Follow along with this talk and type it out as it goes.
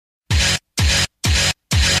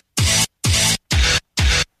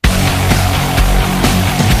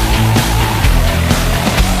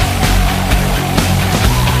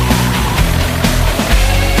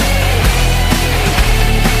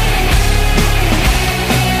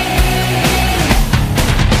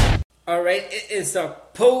right, it is the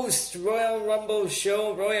post-Royal Rumble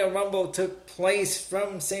show. Royal Rumble took place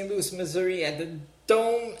from St. Louis, Missouri at the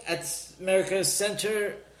Dome at America's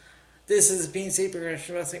Center. This is the PNC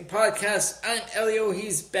Progression Wrestling Podcast. I'm Elio,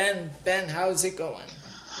 he's Ben. Ben, how's it going?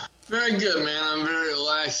 Very good, man. I'm very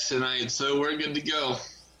relaxed tonight, so we're good to go.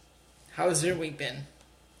 How's your week been?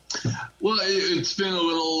 Well, it's been a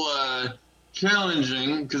little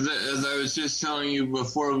challenging, because as I was just telling you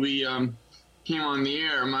before we came on the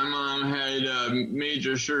air, my mom had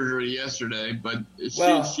major surgery yesterday, but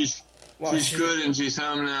she's good and she's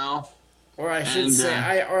home now. Or I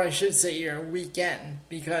should say your weekend,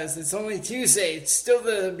 because it's only Tuesday. It's still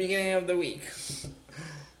the beginning of the week.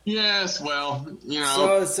 Yes, well, you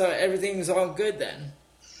know. So everything's all good then.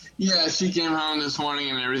 Yeah, she came home this morning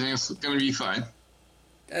and everything's going to be fine.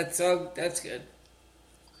 That's good.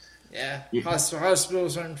 Yeah.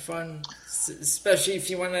 Hospitals aren't fun, especially if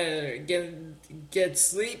you want to get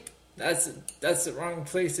sleep. That's the wrong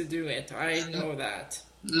place to do it. I know that.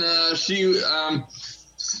 No,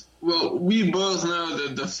 well, we both know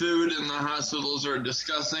that the food in the hospitals are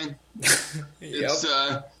disgusting. It's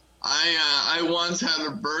I once had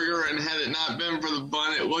a burger, and had it not been for the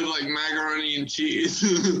bun, it looked like macaroni and cheese.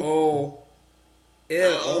 Oh.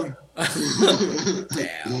 Ew.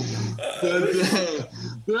 Damn.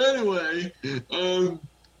 But anyway,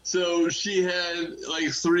 so she had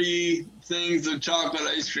like 3 things of chocolate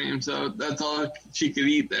ice cream, so that's all she could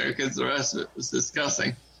eat there, because the rest of it was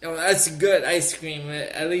disgusting. Oh, that's good ice cream.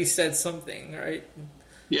 At least that's something, right?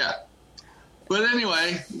 Yeah. But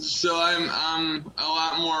anyway, so I'm a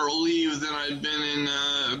lot more relieved than I've been in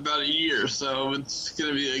about a year, so it's going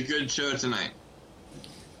to be a good show tonight.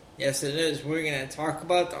 Yes, it is. We're going to talk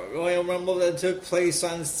about the Royal Rumble that took place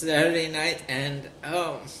on Saturday night, and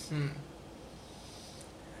I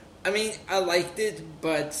mean, I liked it,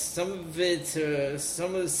 but some of it,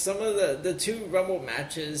 some of the 2 Rumble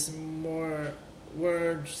matches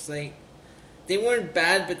were just like, they weren't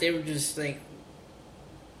bad, but they were just like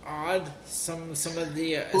odd. Some of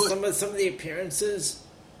the appearances.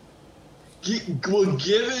 Well,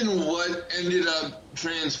 given what ended up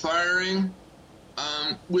transpiring,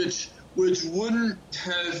 which wouldn't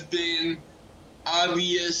have been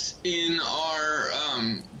obvious in our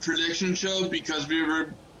prediction show, because we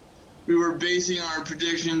were basing our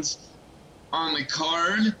predictions on the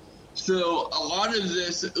card. So a lot of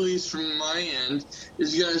this, at least from my end,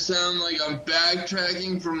 is going to sound like I'm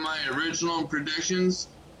backtracking from my original predictions.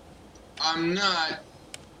 I'm not.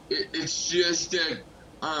 It's just that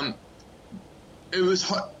it was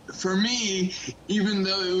hard for me, even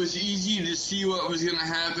though it was easy to see what was going to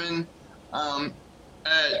happen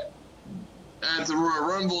at the Royal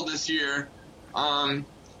Rumble this year.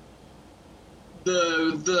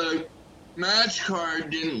 The match card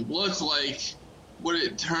didn't look like what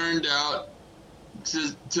it turned out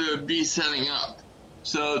to be setting up.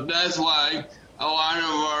 So that's why a lot of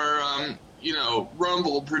our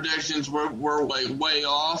Rumble predictions were like way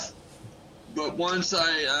off. But once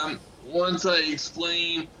I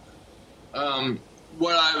explain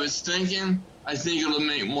what I was thinking, I think it'll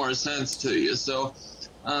make more sense to you. So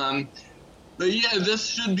but yeah, this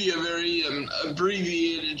should be a very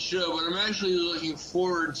abbreviated show, but I'm actually looking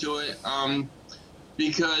forward to it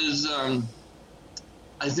because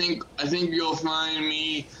I think you'll find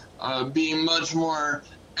me being much more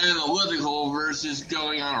analytical versus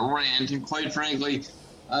going on a rant, and quite frankly,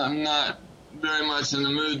 I'm not very much in the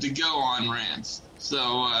mood to go on rants.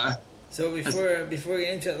 So before we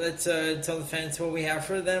get into it, let's tell the fans what we have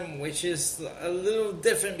for them, which is a little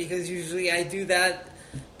different because usually I do that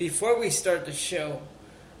before we start the show.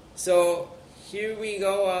 So here we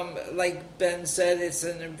go. Like Ben said, it's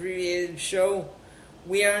an abbreviated show.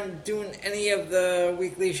 We aren't doing any of the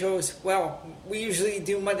weekly shows. Well, we usually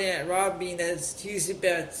do Monday Night Raw, being that it's Tuesday,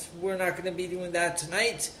 but we're not going to be doing that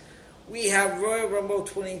tonight. We have Royal Rumble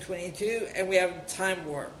 2022, and we have Time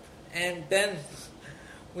Warp. And Ben,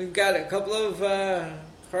 we've got a couple of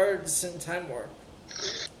cards in Time Warp.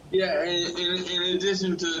 Yeah, in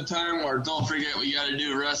addition to the Time Warp, don't forget we got to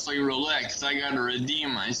do Wrestling Roulette, because I got to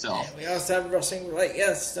redeem myself. And we also have Wrestling Roulette,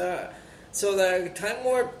 yes. So the Time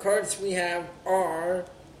Warp cards we have are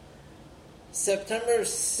September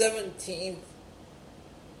 17th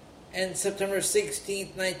and September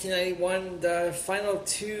 16th, 1991. The final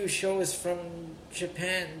 2 shows from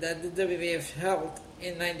Japan that the WWF held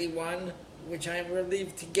in 91, which I'm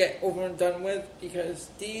relieved to get over and done with, because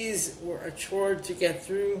these were a chore to get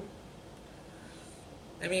through.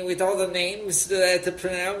 I mean, with all the names that I had to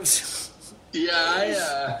pronounce.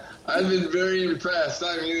 Yeah, I've been very impressed.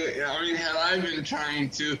 I mean, had I been trying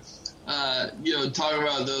to, talk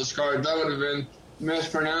about those cards, I would have been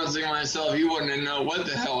mispronouncing myself, you wouldn't know what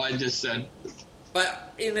the hell I just said.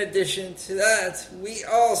 But in addition to that, we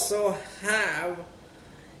also have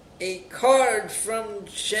a card from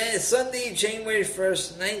Sunday, January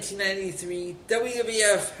 1st, 1993,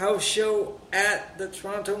 WWF House Show at the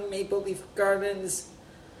Toronto Maple Leaf Gardens,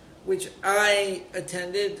 which I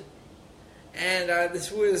attended, and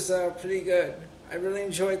this was pretty good. I really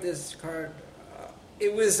enjoyed this card.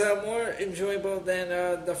 It was more enjoyable than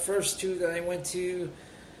the first two that I went to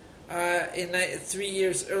 3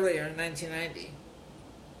 years earlier, in 1990.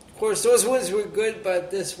 Of course, those ones were good,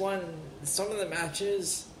 but this one, some of the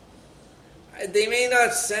matches, they may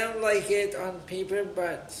not sound like it on paper,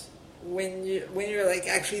 but when you're like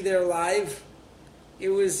actually there live, it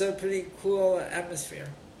was a pretty cool atmosphere.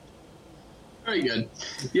 Very good.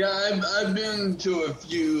 Yeah, I've been to a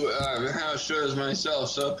few house shows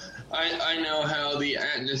myself, so I know how the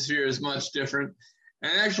atmosphere is much different.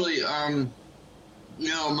 And actually,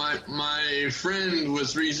 my friend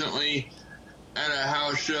was recently at a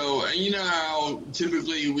house show, and you know how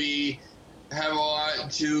typically we have a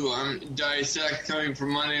lot to dissect coming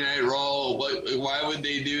from Monday Night Raw. Why would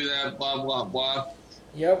they do that? Blah blah blah.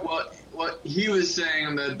 Yep. What he was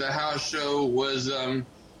saying that the house show was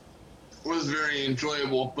very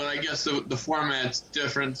enjoyable, but I guess the format's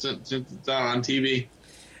different since it's out on TV.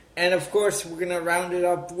 And of course, we're gonna round it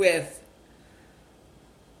up with,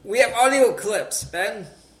 we have audio clips, Ben.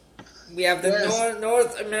 We have the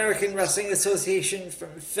North American Wrestling Association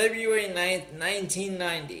from February 9th,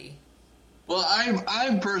 1990. Well,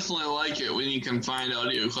 I personally like it when you can find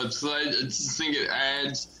audio clips, because I just think it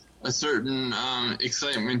adds a certain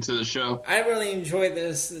excitement to the show. I really enjoy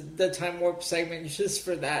the Time Warp segment just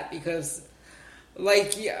for that, because,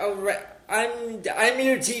 like, I'm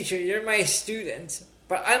your teacher, you're my student,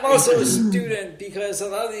 but I'm also a student because a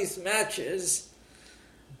lot of these matches,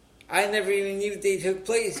 I never even knew they took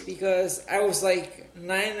place because I was like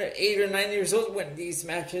 8 or 9 years old when these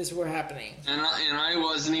matches were happening. And I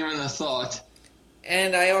wasn't even a thought.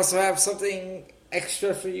 And I also have something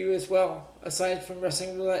extra for you as well, aside from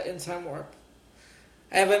Wrestling Roulette and Time Warp.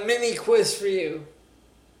 I have a mini quiz for you.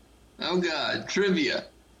 Oh God, trivia.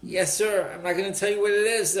 Yes, sir. I'm not going to tell you what it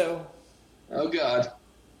is, though. Oh God.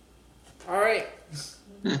 All right.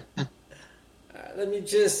 Let me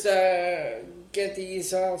just get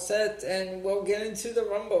these all set, and we'll get into the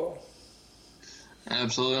Rumble.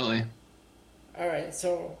 Absolutely. All right,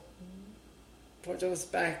 so put those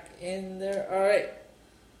back in there.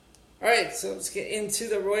 All right, so let's get into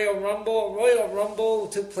the Royal Rumble. Royal Rumble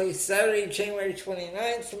took place Saturday, January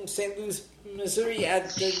 29th from St. Louis, Missouri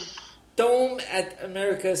at the Dome at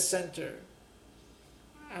America's Center.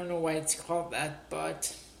 I don't know why it's called that,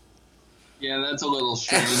 but... Yeah, that's a little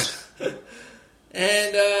strange.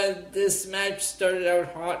 And this match started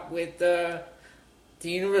out hot with the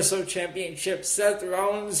Universal Championship, Seth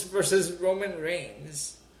Rollins versus Roman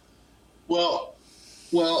Reigns. Well,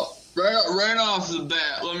 right off the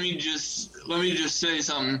bat, let me just say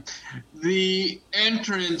something. The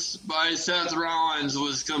entrance by Seth Rollins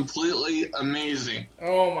was completely amazing.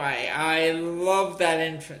 Oh my! I love that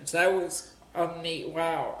entrance. That was amazing.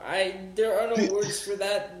 Wow! There are no words for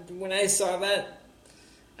that. When I saw that,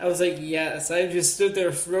 I was like, yes. I just stood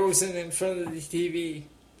there frozen in front of the TV.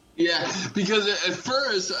 Yeah, because at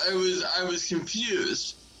first I was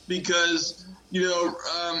confused because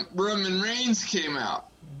Roman Reigns came out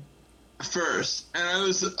first, and I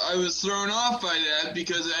was thrown off by that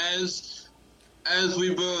because as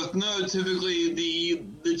we both know, typically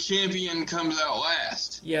the champion comes out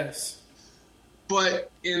last. Yes.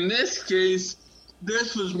 But in this case,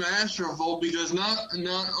 this was masterful because not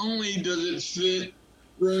only does it fit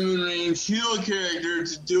Roman Reigns' heel character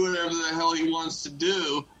to do whatever the hell he wants to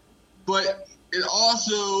do, but it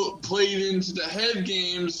also played into the head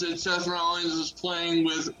games that Seth Rollins was playing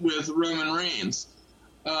with Roman Reigns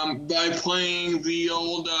by playing the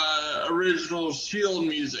old original Shield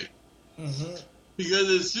music. Mm-hmm. Because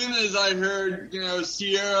as soon as I heard,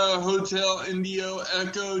 Sierra, Hotel, Indio,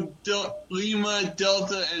 Echo, Lima,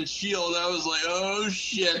 Delta, and Shield, I was like, oh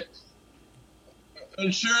shit.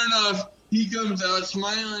 And sure enough, he comes out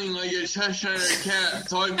smiling like a Cheshire cat,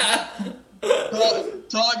 talking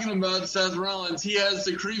about Seth Rollins. He has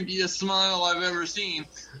the creepiest smile I've ever seen.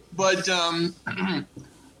 But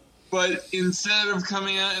instead of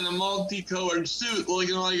coming out in a multicolored suit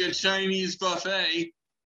looking like a Chinese buffet,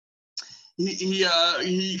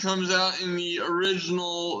 he comes out in the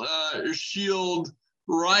original Shield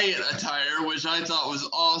riot attire, which I thought was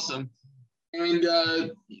awesome. And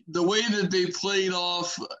the way that they played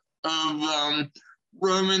off of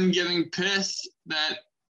Roman getting pissed that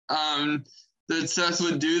that Seth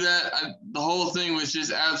would do that. The whole thing was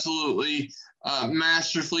just absolutely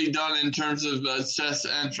masterfully done in terms of Seth's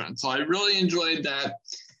entrance. So I really enjoyed that.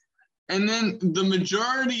 And then the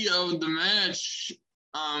majority of the match,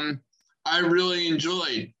 I really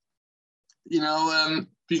enjoyed,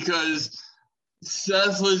 because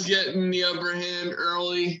Seth was getting the upper hand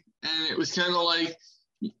early, and it was kind of like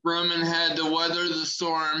Roman had to weather the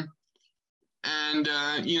storm. And,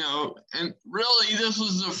 and really this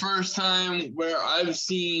was the first time where I've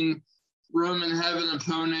seen Roman have an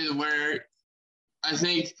opponent where I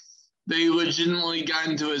think they legitimately got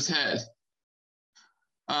into his head.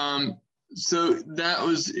 So that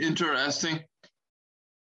was interesting.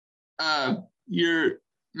 My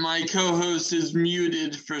co-host is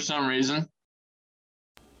muted for some reason.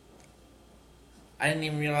 I didn't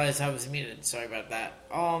even realize I was muted. Sorry about that.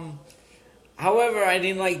 However, I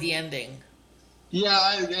didn't like the ending.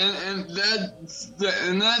 Yeah, and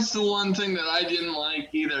that's the one thing that I didn't like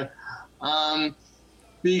either,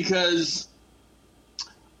 because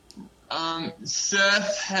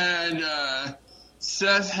Seth had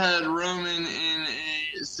Roman in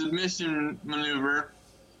a submission maneuver,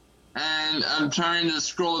 and I'm trying to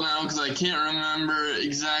scroll down because I can't remember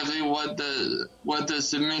exactly what the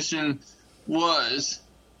submission was.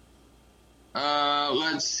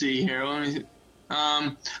 Let's see here. Let me.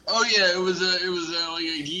 It was like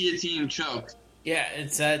a guillotine choke. Yeah,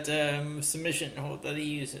 it's that submission hold that he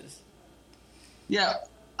uses. Yeah,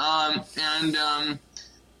 and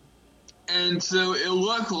so it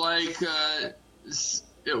looked like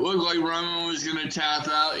Roman was gonna tap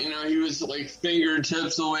out. He was like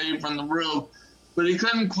fingertips away from the rope, but he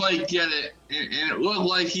couldn't quite get it, and it looked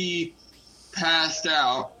like he passed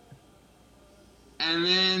out. And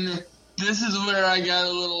then this is where I got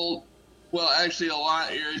a lot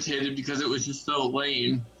irritated because it was just so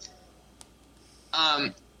lame.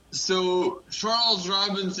 So Charles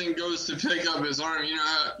Robinson goes to pick up his arm,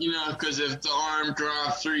 because if the arm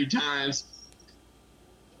drops 3 times,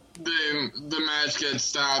 the match gets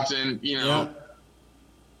stopped and,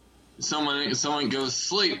 someone goes to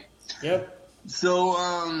sleep. Yep. So,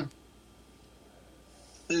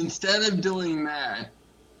 instead of doing that,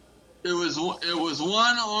 it was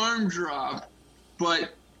one arm drop,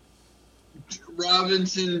 but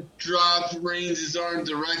Robinson dropped Reigns' arm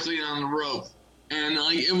directly on the rope. And,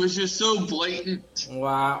 it was just so blatant.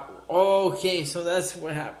 Wow. Okay, so that's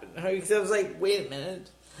what happened. Because I was like, wait a minute.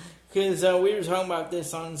 Because we were talking about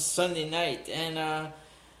this on Sunday night, and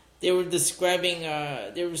they were describing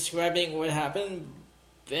what happened,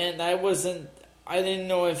 and I didn't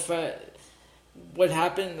know if what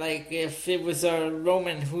happened, like if it was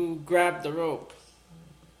Roman who grabbed the rope.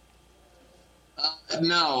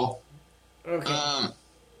 No. Okay.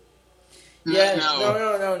 No.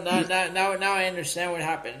 Now I understand what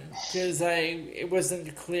happened, because it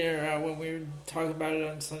wasn't clear when we were talking about it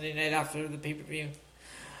on Sunday night after the pay-per-view.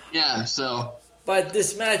 Yeah, so. But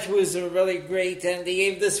this match was really great, and they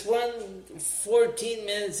gave this one 14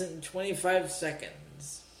 minutes and 25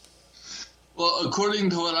 seconds. Well, according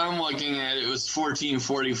to what I'm looking at, it was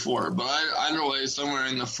 14:44, but either way, somewhere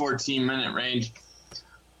in the 14-minute range.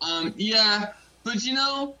 Yeah, but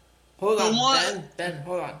Hold on, Ben,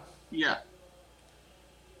 hold on. Yeah.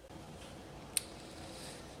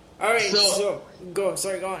 All right, so go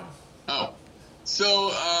on. Oh.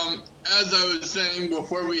 So, as I was saying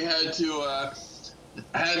before, we had to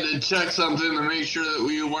check something to make sure that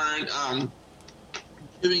we weren't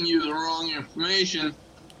giving you the wrong information.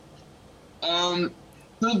 The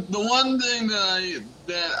one thing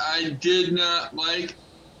that I did not like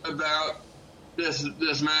about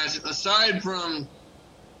this match, aside from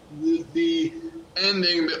the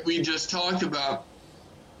ending that we just talked about,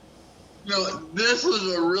 this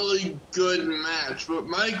was a really good match, but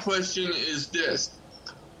my question is this.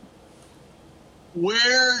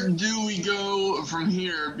 Where do we go from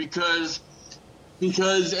here? Because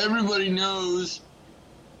everybody knows,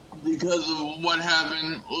 because of what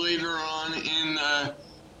happened later on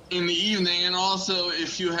in the evening, and also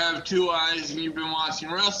if you have 2 eyes and you've been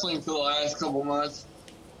watching wrestling for the last couple months,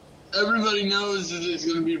 everybody knows that it's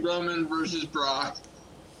going to be Roman versus Brock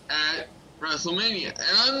at WrestleMania, and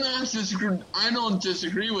I don't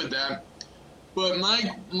disagree with that. But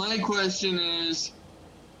my question is,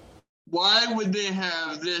 why would they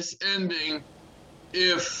have this ending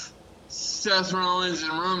if Seth Rollins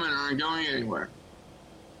and Roman aren't going anywhere?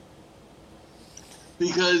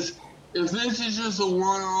 Because if this is just a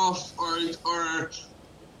one-off, or if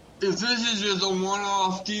this is just a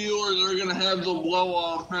one-off deal, or they're going to have the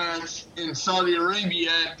blow-off match in Saudi Arabia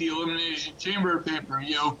at the Elimination Chamber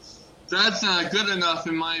pay-per-view, that's not good enough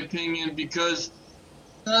in my opinion, because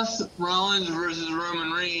Seth Rollins versus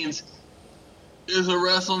Roman Reigns is a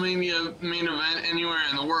WrestleMania main event anywhere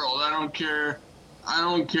in the world. I don't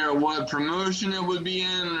care what promotion it would be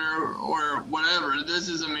in or whatever. This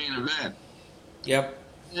is a main event. Yep.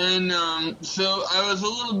 And so I was a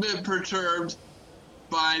little bit perturbed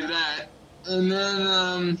by that. And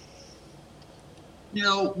then,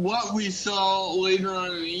 what we saw later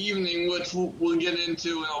on in the evening, which we'll get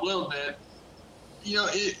into in a little bit,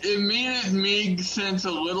 it made it make sense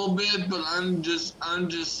a little bit, but I'm just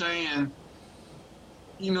saying,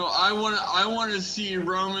 I want to see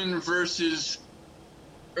Roman versus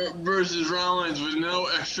Rollins with no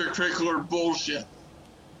extracurricular bullshit,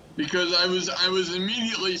 because I was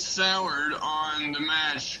immediately soured on the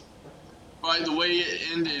match by the way it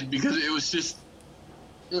ended, because it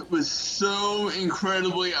was so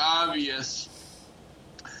incredibly obvious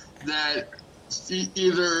that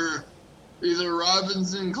either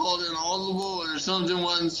Robinson called an audible or something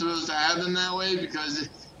wasn't supposed to happen that way, because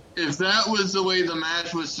if that was the way the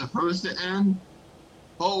match was supposed to end,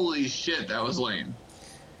 holy shit, that was lame.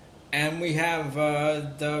 And we have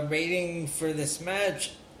the rating for this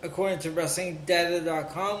match according to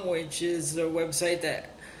WrestlingData.com, which is the website that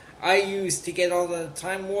I use to get all the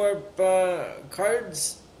Time Warp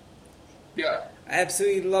cards. Yeah. I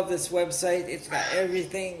absolutely love this website. It's got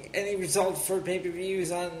everything, any result for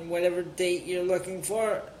pay-per-views on whatever date you're looking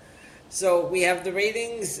for. So we have the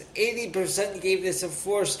ratings. 80% gave this a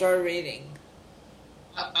 4-star rating.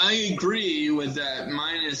 I agree with that,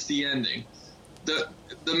 minus the ending. The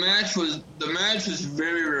match was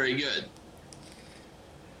very, very good.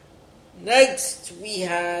 Next, we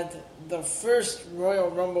had the first Royal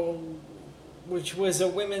Rumble, which was a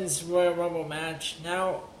women's Royal Rumble match.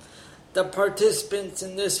 Now, the participants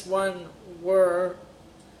in this one were,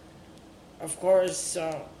 of course,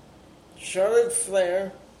 Charlotte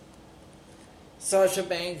Flair, Sasha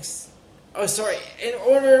Banks. Oh, sorry. In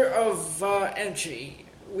order of entry,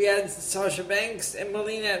 we had Sasha Banks and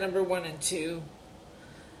Melina at number 1 and 2.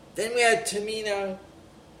 Then we had Tamina.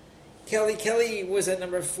 Kelly was at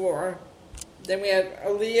number 4. Then we had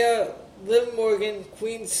Aaliyah, Liv Morgan,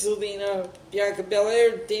 Queen Selena, Bianca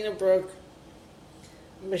Belair, Dana Brooke,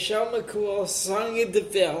 Michelle McCool, Sonya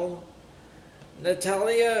Deville,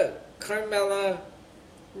 Natalia, Carmella,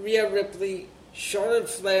 Rhea Ripley, Charlotte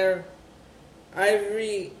Flair,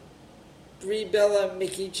 Ivory, Brie Bella,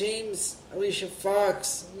 Mickie James, Alicia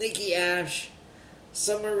Fox, Nikki Ash,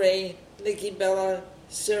 Summer Rae, Nikki Bella,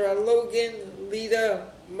 Sarah Logan, Lita,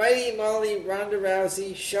 Mighty Molly, Ronda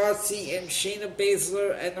Rousey, Shotzi, and Shayna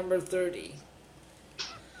Baszler at number 30.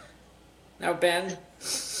 Now, Ben.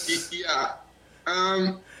 Yeah.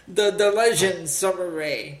 The legend, Summer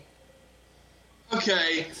Rae.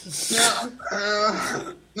 Okay.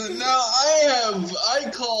 Now I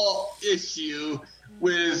call issue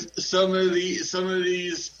with some of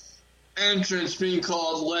these entrants being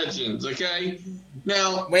called legends. Okay.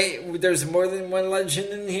 Now. Wait, there's more than one legend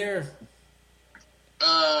in here?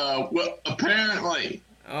 Well, apparently.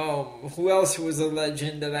 Oh, who else was a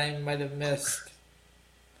legend that I might have missed?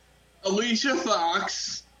 Alicia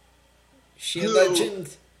Fox. She a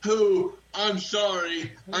legend? Who, I'm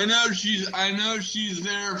sorry, I know she's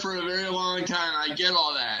there for a very long time. I get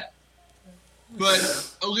all that.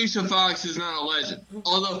 But Alicia Fox is not a legend.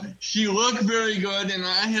 Although she looked very good, and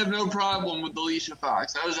I have no problem with Alicia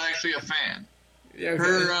Fox. I was actually a fan. Yeah,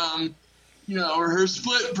 okay. Her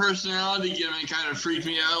split personality gimmick kind of freaked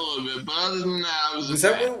me out a little bit. But other than that, I was a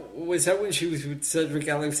fan. Was that when she was with Cedric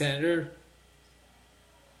Alexander?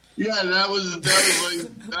 Yeah, that was like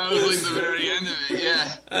the very end of it.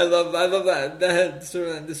 Yeah, I love that. That had sort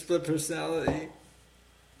of the split personality.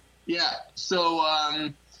 Yeah, so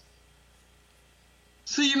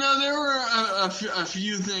there were a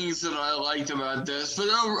few things that I liked about this, but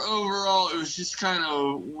overall it was just kind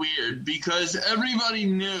of weird, because everybody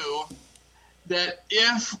knew that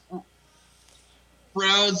if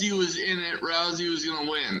Rousey was in it, Rousey was going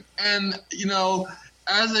to win. And,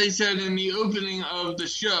 as I said in the opening of the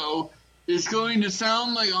show, it's going to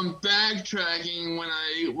sound like I'm backtracking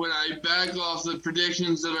when I back off the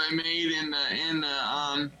predictions that I made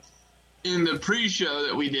in the pre-show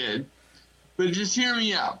that we did. But just hear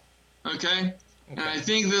me out, okay? And I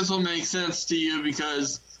think this will make sense to you,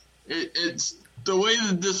 because it's the way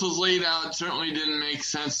that this was laid out certainly didn't make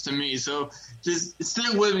sense to me. So just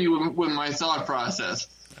stick with me with my thought process.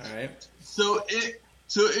 All right. So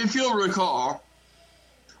if you'll recall,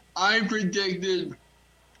 I predicted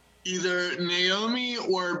either Naomi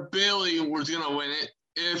or Bayley was going to win it.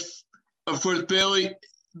 Of course, Bayley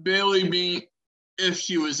being if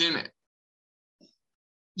she was in it.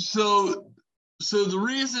 So So the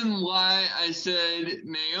reason why I said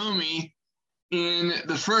Naomi in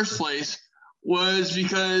the first place was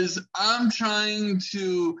because I'm trying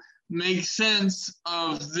to make sense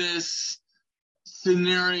of this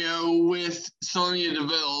scenario with Sonya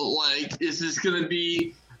Deville. Like, is this going to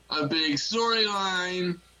be a big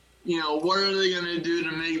storyline? What are they going to do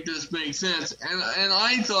to make this make sense? And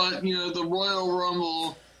I thought, the Royal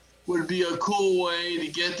Rumble would be a cool way to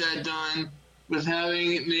get that done, with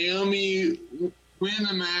having Naomi win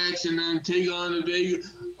the match and then take on a big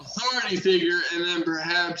authority figure, and then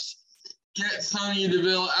perhaps get Sonya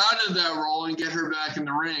Deville out of that role and get her back in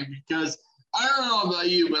the ring. Because I don't know about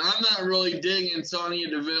you, but I'm not really digging Sonya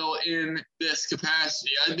Deville in this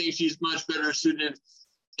capacity. I think she's much better suited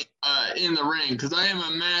in the ring, because I am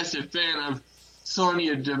a massive fan of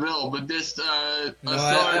Sonya Deville, but this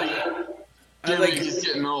authority gimmick is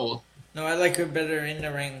getting old. No, I like her better in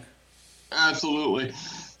the ring. Absolutely.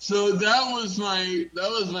 So that was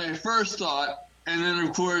my first thought, and then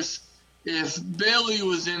of course, if Bayley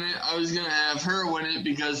was in it, I was gonna have her win it,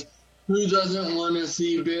 because who doesn't want to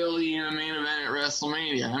see Bayley in a main event at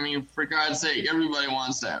WrestleMania? I mean, for God's sake, everybody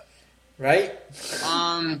wants that, right?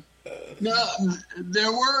 Now,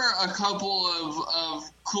 there were a couple of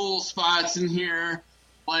cool spots in here,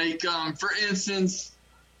 like for instance,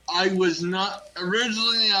 I was not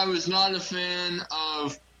a fan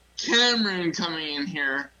of Cameron coming in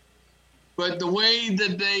here, but the way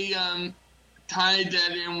that they tied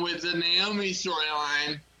that in with the Naomi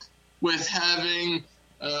storyline, with having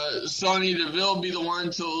Sonya Deville be the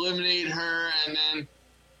one to eliminate her, and then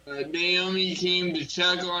Naomi came to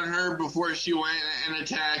check on her before she went and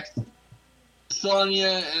attacked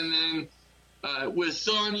Sonya, and then with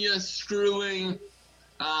Sonya screwing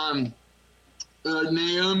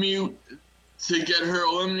Naomi to get her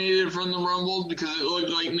eliminated from the Rumble, because it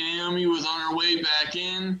looked like Naomi was on her way back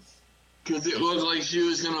in, because it looked like she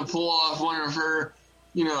was going to pull off one of her,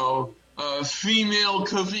 female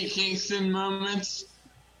Kofi Kingston moments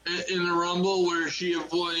in the Rumble, where she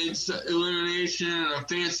avoids elimination in a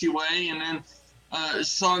fancy way, and then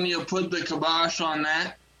Sonya put the kibosh on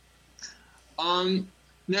that.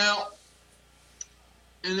 Now,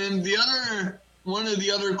 and then one of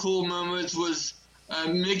the other cool moments was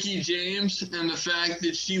Mickie James, and the fact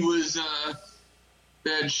that she was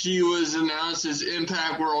announced as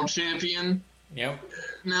Impact World Champion. Yep.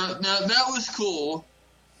 Now that was cool.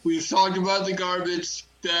 We've talked about the garbage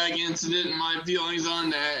bag incident and my feelings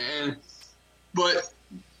on that, but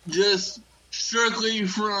just strictly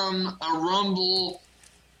from a Rumble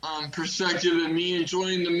perspective and me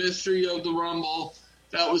enjoying the mystery of the Rumble,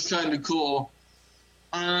 that was kind of cool.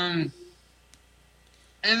 And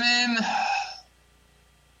then,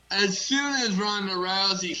 as soon as Ronda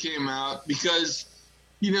Rousey came out, because,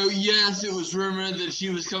 yes, it was rumored that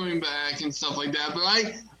she was coming back and stuff like that, but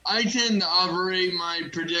I tend to operate my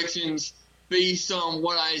predictions based on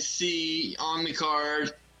what I see on the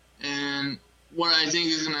card and what I think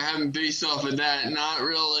is going to happen based off of that, not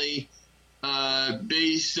really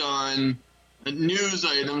based on news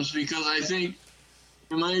items, because I think,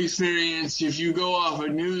 in my experience, if you go off a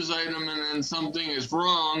news item and then something is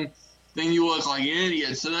wrong, then you look like an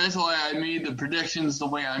idiot. So that's why I made the predictions the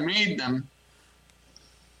way I made them.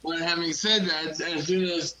 But having said that, as soon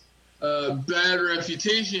as Bad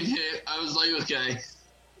Reputation hit, I was like, okay,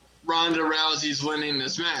 Ronda Rousey's winning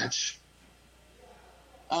this match.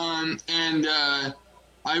 And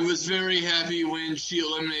I was very happy when she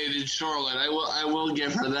eliminated Charlotte. I will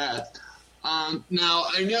give her that. Now,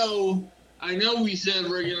 I know we said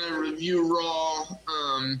we're going to review Raw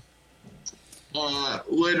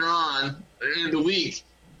later on in the week,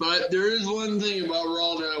 but there is one thing about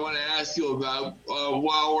Raw that I want to ask you about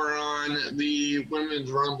while we're on the Women's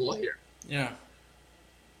Rumble here. Yeah.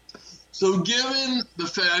 So given the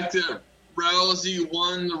fact that Rousey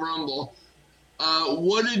won the Rumble,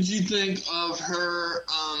 what did you think of her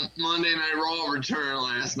Monday Night Raw return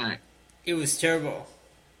last night? It was terrible.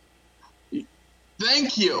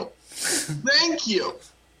 Thank you. Thank you.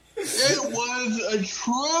 It was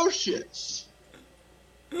atrocious.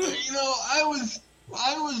 I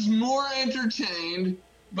was more entertained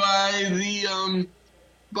by the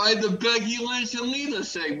Becky Lynch and Lita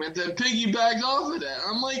segment that piggybacked off of that.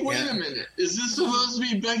 I'm like, wait a minute. Is this supposed to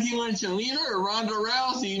be Becky Lynch and Lita or Ronda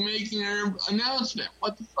Rousey making her announcement?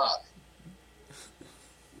 What the fuck?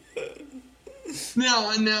 Now,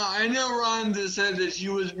 I know Ronda said that she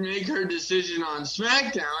would make her decision on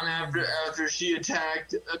SmackDown after she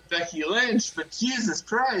attacked Becky Lynch, but Jesus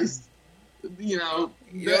Christ, You know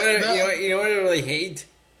what I really hate?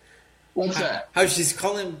 What's that? How she's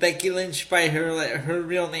calling Becky Lynch by her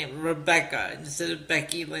real name, Rebecca, instead of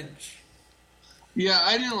Becky Lynch. Yeah,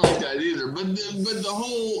 I didn't like that either. But the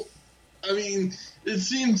whole, I mean, it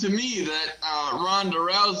seemed to me that Ronda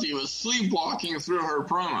Rousey was sleepwalking through her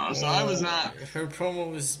promo. So I was not. Her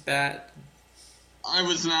promo was bad. I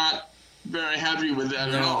was not very happy with that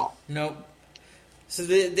at all. Nope. So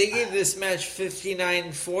they gave this match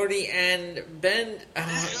 59-40, and Ben...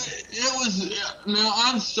 It was... Now,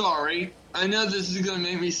 I'm sorry. I know this is going to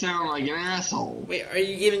make me sound like an asshole. Wait, are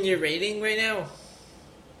you giving your rating right now?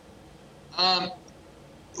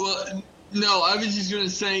 Well, no, I was just going to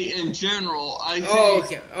say in general, I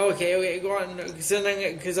think... Oh, okay, go on. Because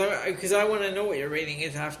I want to know what your rating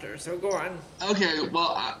is after, so go on. Okay,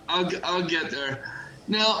 well, I'll get there.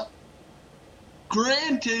 Now,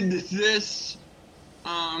 granted, this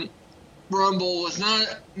Rumble was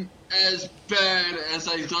not as bad as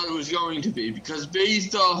I thought it was going to be, because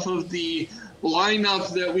based off of the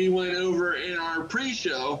lineup that we went over in our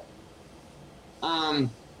pre-show,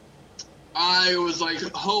 I was like,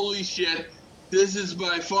 holy shit, this is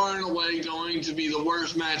by far and away going to be the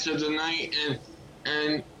worst match of the night,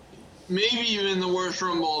 and maybe even the worst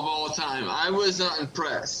Rumble of all time. I was not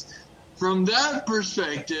impressed. From that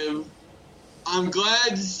perspective, I'm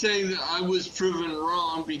glad to say that I was proven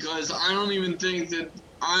wrong, because I don't even think that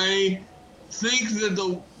I think that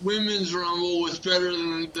the women's Rumble was better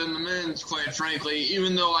than the men's, quite frankly,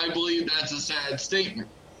 even though I believe that's a sad statement.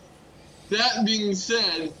 That being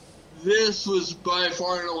said, this was by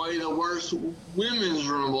far and away the worst women's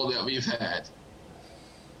Rumble that we've had.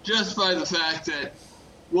 Just by the fact that,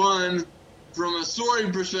 one, from a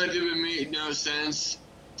story perspective, it made no sense.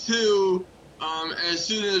 Two, as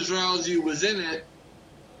soon as Rousey was in it,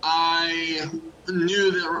 I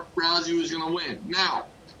knew that Rousey was going to win. Now,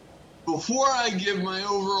 before I give my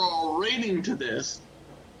overall rating to this,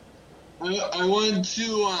 I want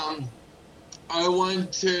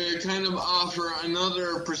to kind of offer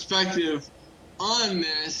another perspective on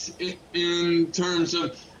this in terms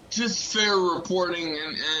of just fair reporting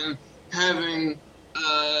and having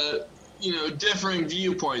differing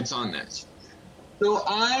viewpoints on this. So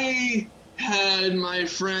I had my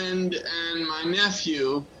friend and my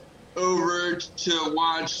nephew over to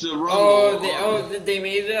watch the Rumble. They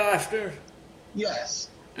made it after? Yes.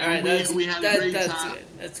 All right, we had a great time.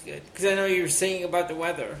 That's good. Because I know you were saying about the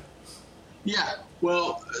weather. Yeah,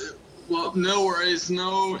 well, no worries.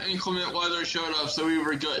 No inclement weather showed up, so we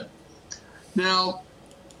were good. Now,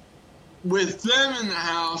 with them in the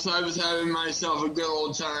house, I was having myself a good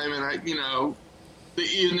old time, and the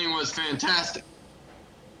evening was fantastic.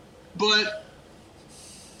 But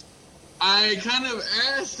I kind of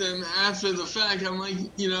asked them after the fact, I'm like,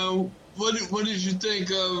 what did you think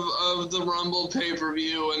of the Rumble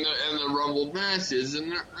pay-per-view and the Rumble matches?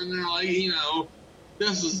 And they're like,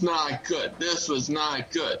 this was not good. This was not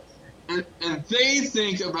good. And they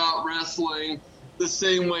think about wrestling the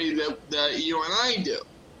same way that you and I do.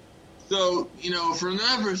 So, from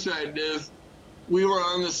that perspective, we were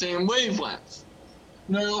on the same wavelength.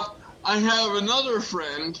 Now, I have another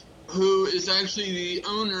friend who is actually the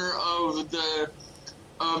owner of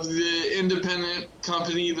the independent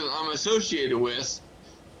company that I'm associated with,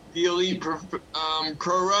 the Elite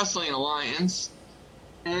Pro Wrestling Alliance.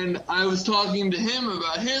 And I was talking to him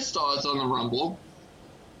about his thoughts on the Rumble,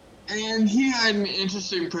 and he had an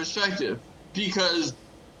interesting perspective, because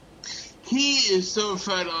he is so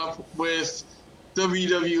fed up with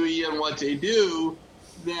WWE and what they do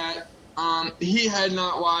that he had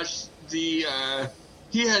not watched the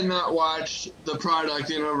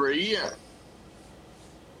product in over a year,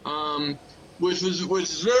 which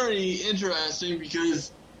is very interesting,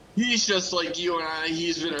 because he's just like you and I.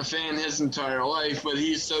 He's been a fan his entire life, but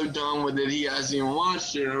he's so done with it he hasn't even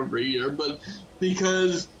watched it in over a year. But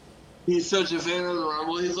because he's such a fan of the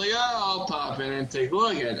Rumble, he's like, I'll pop in and take a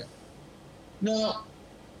look at it. Now,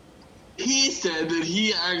 he said that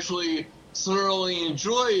he actually thoroughly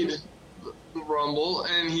enjoyed the Rumble,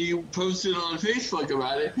 and he posted on Facebook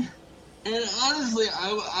about it. And honestly,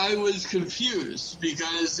 I was confused,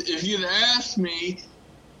 because if you'd asked me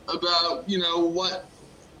about,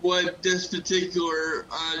 what this particular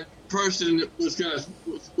person was gonna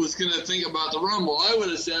think about the Rumble, I would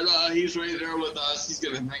have said, he's right there with us, he's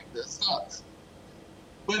gonna think this sucks.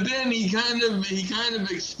 But then he kind of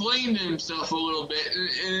explained himself a little bit,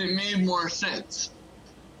 and it made more sense,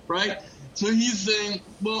 right? So he's saying,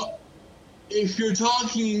 well, if you're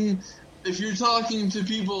talking to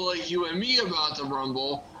people like you and me about the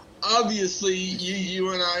Rumble, obviously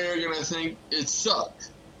you and I are gonna think it sucked.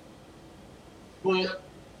 But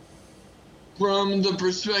from the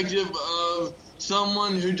perspective of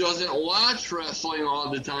someone who doesn't watch wrestling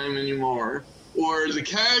all the time anymore, or the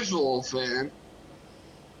casual fan,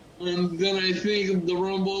 then I think the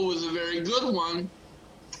Rumble was a very good one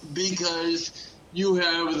because you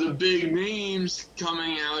have the big names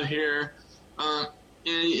coming out here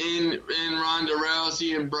in Ronda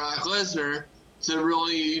Rousey and Brock Lesnar to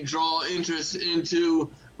really draw interest into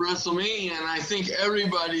WrestleMania, and I think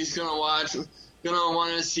everybody's gonna want to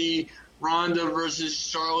see Ronda versus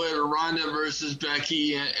Charlotte or Ronda versus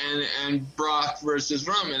Becky and Brock versus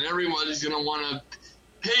Roman. Everybody's gonna want to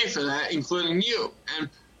pay for that, including you. And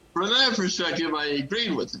from that perspective, I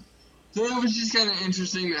agreed with him. So it was just kind of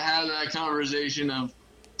interesting to have that conversation of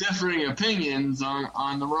differing opinions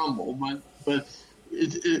on the Rumble, but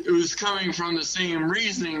it was coming from the same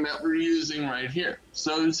reasoning that we're using right here.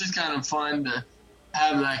 So it's just kind of fun to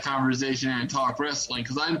have that conversation and talk wrestling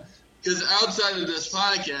because outside of this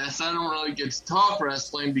podcast, I don't really get to talk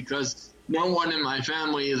wrestling because no one in my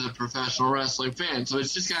family is a professional wrestling fan. So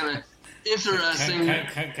it's just kind of interesting.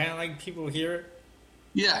 Kind of like people here.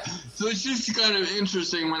 Yeah, so it's just kind of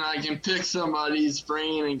interesting when I can pick somebody's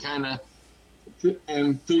brain and kind of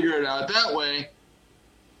and figure it out that way.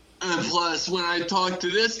 And plus, when I talk to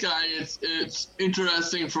this guy, it's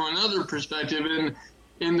interesting from another perspective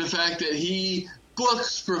in the fact that he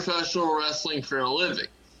books professional wrestling for a living.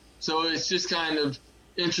 So it's just kind of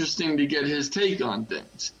interesting to get his take on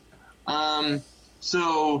things.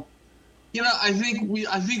 So, I think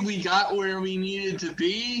we got where we needed to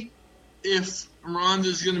be if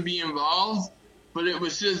Ronda's going to be involved, but it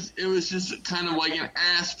was just kind of like an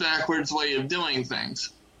ass backwards way of doing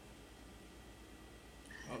things.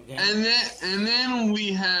 Okay. And then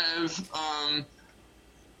we have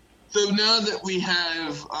so now that we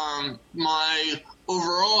have my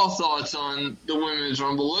overall thoughts on the Women's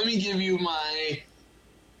Rumble, let me give you my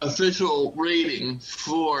official rating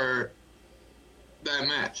for that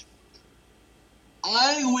match.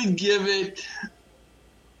 I would give it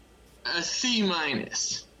a C-.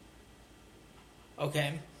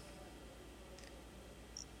 Okay.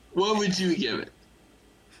 What would you give it?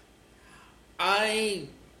 I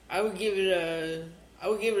would give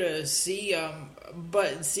it a C.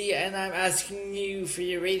 But see, and I'm asking you for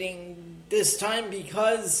your rating this time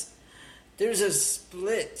because there's a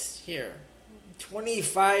split here.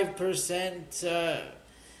 25%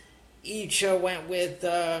 each went with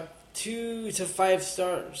 2 to 5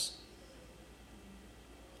 stars.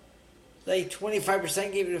 Like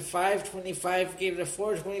 25% gave it a 5, 25 gave it a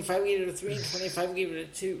 4, 25 gave it a 3, and 25 gave it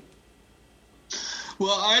a 2.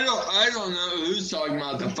 Well, I don't know who's talking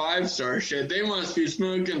about the 5-star shit. They must be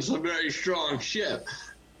smoking some very strong shit.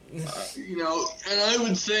 And I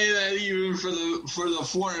would say that even for the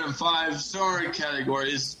 4 and 5-star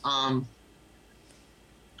categories,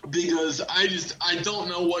 because I don't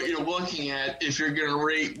know what you're looking at if you're going to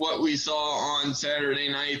rate what we saw on Saturday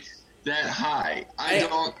night that high.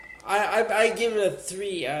 I give it a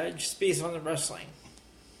 3, just based on the wrestling.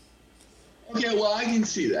 Okay, well, I can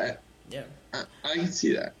see that. Yeah. I can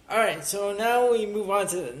see that. Alright, so now we move on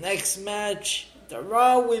to the next match. The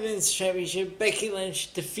Raw Women's Championship, Becky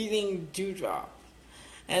Lynch defeating Doudrop.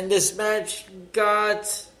 And this match got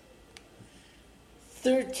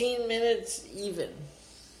 13 minutes even.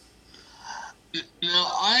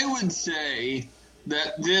 Now, I would say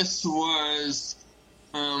that this was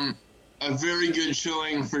a very good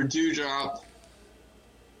showing for Doudrop.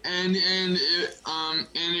 And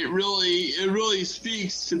it really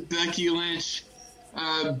speaks to Becky Lynch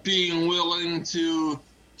being willing to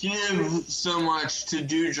give so much to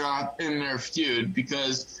Doudrop in their feud,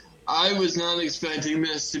 because I was not expecting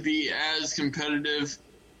this to be as competitive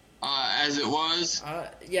as it was.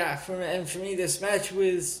 For me, this match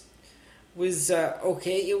was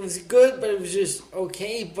okay. It was good, but it was just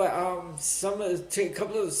okay. But a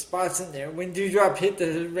couple of the spots in there when Doudrop hit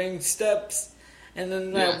the ring steps. And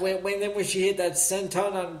then when she hit that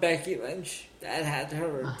senton on Becky Lynch, that had to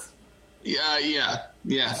hurt. Yeah.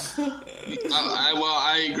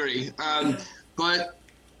 I agree. But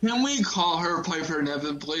can we call her Piper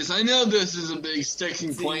Niven, please? I know this is a big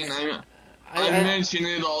sticking point. I mention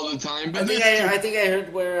it all the time. But I think I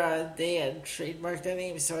heard where they had trademarked that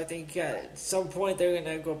name, so I think at some point they're going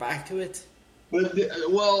to go back to it. But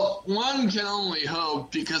one can only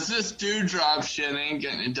hope, because this Doudrop shit ain't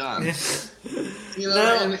getting it done.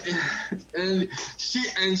 And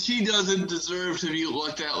she doesn't deserve to be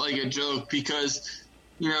looked at like a joke, because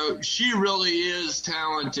she really is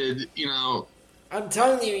talented. I'm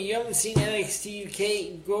telling you, you haven't seen NXT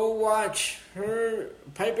UK. Go watch her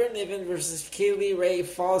Piper Niven versus Kaylee Ray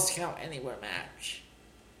Falls Count Anywhere match.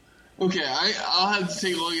 Okay, I'll have to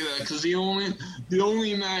take a look at that, because the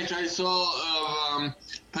only match I saw of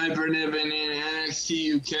Piper Niven in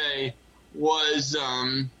NXT UK was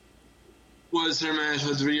was her match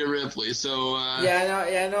with Rhea Ripley. So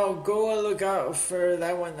I know. Go look out for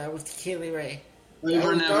that one. That was Kaylee Ray.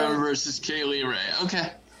 Raver Neville versus Kaylee Ray.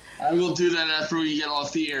 Okay. I will do that after we get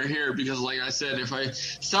off the air here because, like I said, if I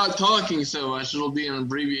stop talking so much, it'll be an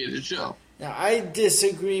abbreviated show. Now, I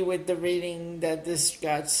disagree with the rating that this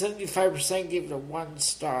got. 75% gave it a 1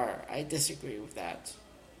 star. I disagree with that.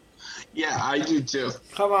 Yeah, I do too.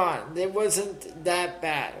 Come on. It wasn't that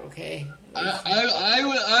bad, okay?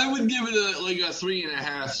 I would give it a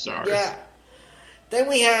 3.5 stars. Yeah. Then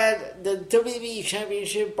we had the WWE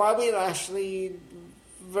Championship, Bobby Lashley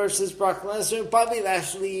versus Brock Lesnar. Bobby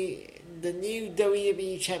Lashley, the new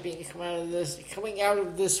WWE champion, coming out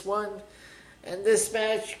of this one, and this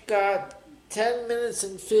match got 10 minutes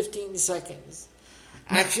and 15 seconds.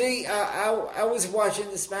 Actually, I was watching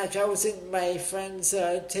this match. I was in my friend's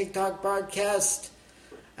TikTok broadcast.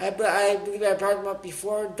 I believe I brought him up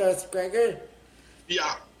before, Darth Gregor.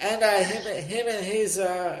 Yeah. And him and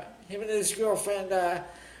his girlfriend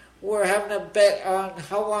were having a bet on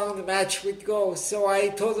how long the match would go. So I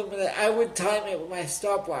told him that I would time it with my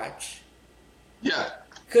stopwatch. Yeah.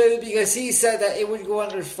 Because he said that it would go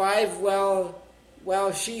under 5.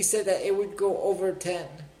 Well, she said that it would go over 10.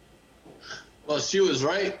 Well, she was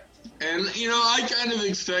right. And, I kind of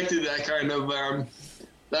expected that kind of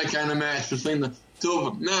match between the two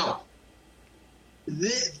of them. Now,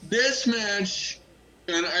 this match,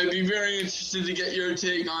 and I'd be very interested to get your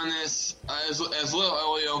take on this as well,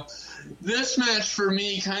 Elio. This match for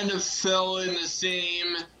me kind of fell in the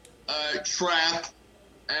same trap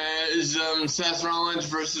as Seth Rollins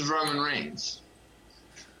versus Roman Reigns,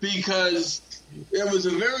 because it was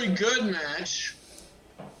a very good match.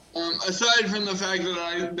 Aside from the fact that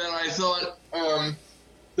I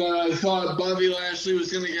thought Bobby Lashley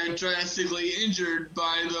was going to get drastically injured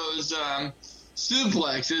by those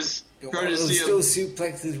suplexes. Those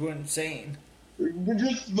suplexes were insane.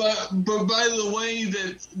 But by the way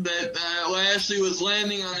that Lashley was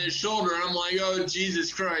landing on his shoulder, I'm like, oh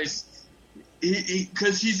Jesus Christ,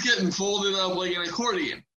 because he's getting folded up like an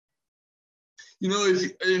accordion.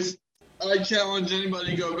 If I challenge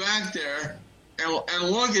anybody to go back there and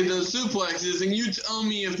look at those suplexes, and you tell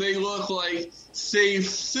me if they look like safe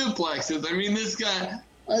suplexes. I mean, this guy,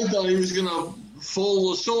 I thought he was gonna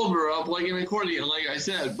fold the shoulder up like an accordion, like I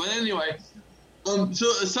said. But anyway, so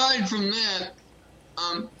aside from that,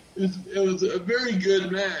 it was a very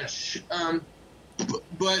good match.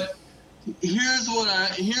 But here's what I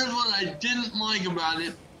didn't like about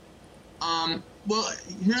it. Well,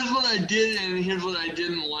 here's what I did and here's what I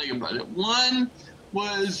didn't like about it. One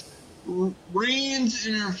was Reigns'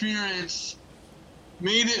 interference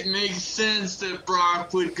made it make sense that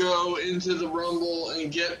Brock would go into the Rumble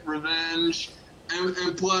and get revenge.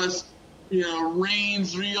 And plus,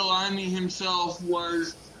 Reigns realigning himself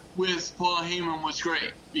with Paul Heyman was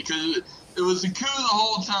great, because it was a coup the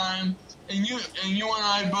whole time, and you and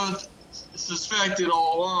I both suspected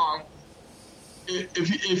all along.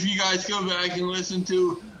 If you guys go back and listen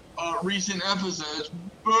to recent episodes,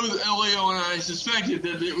 both Elio and I suspected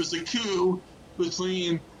that it was a coup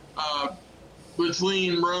between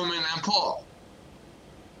Roman and Paul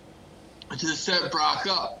to set Brock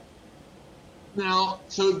up. Now,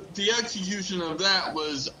 so the execution of that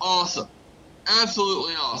was awesome.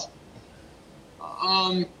 Absolutely awesome.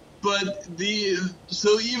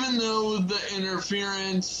 So even though the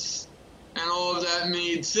interference and all of that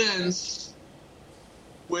made sense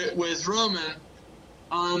with Roman,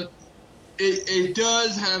 it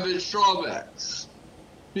does have its drawbacks,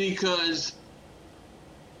 because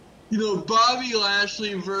Bobby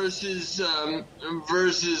Lashley versus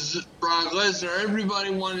Brock Lesnar,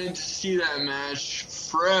 everybody wanted to see that match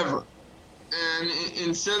forever. And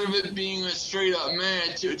instead of it being a straight-up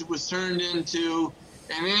match, it was turned into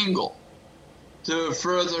an angle to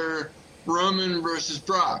further Roman versus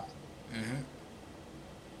Brock. Mm-hmm.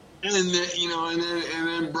 And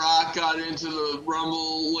then Brock got into the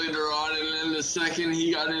Rumble later on, and then the second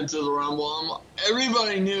he got into the Rumble,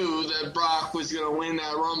 everybody knew that Brock was going to win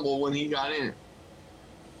that Rumble when he got in.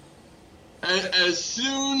 As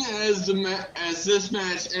soon as this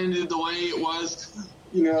match ended the way it was,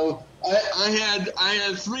 I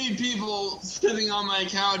had 3 people sitting on my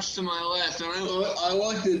couch to my left, and I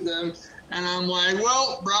looked at them, and I'm like,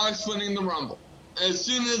 well, Brock's winning the Rumble. As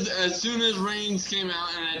soon as Reigns came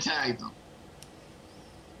out and attacked him.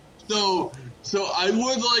 So I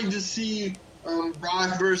would like to see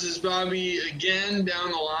Brock versus Bobby again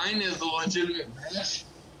down the line as a legitimate match.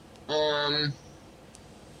 But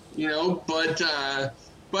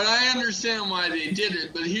I understand why they did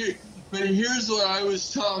it. But here's what I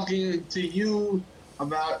was talking to you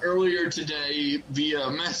about earlier today via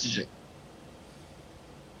messaging.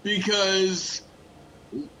 because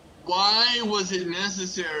why was it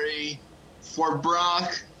necessary for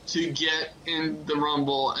Brock to get in the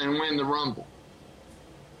Rumble and win the Rumble?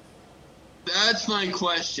 That's my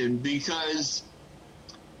question, because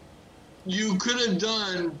you could have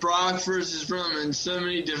done Brock versus Roman so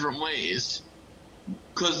many different ways,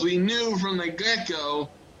 because we knew from the get-go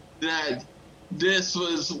that this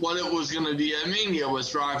was what it was going to be at Mania, was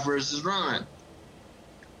Brock versus Roman.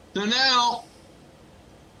 So now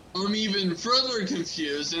I'm even further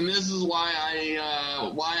confused, and this is why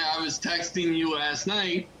I was texting you last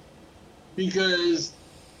night, because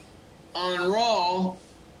on Raw,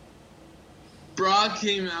 Brock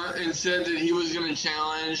came out and said that he was going to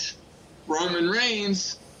challenge Roman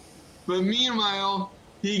Reigns, but meanwhile,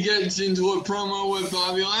 he gets into a promo with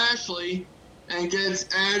Bobby Lashley and gets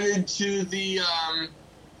added to the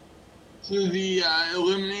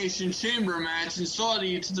Elimination Chamber match in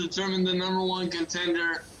Saudi to determine the number one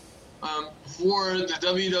contender for the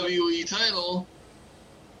WWE title,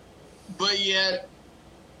 but yet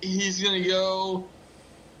he's going to go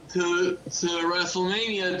to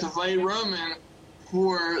WrestleMania to fight Roman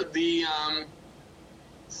for the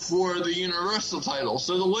Universal title.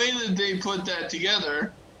 So the way that they put that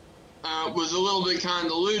together was a little bit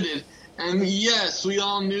convoluted. And yes, we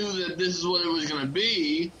all knew that this is what it was going to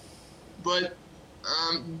be, but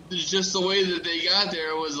just the way that they got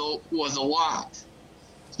there was a lot.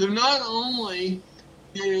 So not only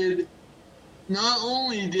did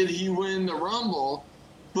he win the Rumble,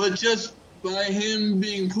 but just by him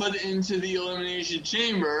being put into the Elimination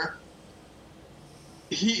Chamber,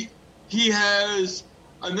 he has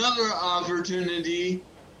another opportunity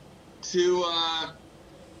to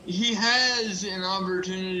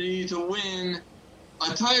win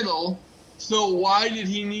a title. So why did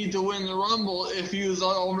he need to win the Rumble if he was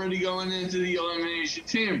already going into the Elimination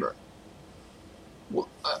Chamber?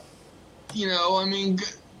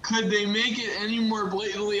 Could they make it any more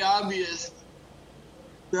blatantly obvious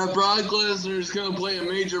that Brock Lesnar is going to play a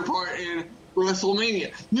major part in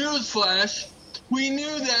WrestleMania? Newsflash, we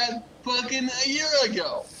knew that fucking a year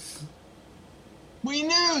ago. We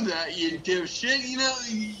knew that, you dipshit.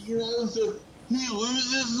 So he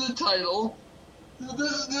loses the title. So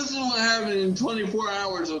this is what happened in 24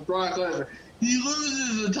 hours with Brock Lesnar. He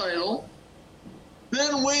loses the title,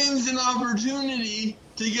 then wins an opportunity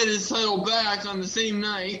to get his title back on the same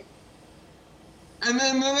night, and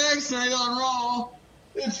then the next night on Raw,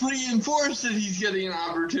 it's reinforced that he's getting an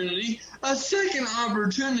opportunity, a second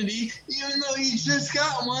opportunity, even though he just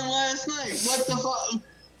got one last night. What the fuck?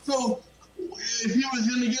 So, if he was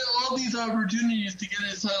going to get all these opportunities to get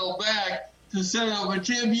his title back, to set up a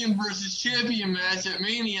champion versus champion match at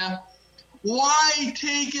Mania, why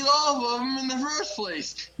take it off of him in the first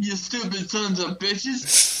place, you stupid sons of bitches?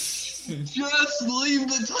 Just leave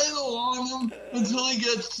the title on him until he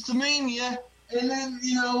gets to Mania, and then,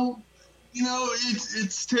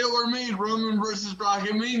 it's tailor-made Roman versus Brock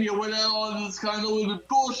at Mania without all this kind of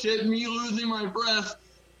bullshit, me losing my breath,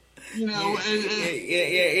 you know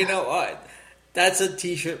what? That's a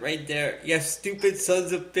t-shirt right there. You stupid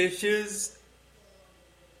sons of bitches.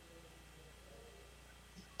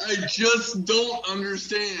 I just don't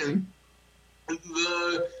understand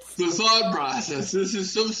the thought process. This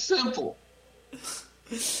is so simple.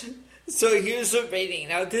 So here's the rating.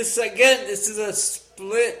 Now this is a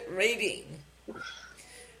split rating.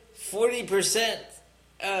 40%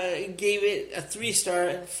 gave it a 3-star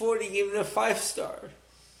and 40 gave it a 5-star.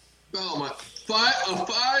 Oh my! A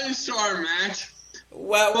 5-star match.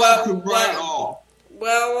 Well,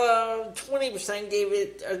 20% gave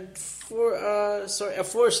it a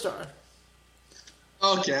 4-star.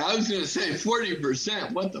 Okay, I was gonna say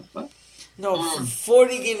 40%. What the fuck? No,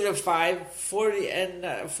 40 gave it a 5.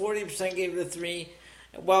 40% gave it a 3,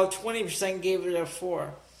 while 20% gave it a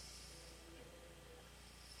 4.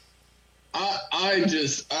 I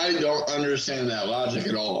don't understand that logic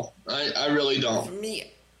at all. I really don't.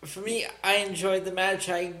 For me, I enjoyed the match.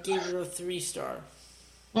 I gave it a 3-star.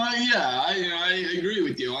 Well, yeah, I agree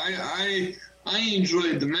with you. I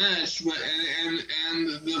enjoyed the match, but and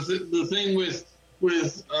the thing with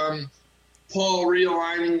Paul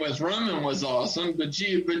realigning with Roman was awesome. But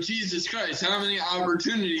Jesus Christ, how many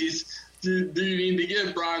opportunities do you need to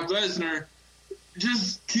give Brock Lesnar?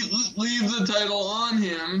 Just leave the title on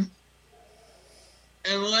him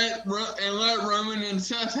and let Roman and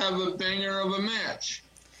Seth have a banger of a match.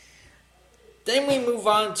 Then we move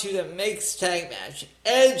on to the mixed tag match.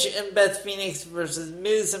 Edge and Beth Phoenix versus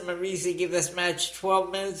Miz and Maryse give this match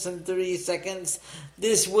 12 minutes and 30 seconds.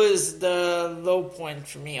 This was the low point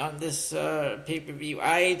for me on this pay-per-view.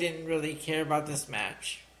 I didn't really care about this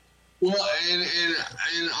match. Well, and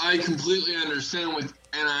I completely understand and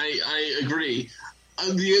I agree.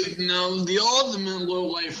 The ultimate low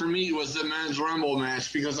light for me was the men's Rumble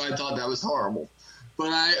match because I thought that was horrible.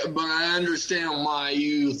 But I understand why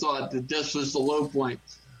you thought that this was the low point.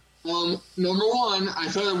 Number one, I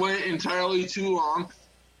thought it went entirely too long,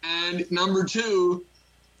 and number two,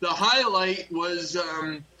 the highlight was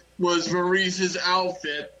Maurice's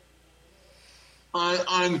outfit.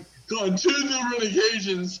 On 2 different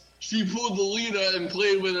occasions, she pulled the Lita and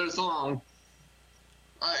played with her song.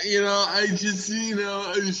 I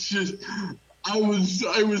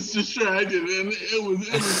was distracted, and it was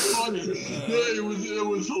funny. It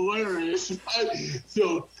was hilarious.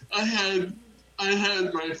 I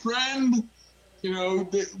had my friend.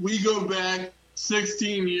 We go back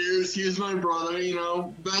 16 years. He's my brother.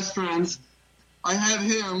 Best friends. I had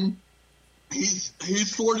him. He's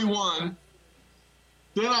 41.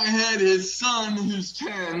 Then I had his son, who's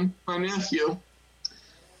 10, my nephew.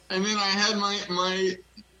 And then I had my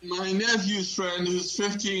nephew's friend, who's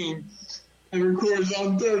 15, and of course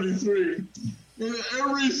I'm 33. And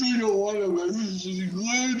every single one of us is just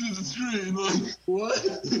glued to the screen, like, what?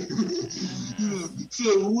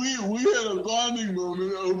 So we had a bonding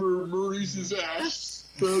moment over Maurice's ass.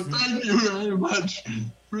 So thank you very much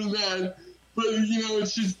for that. But,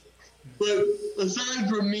 it's just, but aside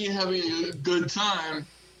from me having a good time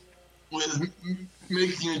with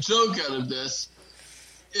making a joke out of this,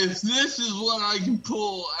 if this is what I can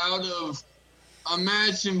pull out of a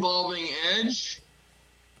match involving Edge,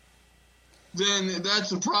 then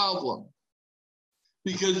that's a problem.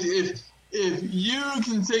 Because if you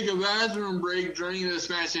can take a bathroom break during this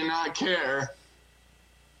match and not care,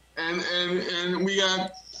 and we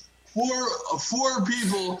got four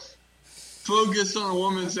people focused on a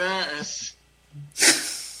woman's ass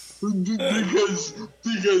because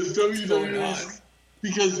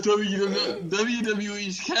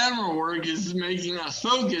WWE's camera work is making us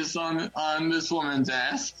focus on this woman's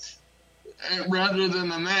ass rather than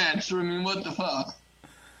the match. I mean, what the fuck?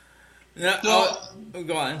 No,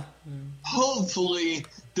 go on. Hopefully,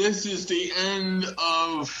 this is the end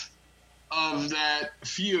of that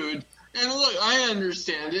feud. And look, I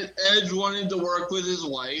understand it. Edge wanted to work with his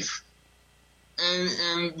wife,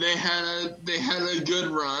 and they had a good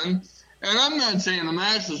run. And I'm not saying the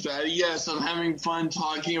match was bad. Yes, I'm having fun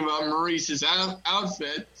talking about Maurice's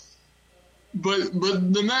outfit, but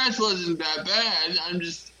the match wasn't that bad.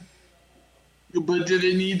 But did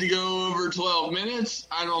it need to go over 12 minutes?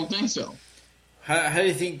 I don't think so. How do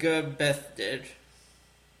you think Beth did?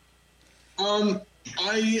 I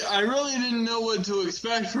really didn't know what to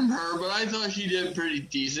expect from her, but I thought she did pretty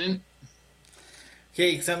decent.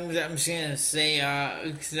 Okay, because I'm just gonna say,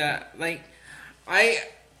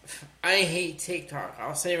 I hate TikTok.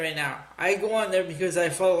 I'll say right now. I go on there because I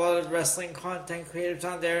follow a lot of wrestling content creators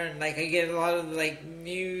on there, and I get a lot of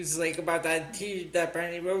news about that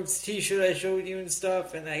Brandy Rhodes T-shirt I showed you and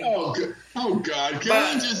stuff. And oh God!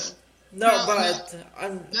 Can we just? No, but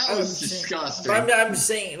that was disgusting. But I'm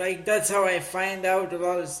saying that's how I find out a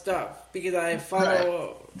lot of stuff because I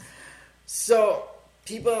follow. Right. So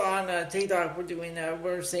people on TikTok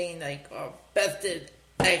were saying Beth did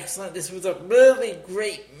excellent. This was a really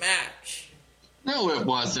great match. No, it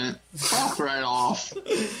wasn't. Fuck right off.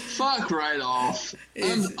 Fuck right off.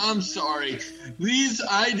 I'm sorry. These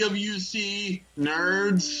IWC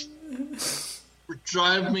nerds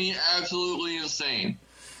drive me absolutely insane.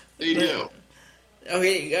 They do.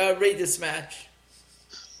 Okay, rate this match.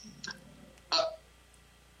 A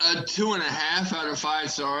 2.5 out of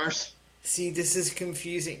 5 stars. See, this is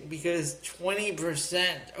confusing because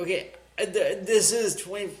 20%. Okay. This is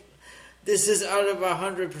 20. This is out of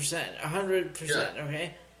 100%. 100%.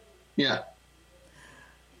 Okay. Yeah.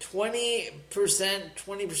 20%, 20%,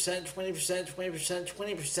 20%, 20%,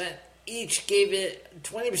 20%. Each gave it.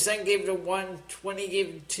 20% gave it a 1. 20 gave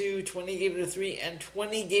it a 2. 20 gave it a 3, and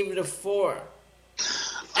 20 gave it a 4.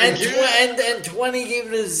 And 20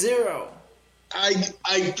 gave it a 0.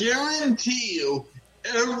 I guarantee you,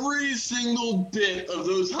 every single bit of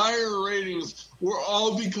those higher ratings were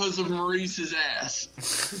all because of Maurice's ass.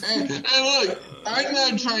 And look, I'm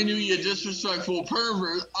not trying to be a disrespectful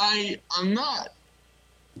pervert. I'm not.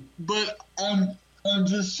 But I'm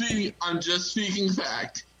just speaking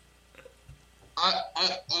fact.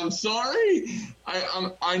 I'm sorry.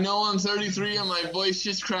 I know I'm 33 and my voice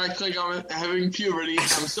just cracked like I'm having puberty.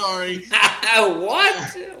 I'm sorry.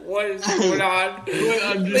 What? What is going on?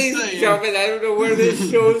 I'm just Ladies and gentlemen, I don't know where this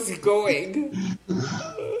show's going.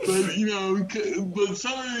 But but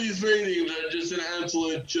some of these ratings are just an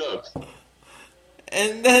absolute joke.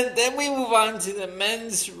 And then we move on to the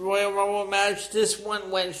men's Royal Rumble match. This one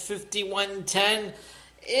went 51-10.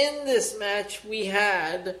 In this match, we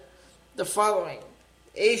had the following.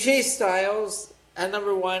 AJ Styles at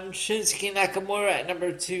number 1, Shinsuke Nakamura at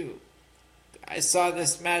number 2. I saw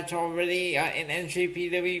this match already in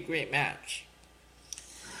NJPW. Great match.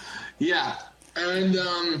 Yeah, and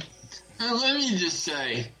let me just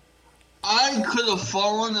say, I could have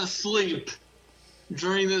fallen asleep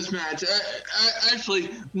during this match.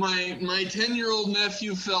 Actually, my 10-year-old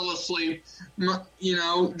nephew fell asleep,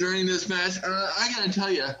 during this match. I gotta tell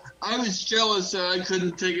you, I was jealous that I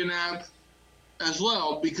couldn't take a nap as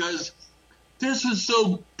well, because this was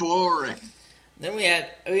so boring. Then we had,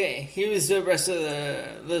 here's the rest of the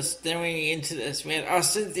list. Then we get into this. We had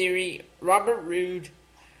Austin Theory, Robert Roode,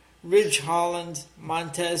 Ridge Holland,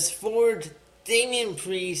 Montez Ford, Damian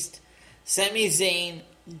Priest, Sami Zayn,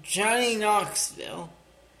 Johnny Knoxville,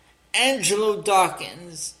 Angelo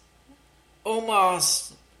Dawkins,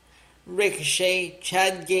 Omos, Ricochet,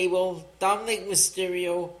 Chad Gable, Dominic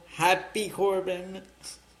Mysterio, Happy Corbin,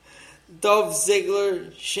 Dolph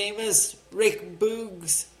Ziggler, Sheamus, Rick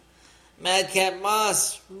Boogs, Madcap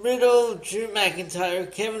Moss, Riddle, Drew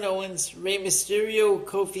McIntyre, Kevin Owens, Rey Mysterio,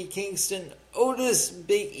 Kofi Kingston, Otis,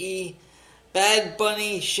 Big E, Bad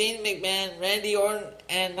Bunny, Shane McMahon, Randy Orton,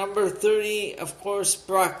 and number 30, of course,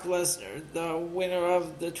 Brock Lesnar, the winner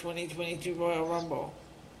of the 2022 Royal Rumble.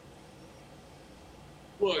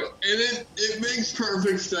 Look, it makes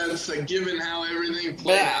perfect sense, given how everything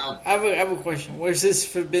played out. I have a question. Where's this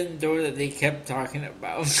forbidden door that they kept talking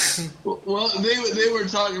about? Well, they were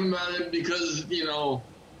talking about it because,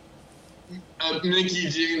 Mickie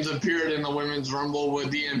James appeared in the Women's Rumble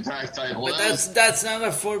with the Impact title. But that's not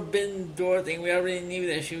a forbidden door thing. We already knew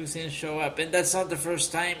that she was going to show up. And that's not the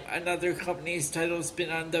first time another company's title's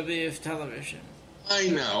been on WF television. I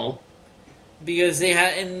know. Because they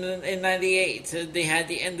had, in 98, they had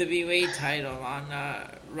the NWA title on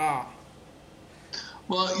Raw.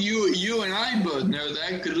 Well, you and I both know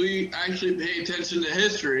that because we actually pay attention to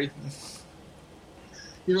history.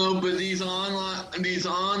 But these online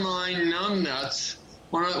numbnuts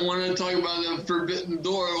want to talk about the forbidden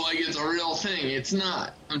door like it's a real thing. It's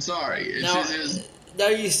not. I'm sorry. It's now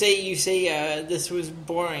you say this was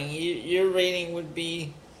boring. Your rating would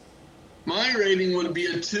be. My rating would be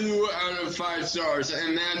a 2 out of 5 stars,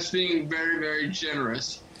 and that's being very, very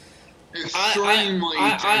generous. Extremely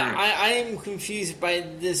generous. I am confused by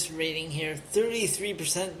this rating here.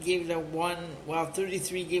 33% gave it a 1, while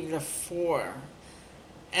 33% gave it a 4.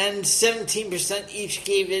 And 17% each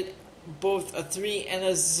gave it both a 3 and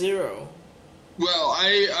a 0. Well,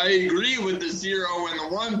 I agree with the 0 and the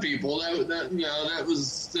 1 people.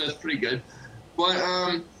 That's pretty good.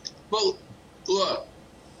 But look.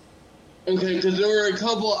 Okay, because there were a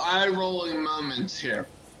couple eye-rolling moments here.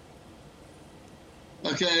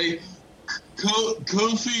 Okay,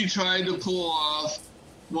 Kofi tried to pull off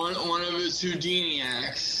one of his Houdini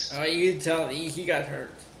acts. Oh, you can tell he got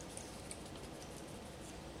hurt.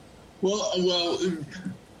 Well,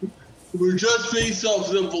 we're just based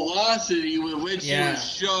off the velocity with which he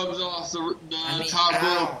was shoved off the top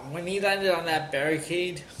rope. When he landed on that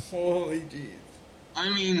barricade, holy jeez.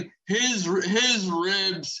 I mean, his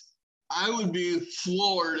ribs. I would be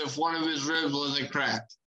floored if one of his ribs wasn't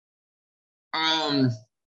cracked.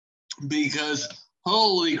 Because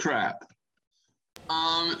holy crap.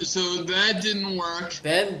 So that didn't work.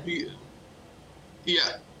 Ben?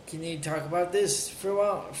 Yeah. Can you talk about this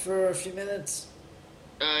for a few minutes?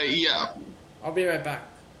 Yeah. I'll be right back.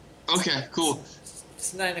 Okay, cool.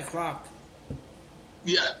 It's 9:00.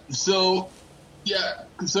 Yeah. So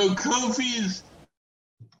Kofi's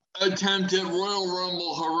attempt at Royal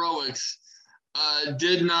Rumble heroics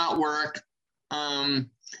did not work. And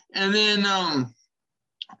then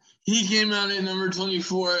he came out at number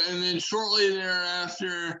 24, and then shortly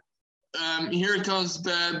thereafter, here comes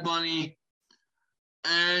Bad Bunny.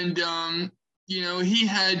 And, he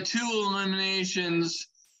had 2 eliminations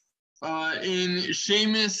in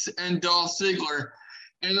Sheamus and Dolph Ziggler.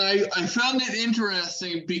 And I found it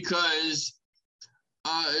interesting because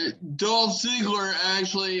Dolph Ziggler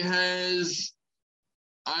actually has,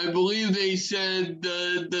 I believe they said,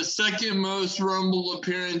 the second most Rumble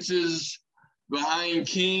appearances behind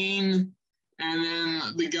Kane, and then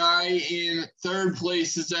the guy in third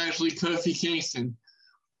place is actually Kofi Kingston.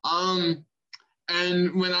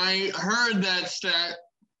 And when I heard that stat,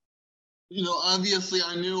 obviously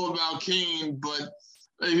I knew about Kane, but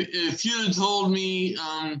if you had told me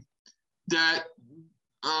that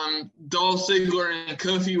Dolph Ziggler and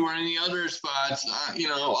Kofi were in the other spots,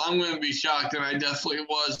 I'm going to be shocked, and I definitely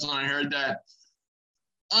was when I heard that.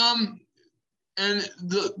 And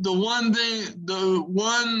the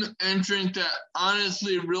one entrant that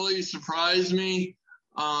honestly really surprised me,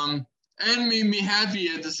 and made me happy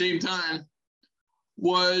at the same time,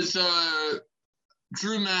 was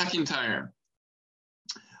Drew McIntyre.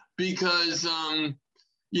 Because I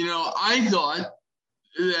thought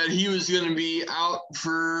that he was going to be out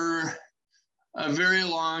for a very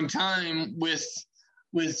long time with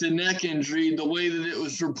the neck injury, the way that it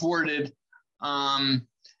was reported.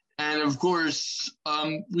 And of course,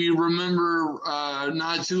 we remember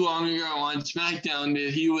not too long ago on SmackDown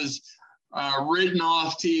that he was written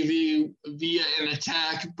off TV via an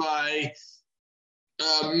attack by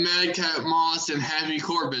Madcap Moss and Happy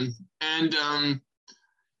Corbin. And,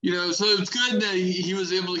 so it's good that he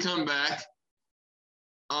was able to come back.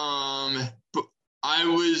 But I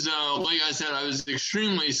was, like I said, I was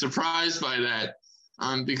extremely surprised by that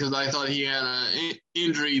because I thought he had an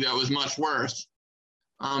injury that was much worse.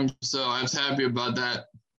 So I was happy about that.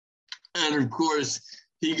 And of course,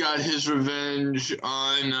 he got his revenge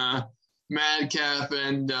on Madcap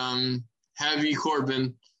and Happy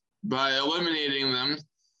Corbin by eliminating them.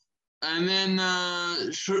 And then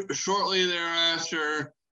shortly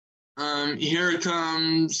thereafter, here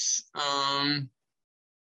comes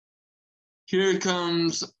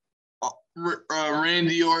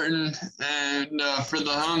Randy Orton and for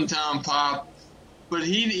the hometown pop, but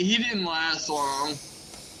he didn't last long.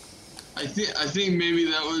 I think maybe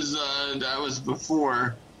that was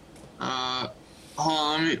before. Hold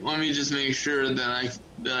on, let me just make sure that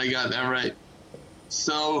I got that right.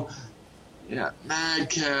 So, yeah,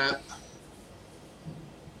 Madcap.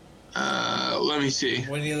 Let me see.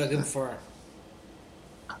 What are you looking for?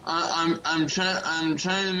 I'm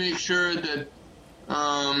trying to make sure that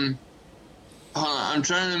I'm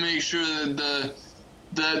trying to make sure that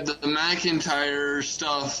the McIntyre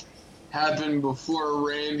stuff happened before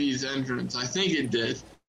Randy's entrance. I think it did.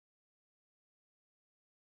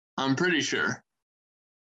 I'm pretty sure.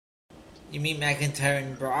 You mean McIntyre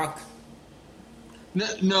and Brock?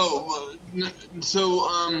 No.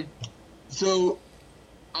 So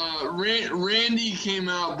Randy came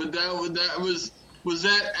out, but was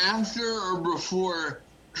that after or before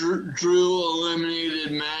Drew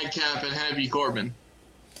eliminated Madcap and Happy Corbin?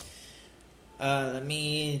 Let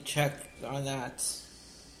me check on that.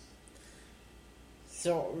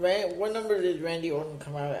 So, what number did Randy Orton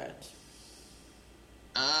come out at?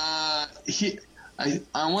 I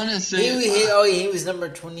want to say he was number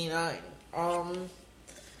 29.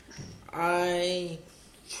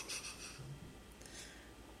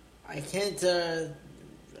 I can't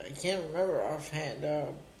remember offhand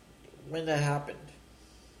when that happened.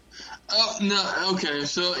 Oh no, okay.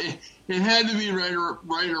 So it had to be right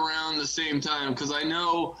around the same time because I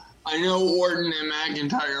know Orton and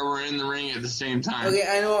McIntyre were in the ring at the same time. Okay,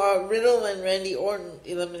 I know Riddle and Randy Orton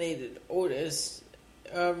eliminated Otis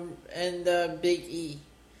and Big E.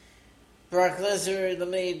 Brock Lesnar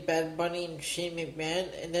eliminated Bad Bunny and Shane McMahon,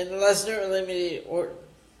 and then Lesnar eliminated Orton.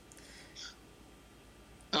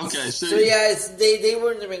 Okay, so yeah, they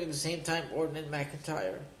were in the ring at the same time, Orton and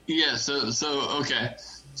McIntyre. Yeah, so okay,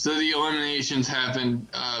 so the eliminations happened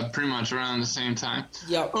pretty much around the same time.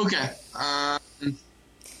 Yep. Okay.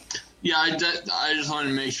 Yeah, I just wanted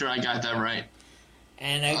to make sure I got that right.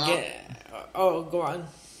 And go on.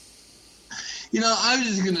 I was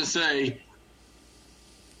just gonna say,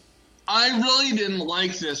 I really didn't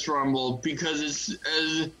like this Rumble because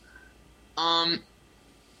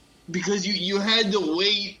because you had to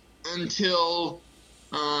wait until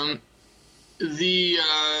the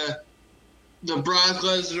Brock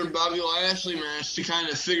Lesnar Bobby Lashley match to kind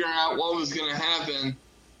of figure out what was going to happen,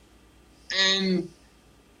 and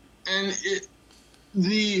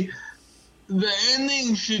the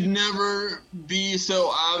ending should never be so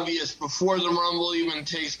obvious before the Rumble even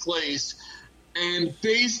takes place. And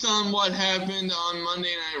based on what happened on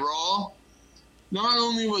Monday Night Raw, not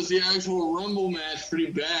only was the actual Rumble match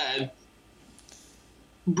pretty bad,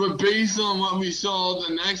 but based on what we saw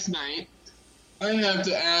the next night, I have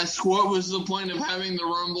to ask, what was the point of having the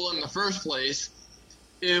Rumble in the first place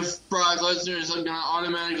if Brock Lesnar is going to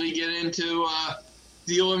automatically get into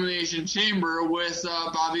the Elimination Chamber with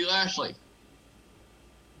Bobby Lashley?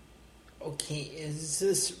 Okay, is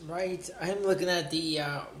this right? I'm looking at the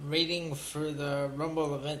rating for the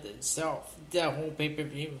Rumble event itself, the whole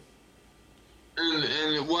pay-per-view.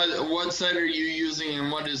 And what site are you using,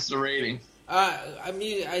 and what is the rating?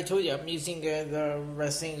 I told you I'm using the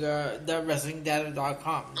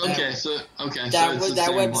WrestlingData.com.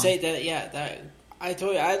 That website. I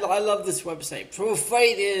told you I love this website. Pro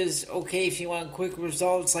Fight is okay if you want quick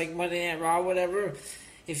results like Monday Night Raw, whatever.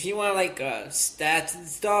 If you want like stats and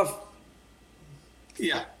stuff,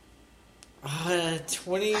 Yeah.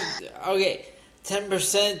 20. Okay,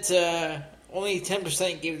 10%. Only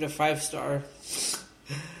 10% gave it a 5-star.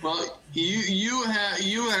 Well, you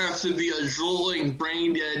have to be a drooling,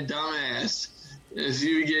 brain dead dumbass if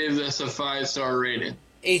you gave this a 5-star rating.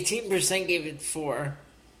 18% gave it 4.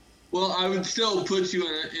 Well, I would still put you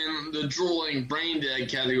in the drooling, brain dead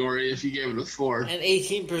category if you gave it a 4. And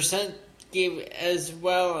 18% gave as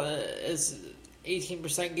well as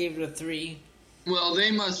 18% gave it a 3. Well, they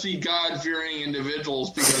must be God-fearing individuals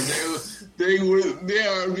because they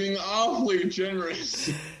are being awfully generous.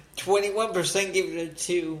 21% gave it a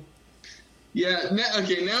 2. Yeah.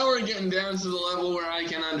 Now we're getting down to the level where I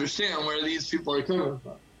can understand where these people are coming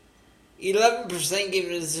from. 11% gave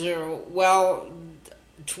it a 0. Well,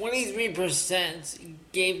 23%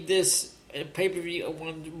 gave this pay-per-view a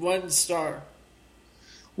 1 star.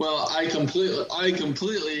 Well, I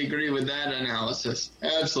completely agree with that analysis.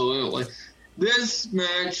 Absolutely. This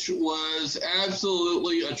match was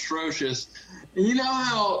absolutely atrocious. And you know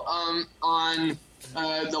how on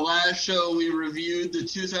the last show we reviewed the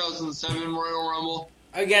 2007 Royal Rumble?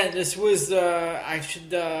 Again, this was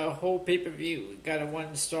the whole pay-per-view got a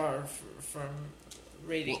 1 star from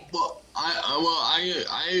rating. Well,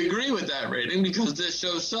 I agree with that rating because this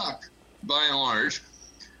show sucked by and large.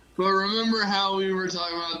 But remember how we were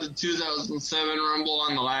talking about the 2007 Rumble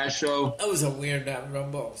on the last show? That was a weird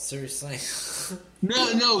Rumble, seriously.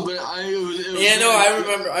 No, but it was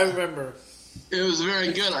I remember. It was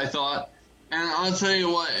very good, I thought. And I'll tell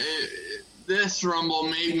you what, this Rumble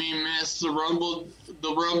made me miss the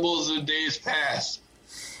Rumbles of days past.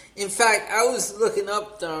 In fact, I was looking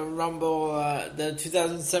up the Rumble, the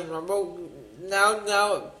 2007 Rumble,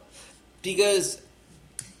 now, because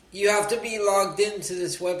you have to be logged into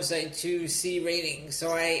this website to see ratings.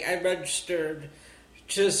 So I registered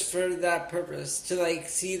just for that purpose, to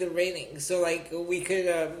see the ratings. So we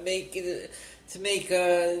could make it to make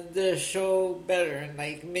the show better and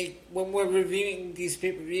make when we're reviewing these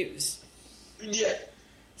pay-per-views. Yeah.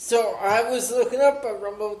 So I was looking up a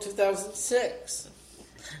Rumble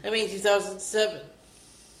 2007.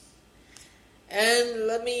 And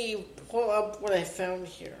let me pull up what I found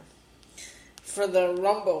here. For the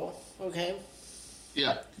Rumble, okay?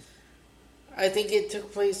 Yeah. I think it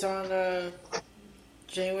took place on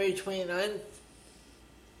January 29th.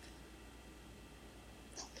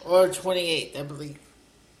 Or 28th, I believe.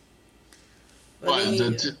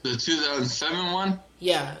 The 2007 one?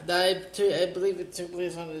 Yeah, I believe it took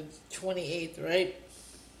place on the 28th, right?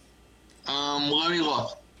 Let me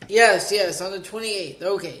look. Yes, on the 28th.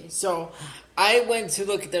 Okay, so I went to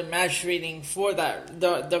look at the match rating for that,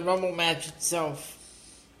 the Rumble match itself.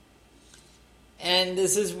 And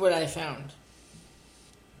this is what I found.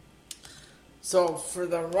 So, for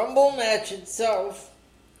the Rumble match itself,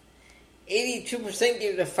 82%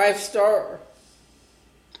 gave it a 5-star.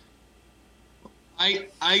 I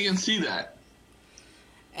can see that.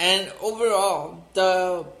 And overall,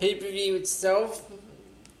 the pay-per-view itself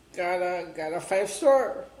got a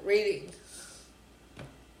 5-star rating.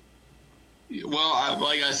 Well,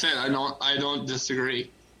 like I said, I don't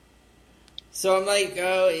disagree. So I'm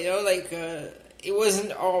it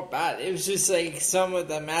wasn't all bad. It was just some of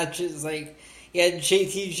the matches, you had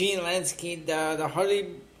JTG and Lansky,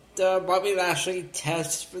 the Bobby Lashley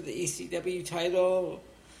test for the ECW title.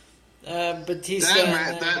 Batista.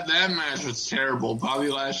 That match was terrible. Bobby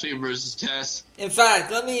Lashley versus Test. In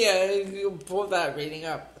fact, let me pull that rating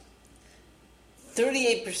up.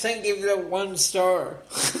 38% gave it a 1 star.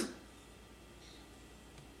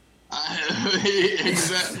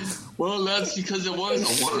 Exactly. Well, that's because it was a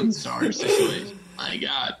 1-star situation. My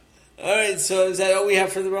God. Alright, so is that all we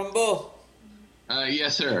have for the Rumble?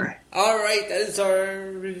 Yes, sir. Alright, that is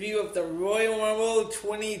our review of the Royal Rumble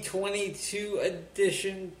 2022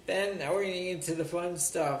 edition. Ben, now we're getting into the fun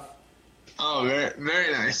stuff. Oh, very,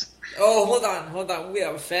 very nice. Oh, hold on. We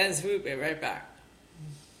have fans. We'll be right back.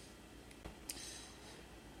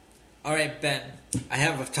 Alright, Ben, I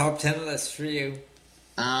have a top 10 list for you.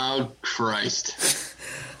 Oh, Christ.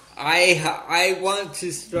 I want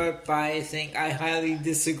to start by saying I highly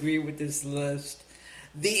disagree with this list.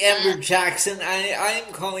 The Amber Jackson, I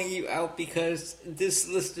am calling you out because this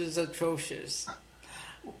list is atrocious.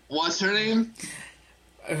 What's her name?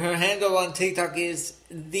 Her handle on TikTok is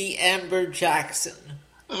The Amber Jackson.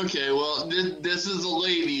 Okay, well, this is a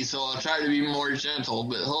lady, so I'll try to be more gentle,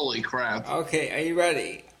 but holy crap. Okay, are you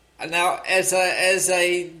ready? Now, as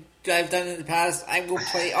I've done in the past, I will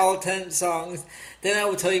play all 10 songs, then I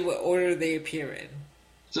will tell you what order they appear in.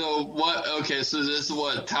 So, so this is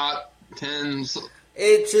what, top 10...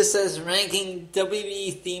 It just says ranking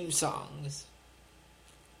WWE theme songs.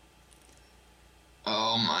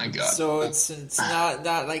 Oh my god. So it's not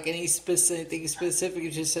like any thing specific.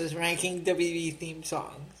 It just says ranking WWE theme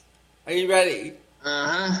songs. Are you ready?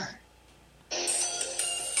 Uh-huh.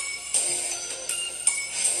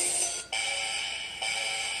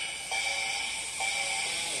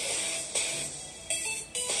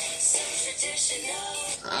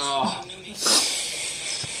 Oh.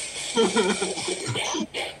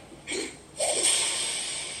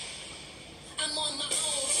 I'm on my own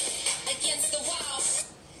against the wall.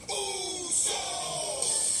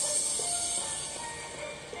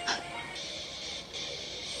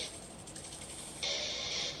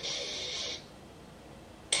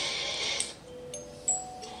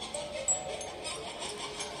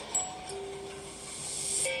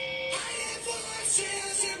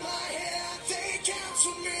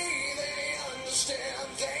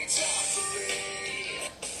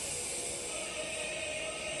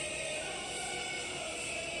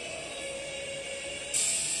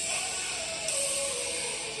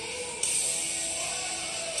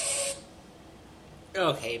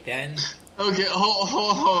 Okay, Ben. Okay,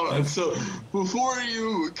 hold on. So, before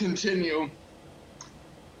you continue,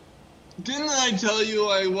 didn't I tell you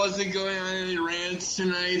I wasn't going on any rants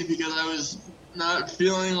tonight because I was not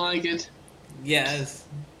feeling like it? Yes.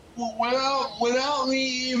 Without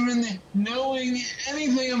me even knowing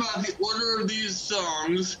anything about the order of these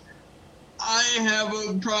songs, I have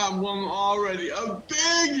a problem already. A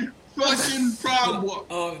big fucking problem.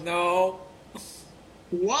 Oh no.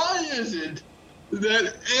 Why is it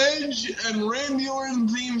that Edge and Randy Orton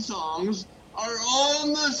theme songs are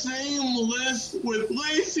on the same list with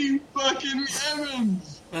Lacey fucking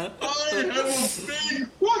Evans? I have a big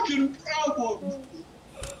fucking problem.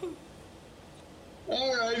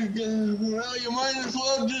 Alright, well, you might as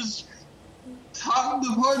well just top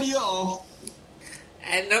the party off.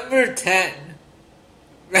 At number 10,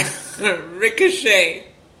 Ricochet.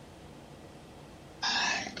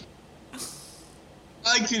 I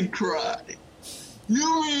could cry.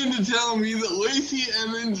 You mean to tell me that Lacey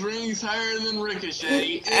Evans ranks higher than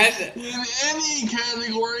Ricochet in any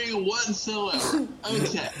category whatsoever?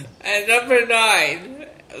 Okay. At number 9,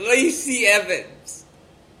 Lacey Evans.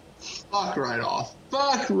 Fuck right off.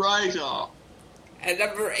 Fuck right off. At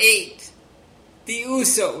number 8, The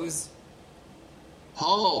Usos.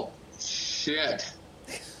 Oh, shit.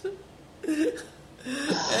 And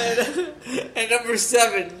number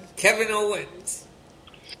 7, Kevin Owens.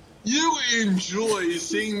 You enjoy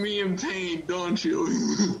seeing me in pain, don't you?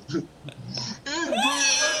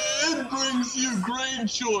 It brings you great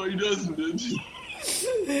joy, doesn't it?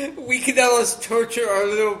 We can almost torture our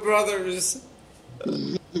little brothers.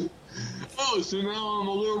 Oh, so now I'm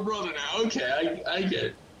a little brother now. Okay, I get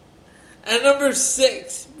it. At number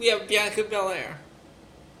 6, we have Bianca Belair.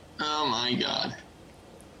 Oh my god.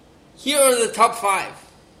 Here are the top 5.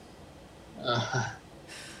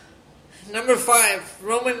 Number 5,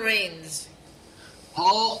 Roman Reigns.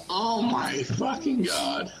 Oh my fucking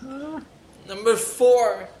god. Number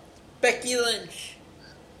 4, Becky Lynch.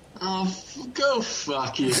 Oh, go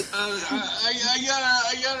fuck it.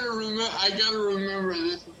 I gotta remember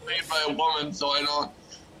this was made by a woman, so I don't,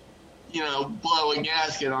 blow a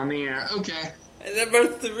gasket on the air. Okay. And number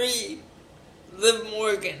 3, Liv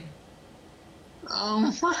Morgan. Oh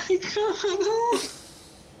my god.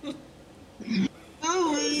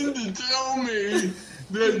 You mean to tell me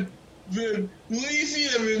that Lacey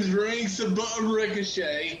Evans ranks above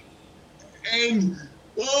Ricochet, and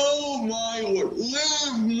oh my lord,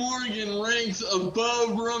 Liv Morgan ranks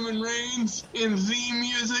above Roman Reigns in theme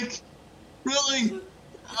music? Really?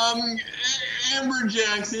 Amber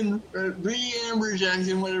Jackson, or the Amber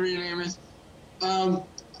Jackson, whatever your name is. I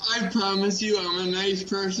promise you, I'm a nice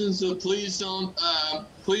person, so please don't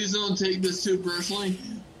take this too personally.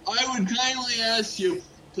 I would kindly ask you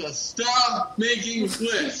to stop making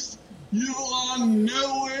lists. You belong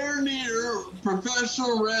nowhere near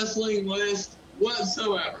professional wrestling list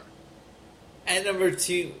whatsoever. At number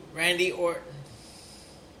 2, Randy Orton.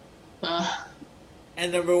 Uh,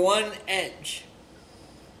 And number 1, Edge.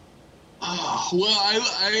 Well,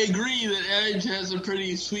 I agree that Edge has a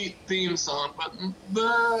pretty sweet theme song, but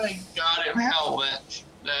by God in hell,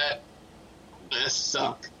 that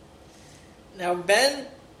suck. Now, Ben,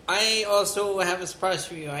 I also have a surprise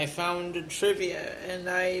for you. I found a trivia,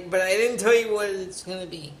 but I didn't tell you what it's going to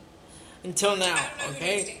be until now,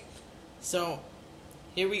 okay? So,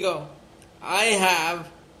 here we go. I have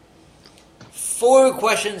 4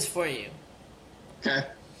 questions for you. Okay.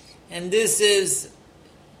 And this is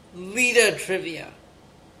Lita trivia.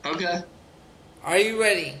 Okay. Are you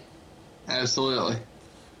ready? Absolutely.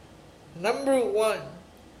 Number 1.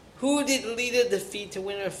 Who did Lita defeat to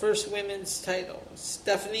win her first women's title?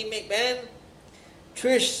 Stephanie McMahon,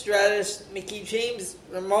 Trish Stratus, Mickie James,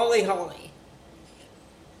 or Molly Holly?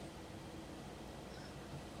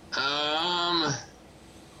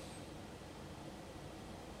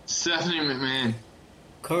 Stephanie McMahon.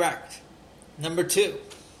 Correct. Number 2.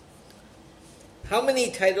 How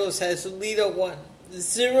many titles has Lita won?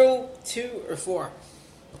 0, 2, or 4?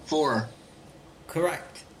 4.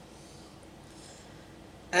 Correct.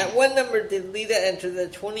 At what number did Lita enter the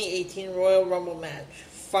 2018 Royal Rumble match?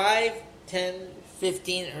 5, 10,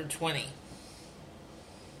 15, or 20?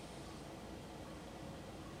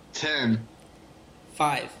 10.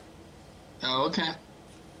 5. Oh, okay.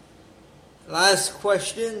 Last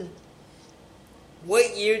question.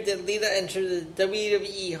 What year did Lita enter the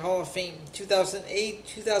WWE Hall of Fame? 2008,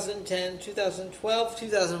 2010, 2012,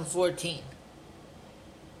 2014?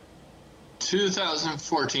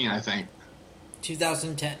 2014, I think.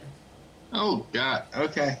 2010. Oh, God.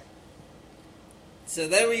 Okay. So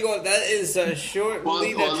there we go. That is a short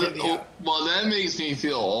Lita trivia. Well, that makes me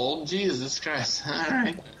feel old. Jesus Christ. All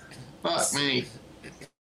right. Fuck me.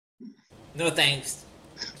 No thanks.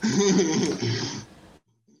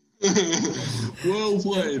 Well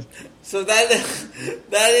played. So that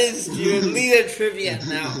is your Lita trivia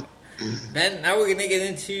now. Ben, now we're going to get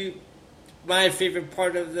into my favorite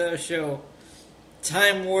part of the show.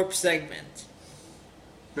 Time Warp segment.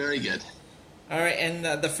 Very good. Alright, and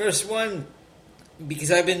the first one,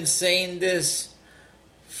 because I've been saying this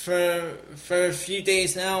for a few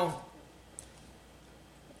days now.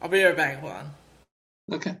 I'll be right back, hold on.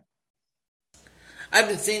 Okay. I've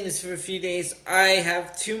been saying this for a few days. I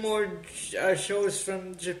have 2 more shows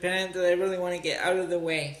from Japan that I really want to get out of the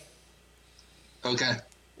way. Okay.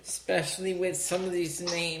 Especially with some of these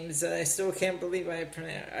names that I still can't believe I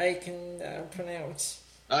can pronounce.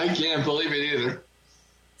 I can't believe it either.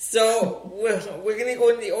 So, we're going to go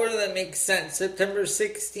in the order that makes sense. September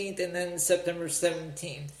 16th and then September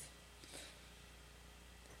 17th.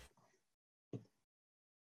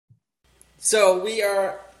 So, we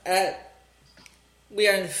are in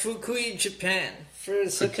Fukui, Japan for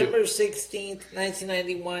September 16th,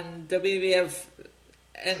 1991 WWF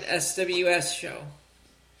and SWS show.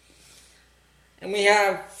 And we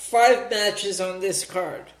have 5 matches on this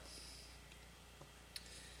card.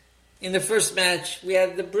 In the first match, we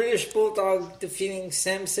have the British Bulldog defeating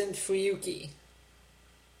Samson Fuyuki.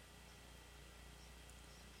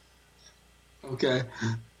 Okay.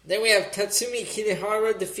 Then we have Tatsumi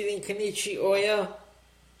Kirihara defeating Kenichi Oya.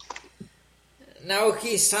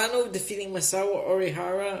 Naoki Sano defeating Masawa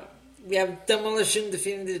Orihara. We have Demolition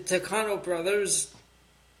defeating the Takano brothers.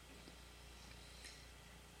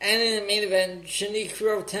 And in the main event,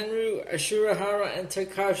 Shinichiro Tenryu, Ashura Hara, and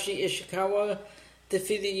Takashi Ishikawa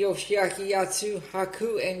defeated Yoshiaki Yatsu,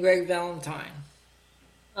 Haku, and Greg Valentine.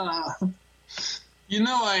 You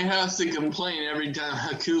know I have to complain every time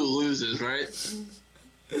Haku loses, right?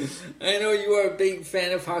 I know you are a big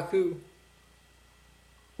fan of Haku.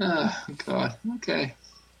 Oh, God. Okay.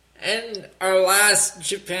 And our last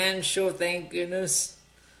Japan show, thank goodness.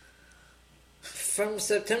 From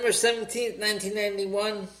September 17th,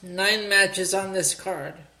 1991, 9 matches on this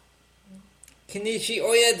card. Kenichi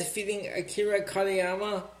Oya defeating Akira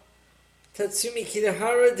Kariyama. Tatsumi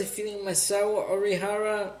Kirihara defeating Masawa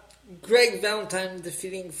Orihara. Greg Valentine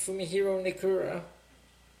defeating Fumihiro Nikura.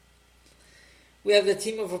 We have the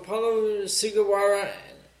team of Apollo Sugawara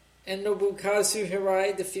and Nobukazu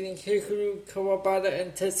Hirai defeating Hikaru Kawabata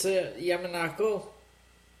and Tetsuya Yamanako.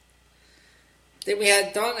 Then we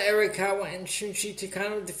had Don Arakawa and Shunshi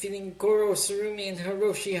Takano defeating Goro Surumi and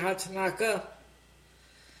Hiroshi Hatanaka.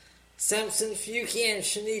 Samson Fuyuki and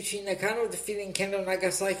Shinichi Nakano defeating Kendo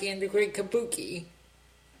Nagasaki and the Great Kabuki.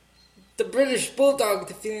 The British Bulldog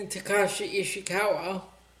defeating Takashi Ishikawa.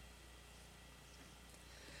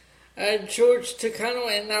 George Takano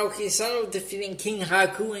and Naoki Sano defeating King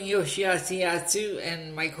Haku and Yoshiaki Yatsu,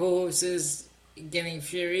 and my co-host is getting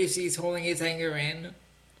furious. He's holding his anger in.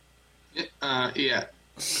 Yeah.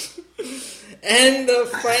 And the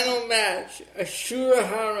final match, Ashura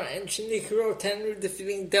Hara and Shinichiro Tenryu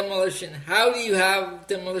defeating Demolition. How do you have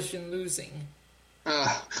Demolition losing?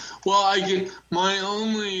 Well, my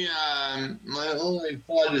only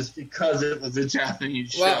thought is because it was a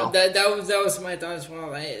Japanese show. Well, that was my thought as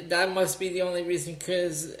well. That must be the only reason,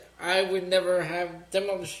 because I would never have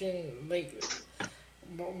Demolition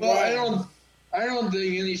Well, I don't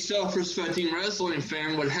think any self-respecting wrestling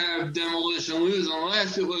fan would have Demolition lose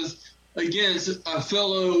unless it was against a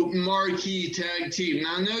fellow marquee tag team.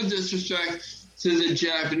 Now, no disrespect to the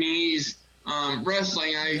Japanese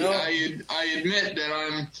wrestling. I admit that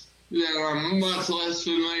I'm that I'm much less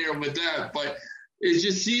familiar with that, but it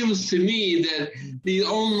just seems to me that the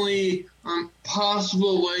only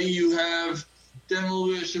possible way you have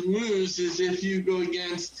Demolition lose is if you go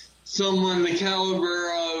against someone the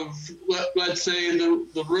caliber of, let's say,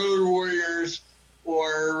 the Road Warriors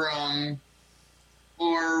or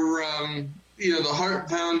the Hart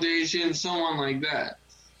Foundation, someone like that.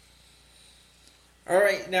 All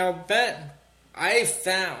right, now Ben, I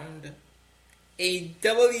found a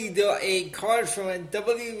card from a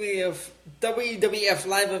WWF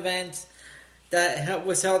live event that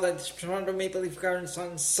was held at the Toronto Maple Leaf Gardens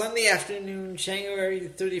on Sunday afternoon, January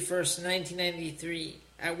 31st, 1993,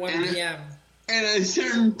 at 1 p.m. And a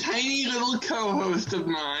certain tiny little co-host of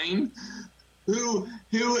mine, who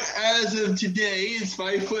as of today is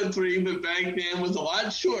 5'3", but back then was a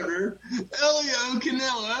lot shorter, Elio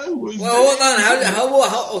Canella was. Well, hold on.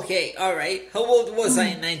 How? Okay, all right. How old was I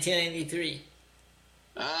in 1993?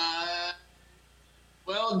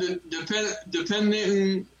 Well,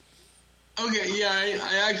 depending. Okay, yeah,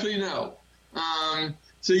 I actually know.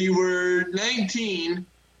 So you were 19.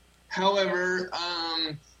 However,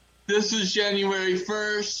 this is January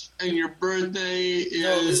 1st, and your birthday is...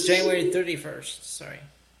 No, it was January 31st, sorry.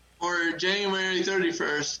 Or January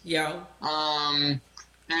 31st. Yeah.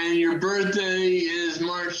 And your birthday is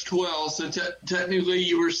March 12th, so technically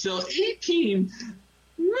you were still 18.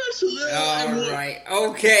 Alright,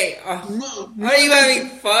 okay. Are you having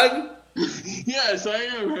fun? Yes, I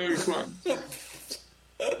am having fun.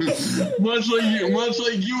 much like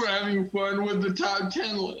you were having fun with the top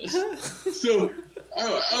 10 list. So,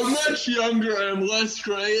 a much younger and less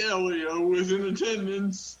gray Elio was in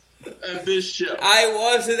attendance at this show. I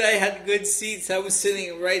wasn't. I had good seats. I was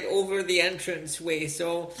sitting right over the entranceway,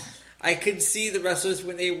 so I could see the wrestlers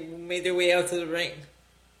when they made their way out to the ring.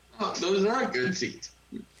 Oh, those are good seats.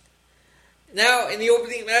 Now, in the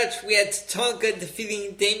opening match, we had Tatanka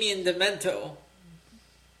defeating Damien Demento.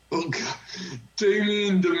 Oh, God.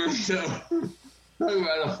 Damien Demento. Talk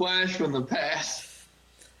about a flash from the past.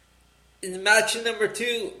 In the match number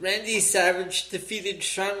 2, Randy Savage defeated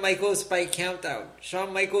Shawn Michaels by countout.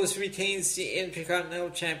 Shawn Michaels retains the Intercontinental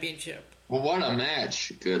Championship. Well, what a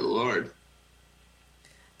match. Good Lord.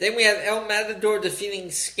 Then we had El Matador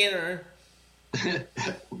defeating Skinner.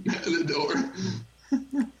 Matador.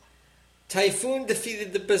 Typhoon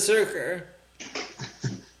defeated the Berserker.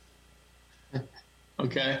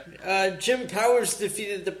 Okay. Jim Powers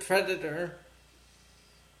defeated the Predator.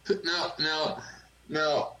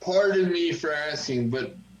 Now, pardon me for asking,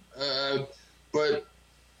 but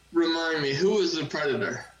remind me, who was the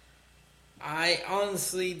Predator? I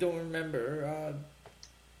honestly don't remember.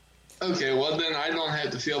 Okay, well then I don't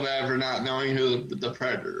have to feel bad for not knowing who the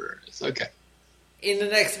Predator is. Okay. In the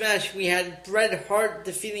next match, we had Bret Hart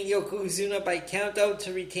defeating Yokozuna by countout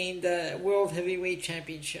to retain the World Heavyweight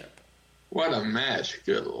Championship. What a match,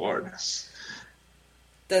 good Lord.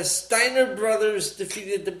 The Steiner Brothers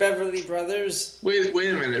defeated the Beverly Brothers. Wait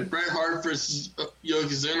a minute. Bret Hart versus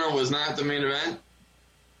Yokozuna was not the main event?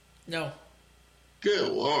 No. Good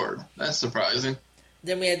Lord. That's surprising.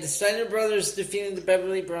 Then we had the Steiner Brothers defeating the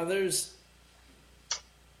Beverly Brothers.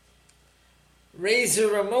 Razor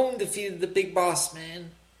Ramon defeated the Big Boss Man.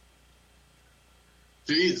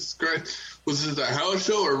 Jesus Christ. Was it a house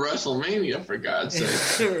show or WrestleMania, for God's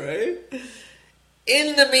sake? Right?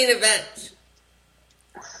 In the main event,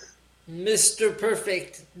 Mr.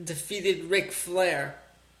 Perfect defeated Ric Flair.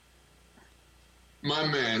 My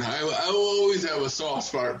man, I will always have a soft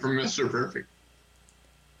spot for Mr. Perfect.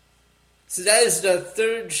 So that is the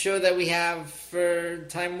third show that we have for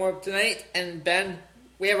Time Warp tonight. And Ben,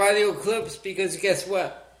 we have audio clips because guess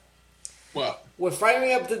what? What? We're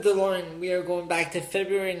firing up the DeLorean. We are going back to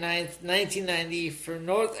February 9th, 1990 for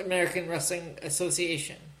North American Wrestling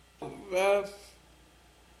Association.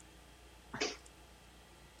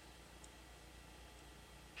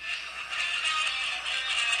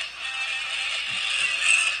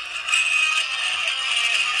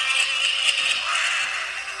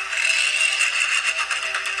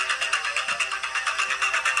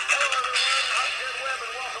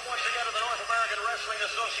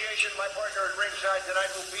 My partner at ringside tonight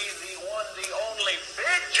will be the one, the only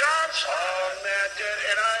Big John Studd. Oh, man,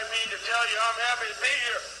 and I mean to tell you, I'm happy to be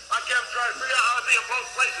here. I kept trying to figure out how to be in both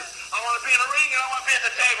places. I want to be in the ring and I want to be at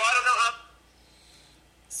the table. I don't know how.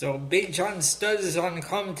 So Big John Studd is on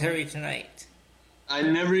commentary tonight. I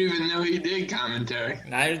never even knew he did commentary.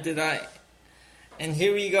 Neither did I. And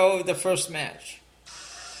here we go, the first match.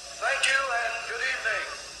 Thank you and good evening.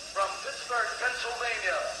 From Pittsburgh,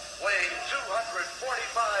 Pennsylvania, weighing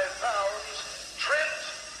 245 pounds, Trent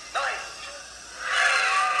Knight.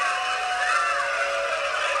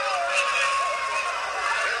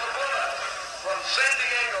 San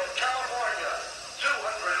Diego, California, 235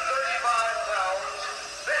 pounds,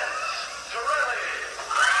 Vince Torelli.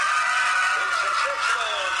 The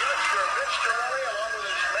sensational youngster Vince Torelli, along with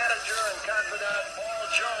his manager and confidant Paul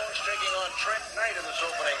Jones, taking on Trent Knight in this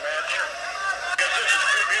opening match. Because this is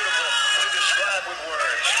too beautiful to describe with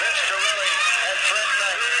words. Vince Torelli and Trent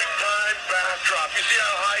Knight. Big time backdrop. You see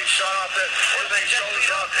how high he shot off that? Everything shows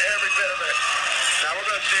off every bit of it. Now we're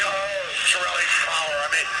going to see Torelli's power. I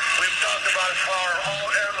mean, we've talked about his power all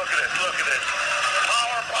air. Look at it. Look at it.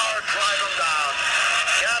 Power, drive him down.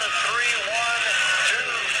 Count of 3, 1, 2,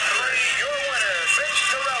 3. Your winner, Vince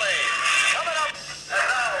Torelli. Coming up. And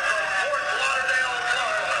now from Fort Lauderdale,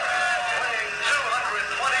 Florida, weighing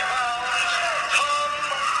 220 pounds, Tom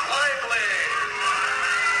Lively.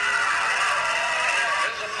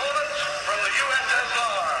 His opponent from the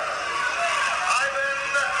USSR, Ivan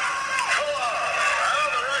Koloff. Well,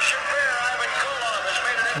 the Russian bear, Ivan Koloff, has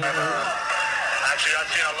made an impact. Actually,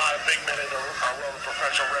 I've seen a lot of big men in the world of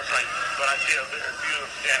professional wrestling, but I see a few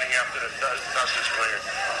standing after the dust is cleared.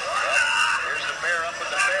 Well, here's the bear up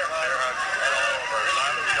with the bear hug. Bear hug all over.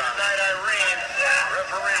 Night Irene.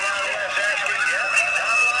 Referee Ron West asking,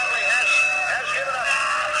 Tom Lively has given up.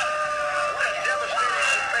 What a devastating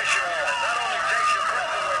submission. Not only takes your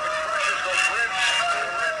breath away, but crushes those ribs, the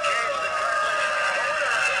rib cage, the cartilage. The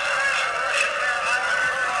winner of this match, the Russian bear, Ivan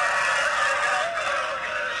Koloff. Let's take a look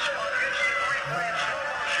at this on instant replay in slow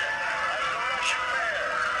motion as the Russian bear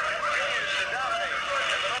continues to dominate.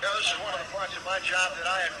 Now, this is one of the parts of my job that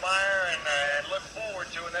I admire and look forward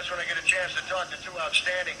to, and that's when I get a chance to talk to two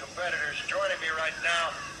outstanding competitors. Joining me right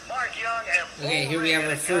now, Mark Young and Paul Okay, here we have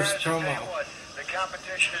our Reed. first Guys, I'll tell promo. you what, the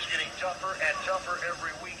competition is getting tougher and tougher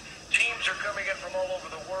every week. Teams are coming in from all over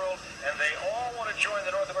the world, and they all want to join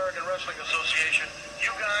the North American Wrestling Association.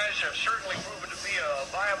 You guys have certainly proven to be a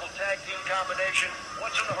viable tag team combination.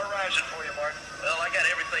 What's on the horizon for you, Mark? Well, I got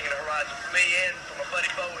everything in the horizon for me and for my buddy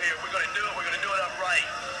Bo here. We're going to do it. We're going to do it upright.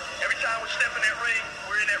 Every time we step in that ring,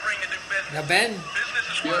 we're in that ring to do business. Now, Ben, Business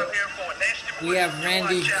is what I'm here for. Nasty we boys, have you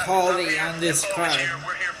Randy watch out. Cawley I'm on here. this Bo is card. here.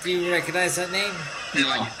 We're here for Do you recognize that name? And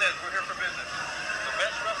No. like you said, we're here for business. The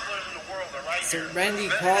best wrestlers in the world are right So here. Randy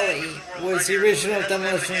Best Cawley athletes in the world was right the here. original That's the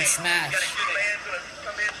Demolition game. Smash. You got a good man gonna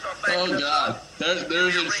come in, start Oh backing us God, up. there's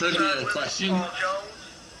a Your trivia ringside with question. Paul Jones.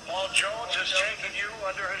 Paul Jones has taken you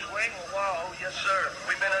under his wing. Wow, yes sir.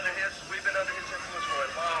 We've been under his influence for a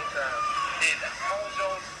long time. And Paul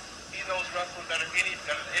Jones, he knows wrestling better than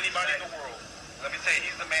anybody in the world. Let me tell you,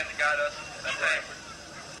 he's the man to guide us. That's it.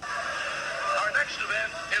 Our next event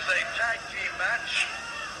is a tag team match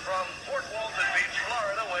from Fort Walton Beach,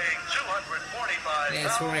 Florida, weighing 245 Yeah,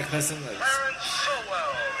 it's where my pounds. cousin lives. Clarence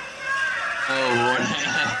Sowell. Oh, what?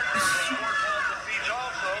 Fort Walton Beach,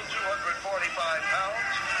 also 245 pounds.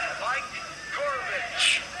 Mike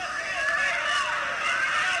Gorovich.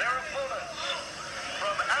 Their opponents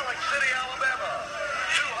from Alex City, Alabama,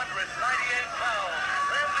 298 pounds.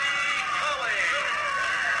 Randy Cawley.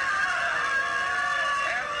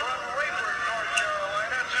 And from Rayford, North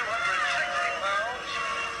Carolina, 260 pounds.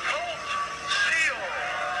 Colt Seal.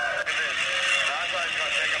 Look at this. Now, I thought he was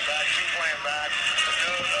going to take him back. Keep playing back.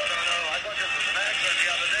 No. I thought this was an accident the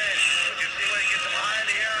other day. But you see when he gets him high in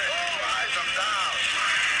the air and flies him down.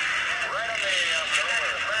 Right on the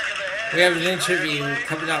back of the head. We have an interview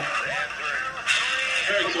coming up.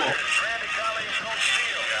 Very cool. Randy Cawley and Coach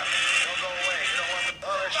Steele. Don't go away. You don't want to.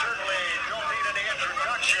 Well, they certainly don't need any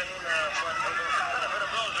introduction, but for the benefit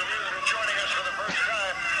of those of you that are joining us for the first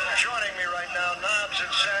time, joining me right now, Knobs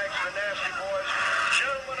and Sags, the Nasty Boys.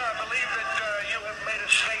 Gentlemen, I believe that you have made a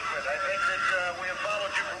statement. I think that we have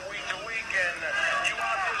followed you from week to week, and you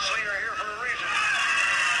obviously are here for a reason.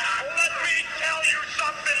 Well, let me tell you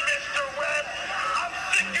something, Mr. Webb. I'm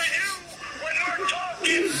sick of you when we're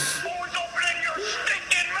talking, always opening your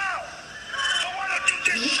stinking mouth. So why don't you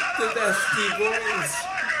just shut The up? Nasty And let my Boys.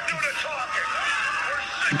 partner do the talking. We're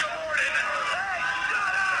sick of ordering it. Hey,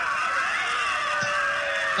 shut up!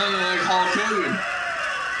 Sounds like Hulk Hogan.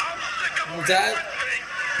 I'm sick of What's that? everything.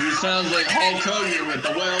 He sounds like Hulk Hogan with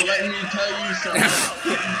the well. Let me tell you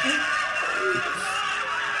something.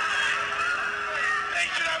 They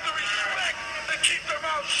should have the respect to keep their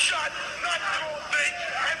mouth shut, not throw things,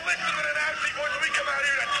 and listen to the Nasty Boys when we come out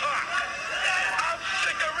here to talk. I'm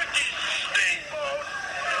sick of Ricky Steamboat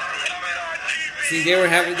coming on TV. See, they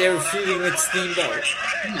were feuding with Steamboat.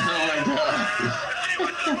 Oh my God.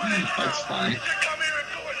 That's fine. To come here and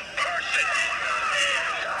go in person.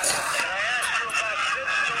 And I asked you about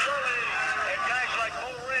Vince Torelli and guys like Bo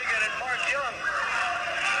Reagan and Mark Young.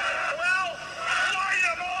 Well, line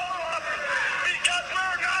them all up because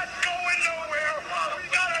we're not going nowhere. We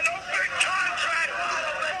got an open contract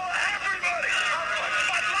for everybody.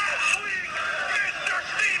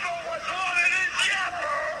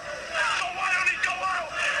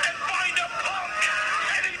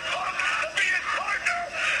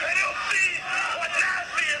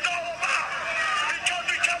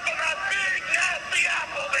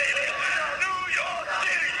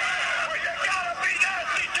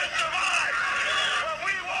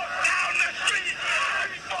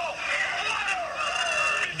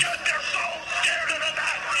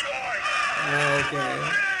 Okay.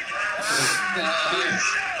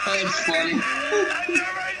 That's funny. And there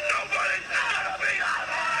ain't nobody stopping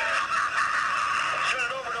us. Send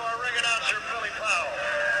it over to our ring announcer, Billy Powell.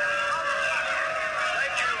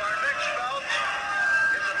 Thank you. Our next bout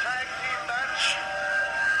is a tag team match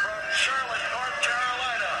from Charlotte, North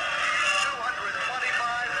Carolina. 225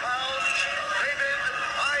 pounds, David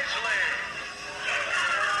Isley.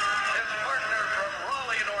 His partner from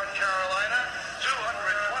Raleigh, North Carolina,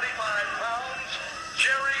 225 pounds,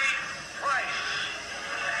 Jerry Price.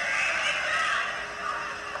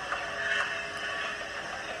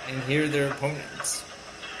 And here are their opponents.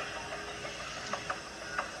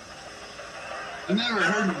 I've never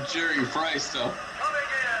heard of Jerry Price, though. Coming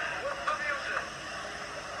in with the music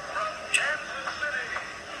from Kansas City,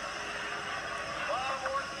 Bob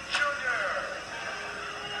Orton Jr.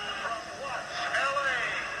 From Watts, LA,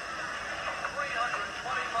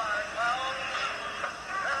 325 pounds,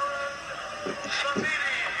 Baron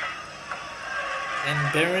Samedi. And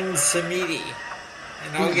Baron Samedi.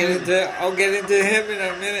 And I'll get into him in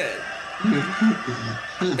a minute.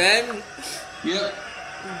 Ben, Yep.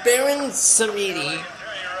 Baron Samedi,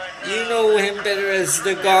 you know him better as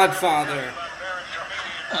the Godfather.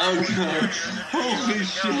 Oh, God. Holy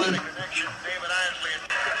shit. David Isley.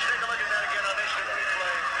 Let's take a look at that again on instant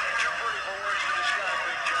replay. Too pretty for words to describe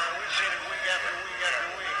Big John. We've seen it week after week after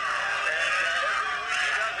week. And every week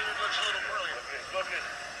he does it, it looks a little brilliant. Look at this.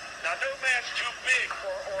 Now, no man's too big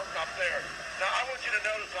for Orton up there. Now, I want you to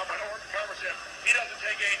notice when Orton covers him, he doesn't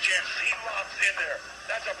take any chances. He locks in there.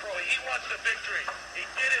 That's a pro. He wants the victory. He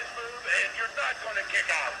did his move, and you're not going to kick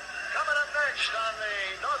out. Coming up next on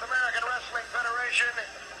the North American Wrestling Federation,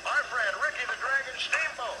 our friend Ricky the Dragon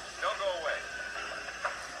Steamboat. Don't go away.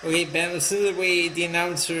 Okay, Ben, listen to the way the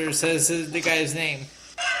announcer says the guy's name.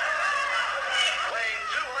 Weighing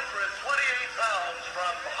 228 pounds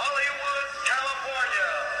from Hollywood,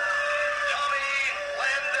 California, Tommy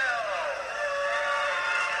Landell.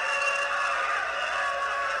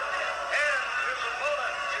 And his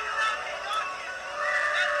opponent,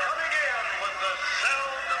 coming in with the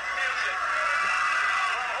sound of music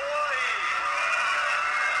from Hawaii,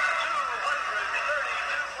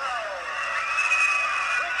 232 pounds,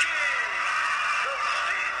 Ricky the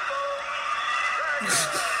Steamboat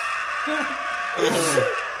Dragon.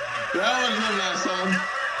 That was a mess up.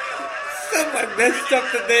 Someone messed up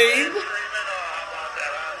the name.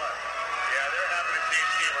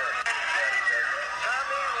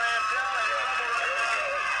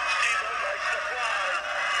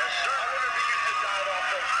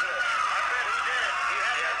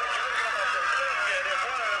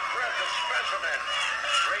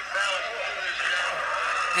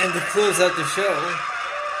 And to close out the show,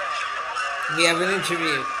 we have an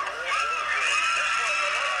interview.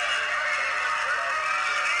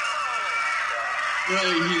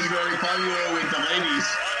 Really, he's very popular with the ladies.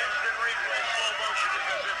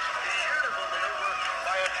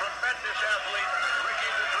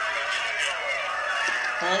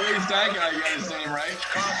 Well, at least that guy got his name right.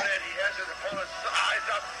 Confident, he has his opponent's eyes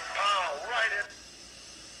up, pow, right in.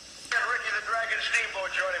 And Ricky the Dragon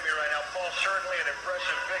Steamboat joining me right now. Paul, certainly an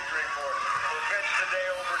impressive victory for Vince today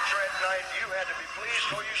over Trent Knight. You had to be pleased,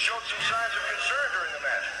 though you showed some signs of concern during the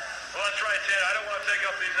match. Well, that's right, Ted. I don't want to take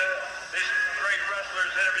up these great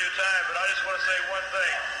wrestlers' interview time, but I just want to say one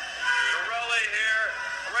thing. Torelli here,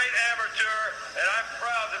 great amateur, and I'm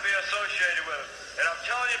proud to be associated with him. And I'm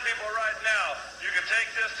telling you people right now, you can take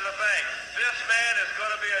this to the bank. This man is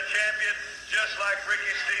going to be a champion just like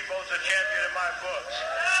Ricky Steamboat's a champion in my books.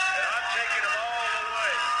 And I'm taking him all the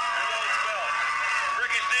way to those belts.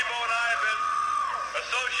 Ricky Steamboat and I have been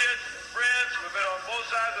associates, friends. We've been on both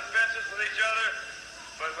sides of the fences with each other.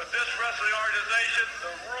 But with this wrestling organization,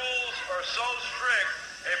 the rules are so strict,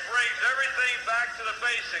 it brings everything back to the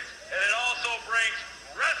basics. And it also brings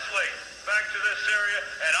wrestling back to this area,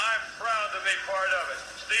 and I'm proud to be part of it.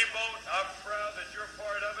 Steamboat, I'm proud that you're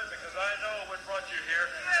part of it because I know what brought you here,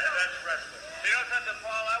 and that's wrestling. You know something,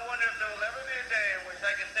 Paul? I wonder if there will ever be a day in which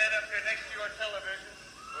I can stand up here next to you on television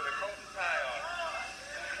with a coat and tie on.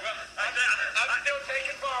 Well, I'm still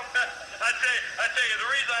taking bumps. I tell you, the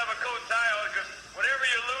reason I have a coat and tie on is because whenever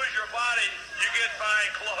you lose your body, you get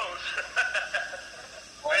fine clothes.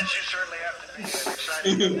 Vince, you certainly have to be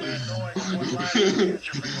excited knowing what life the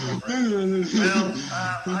future brings. Well,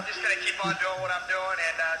 I'm just going to keep on doing what I'm doing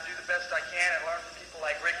and do the best I can and learn from people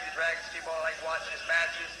like Ricky the Dragon Steamboat. I like watching his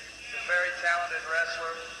matches. He's a very talented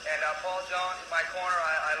wrestler. And Paul Jones in my corner,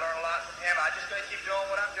 I learn a lot from him. I'm just going to keep doing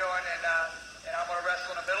what I'm doing, and I'm going to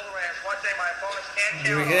wrestle in the middle of the ring. It's one thing my opponents can't count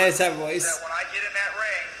on. Recognize that voice. That when I get in that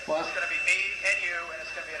ring, it's going to be me and you, and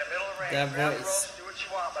it's going to be in the middle of the ring. That Grab the voice. ropes, do what you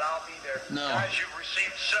want, but I'll be there. there. No. Guys, you've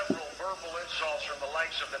received several verbal insults from the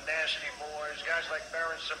likes of the Nasty Boys, guys like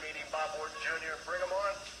Baron Samedi, Bob Orton Jr. Bring them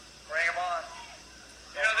on. Bring them on.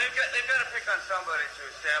 You know, they've got to pick on somebody to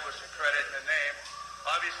establish a credit and a name.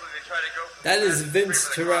 Obviously, they try to go for That is the Vince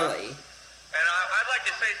cream of the crop. Torelli. And I'd like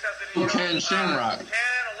to say something to you. Ken Shamrock. 10, 11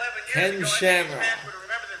 years Ken ago, Shamrock. I think fans would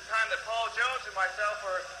remember the time that Paul Jones and myself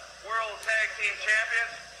were World Tag Team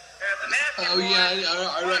Champions. And if the Nasty Oh, Boys yeah,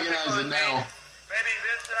 I wanted to recognize pick it on me, now. Maybe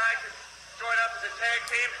Vince and I could join up as a tag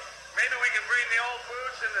team. Maybe we can bring the old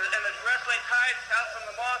boots and the wrestling tights out from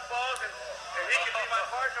the mothballs, and he can be my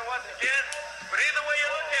partner once again. But either way you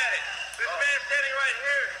look at it, this man standing right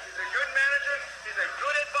here, he's a good manager, he's a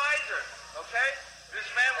good advisor, okay? This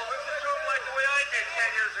man will listen to him like the way I did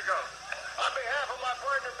 10 years ago. On behalf of my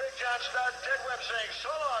partner, Big John Studd, Ted Webb saying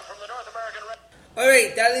so long from the North American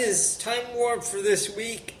Alright, that is Time Warp for this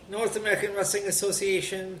week. North American Wrestling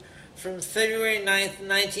Association from February 9th,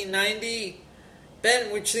 1990. Ben,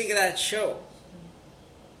 what'd you think of that show?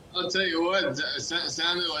 I'll tell you what, it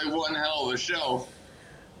sounded like one hell of a show.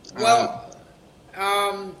 Well,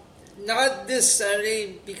 not this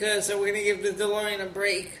Saturday because we're going to give the DeLorean a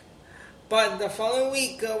break. But the following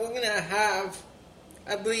week, we're going to have,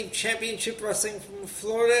 I believe, Championship Wrestling from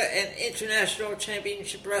Florida and International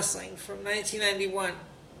Championship Wrestling from 1991.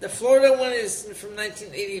 The Florida one is from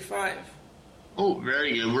 1985. Oh,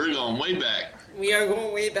 very good. We're going way back. We are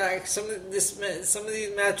going way back. Some of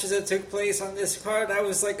these matches that took place on this card, I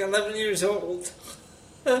was like 11 years old.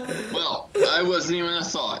 Well, I wasn't even a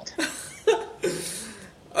thought.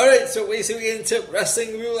 Alright, so we get into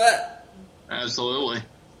Wrestling Roulette. Absolutely.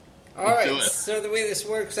 Alright, do it. so the way this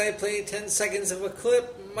works, I play 10 seconds of a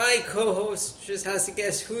clip. My co-host just has to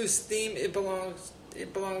guess whose theme it belongs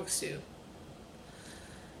to.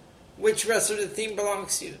 Which wrestler the theme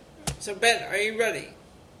belongs to. So Ben, are you ready?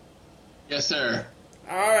 Yes, sir.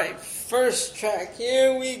 Alright, first track,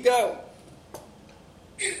 here we go.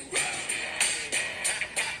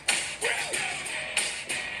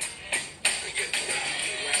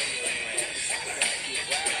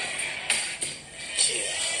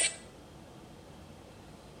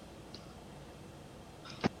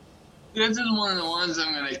 This is one of the ones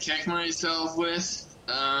I'm going to kick myself with,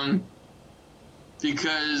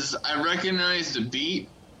 because I recognize the beat.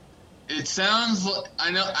 It sounds like,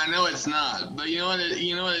 I know it's not, but you know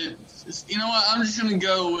what? I'm just going to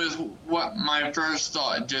go with what my first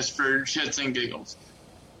thought, just for shits and giggles.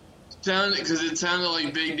 Because it sounded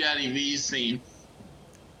like Big Daddy V's theme.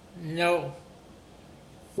 No.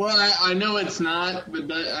 Well, I know it's not, but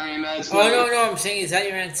that's. Oh, no, I'm saying, is that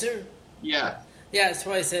your answer? Yeah. Yeah, that's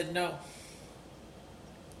why I said no.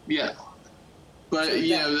 Yeah. But,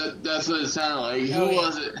 yeah, that's what it sounded like. Oh, Who yeah.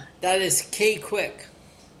 was it? That is K-Quick.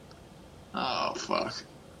 Oh, fuck.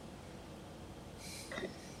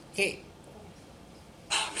 Okay.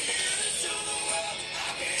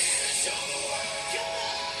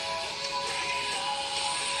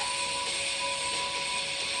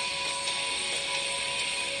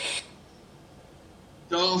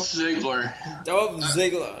 Dolph Ziggler. Dolph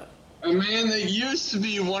Ziggler. A man that used to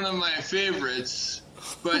be one of my favorites,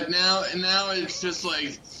 but now it's just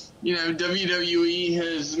like, WWE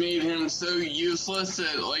has made him so useless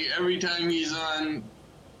that, like, every time he's on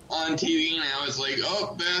TV now, it's like,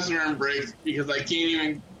 oh, bathroom break, because I can't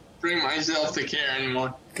even bring myself to care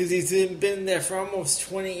anymore. Because he's been there for almost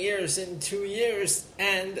 20 years in 2 years,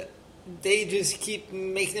 and they just keep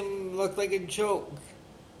making him look like a joke.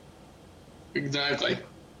 Exactly.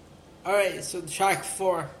 Alright, so track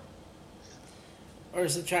 4. Or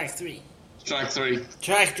is it track 3? Track 3.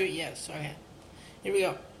 Track 3, yes, okay. Here we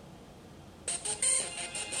go.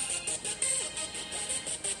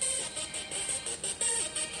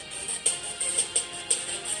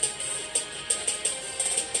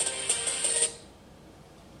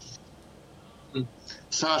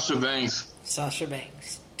 Sasha Banks. Sasha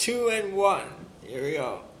Banks. 2 and 1. Here we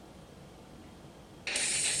go.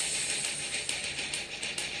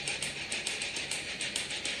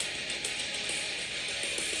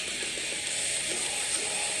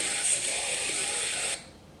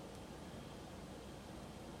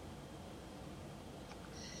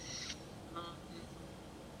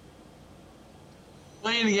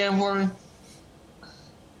 Play it again for me.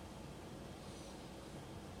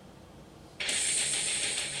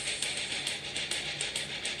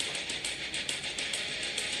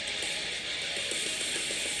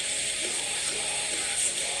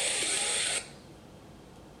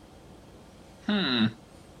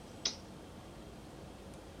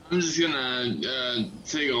 I'm just gonna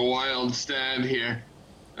take a wild stab here.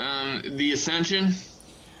 The Ascension?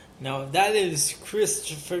 No, that is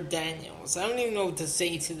Christopher Daniels. I don't even know what to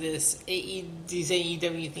say to this. These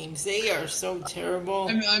AEW themes, they are so terrible.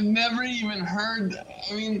 I mean, I've never even heard.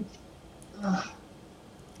 I mean,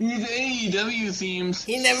 these AEW themes.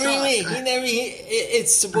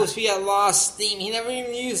 It's supposed to be a lost theme. He never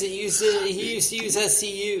even used it. He used to use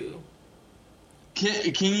SCU.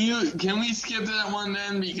 Can we skip that one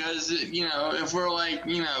then? Because if we're like,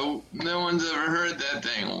 no one's ever heard that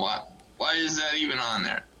thing. Why is that even on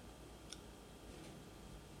there?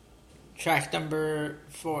 Track number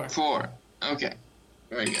 4. 4. Okay.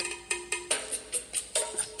 Very good.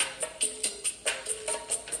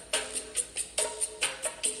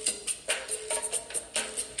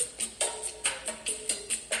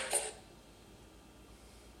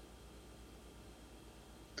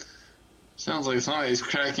 Sounds like somebody's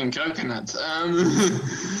cracking coconuts. What?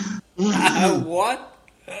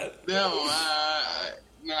 No,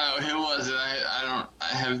 who was it? I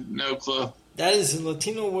have no clue. That is the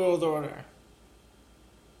Latino World Order.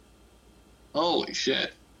 Holy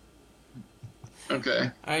shit.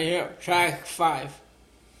 Okay. Alright, here, track 5.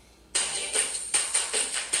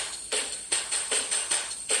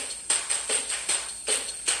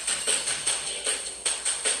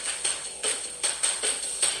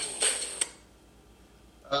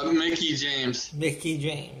 Mickey James. Mickey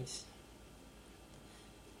James.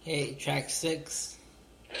 Hey, track 6.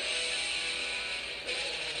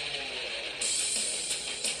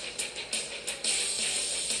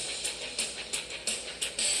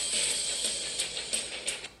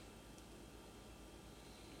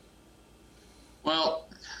 Well,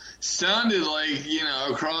 sounded like,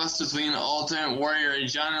 a cross between Ultimate Warrior and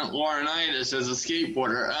John Laurinaitis as a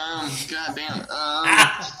skateboarder. Goddamn.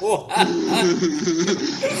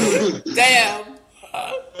 Damn!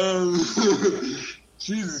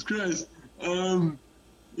 Jesus Christ.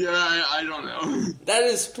 Yeah, I don't know. That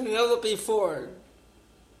is Penelope Ford.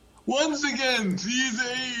 Once again, these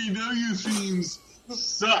AEW themes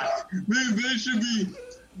suck. They should be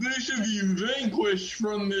vanquished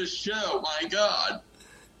from this show. My God.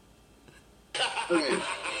 Okay.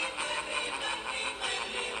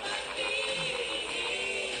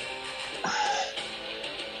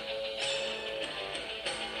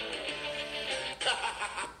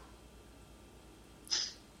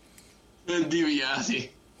 Ted DiBiase.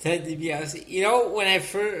 Ted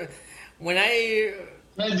DiBiase. When I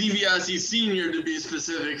Ted DiBiase Senior, to be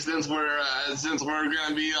specific, since we're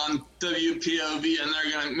gonna be on WPOV and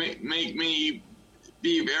they're gonna make me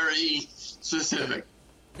be very specific.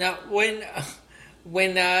 Now, when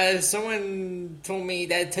someone told me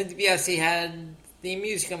that Ted DiBiase had the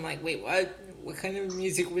music, I'm like, wait, what? What kind of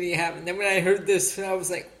music would he have? And then when I heard this, I was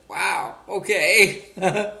like, wow, okay.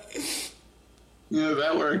 Yeah,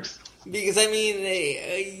 that works. Because,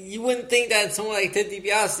 you wouldn't think that someone like Ted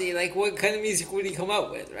DiBiase, like, what kind of music would he come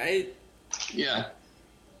up with, right? Yeah.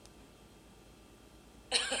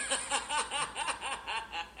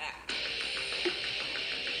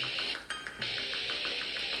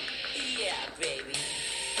 Yeah, baby.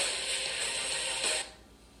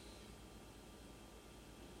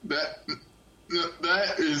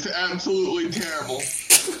 That is absolutely terrible.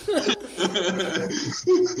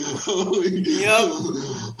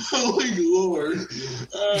 Holy Lord.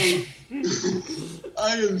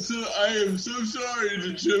 I am so sorry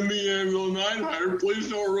to Jimmy Anvil Neidhart. Please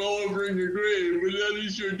don't roll over in your grave, but that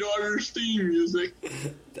is your daughter's theme music.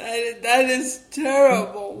 That is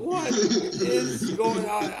terrible. What is going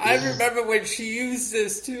on? I remember when she used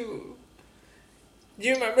this too. Do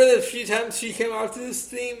you remember the few times she came out to this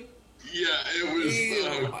theme? Yeah, it was.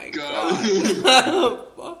 Oh my God.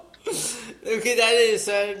 Okay, that is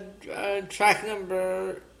track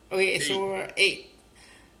number. Okay, 8. So we're 8.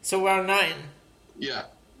 So we're on 9. Yeah.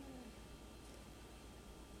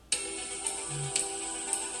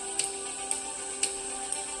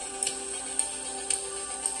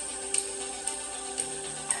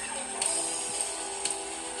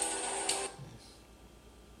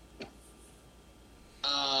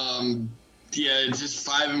 Yeah, it's just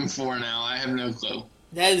 5 and 4 now. I have no clue.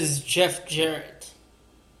 That is Jeff Jarrett.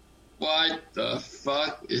 What the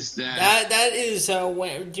fuck is that? That is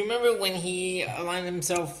when. Do you remember when he aligned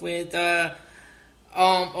himself with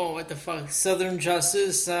what the fuck, Southern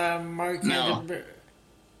Justice? Mark. No.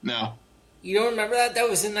 No. You don't remember that? That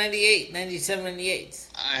was in 98, 97, 98.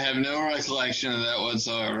 I have no recollection of that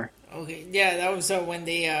whatsoever. Okay, yeah, that was when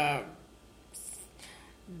they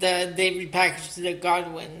repackaged the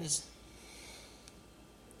Godwins.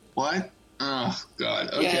 What? Oh, God.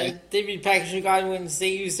 Okay. Yeah, they repackaged the Godwins. They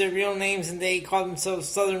used their real names and they called themselves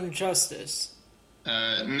Southern Justice.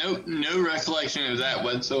 No recollection of that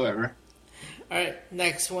whatsoever. Alright,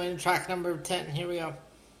 next one, track number 10. Here we go.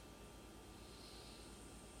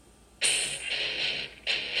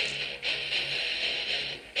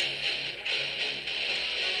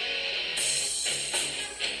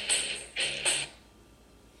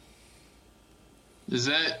 Is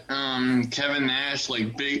that Kevin Nash,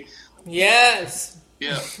 like big? Yes!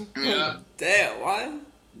 Yeah, yeah. Damn, what?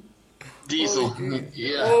 Diesel. Holy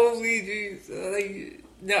Yeah. Holy jeez. Like,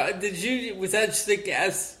 no, was that just a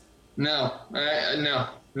guess? No, no.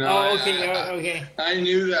 Oh, okay, okay. I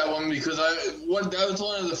knew that one because that was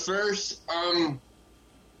one of the first.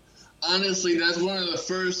 Honestly, that's one of the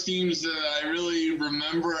first themes that I really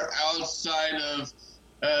remember outside of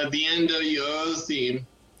the NWO theme.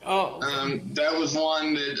 Oh. Okay. That was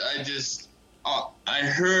one that I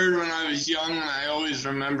heard when I was young, and I always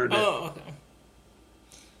remembered it. Oh, okay.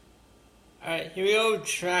 Alright, here we go.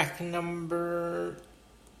 Track number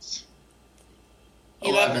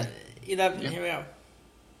 11. 11, here we go.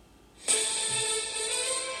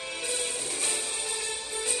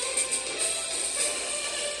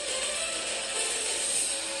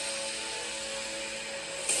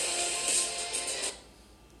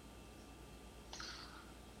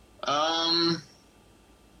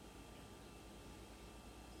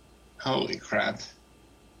 Holy crap.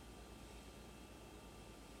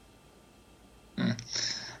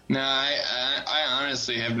 No, I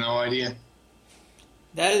honestly have no idea.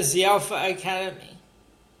 That is the Alpha Academy.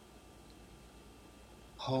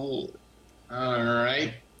 Holy.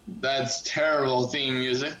 Alright. That's terrible theme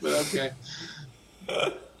music, but okay.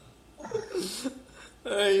 Alright,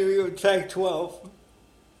 here we go. Track 12.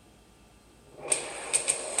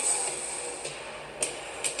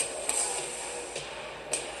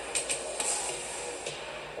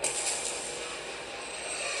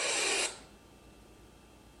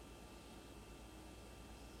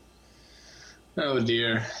 Oh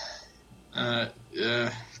dear. God.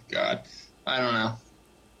 I don't know.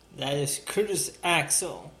 That is Curtis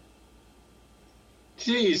Axel.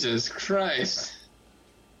 Jesus Christ.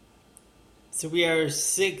 So we are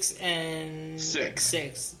 6 and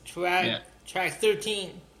 6. Track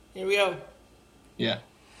 13. Here we go. Yeah.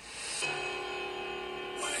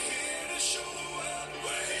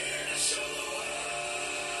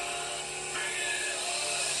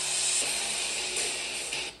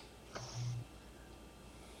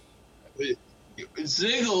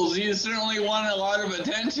 Ziggles, you certainly want a lot of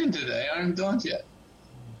attention today, don't you?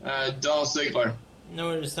 Dolph Ziggler.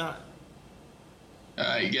 No, it's not.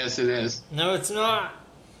 I guess it is. No, it's not.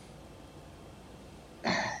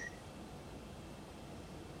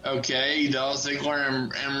 Okay, Dolph Ziggler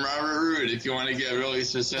and Robert Roode, if you want to get really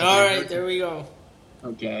specific. Alright, there we go.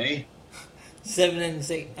 Okay. 7 and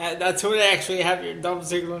 6. That's what I actually have here. Dolph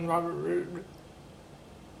Ziggler and Robert Roode.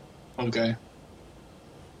 Okay.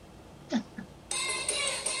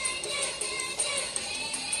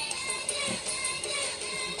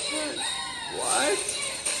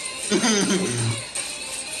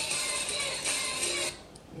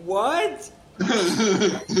 What? What?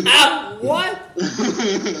 What?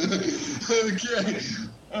 Okay.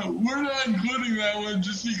 We're not including that one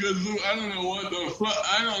just because I don't know what the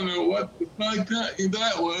fuck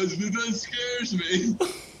that was, but that scares me.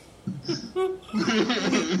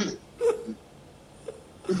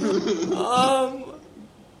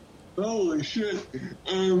 Holy shit.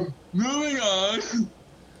 Moving on.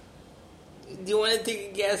 Do you want to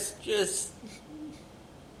take a guess? Just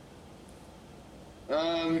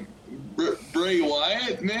Bray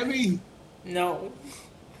Wyatt, maybe? no.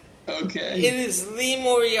 Okay. It is Lee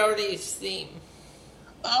Moriarty's theme.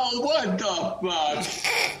 Oh, what the fuck?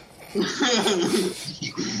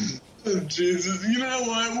 Jesus, you know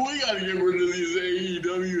what? We gotta get rid of these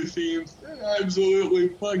AEW themes. They're absolutely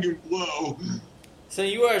fucking blow. So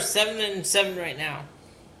you are 7 and 7 right now.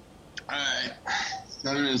 Alright.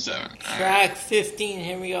 7 and 7. Track 15,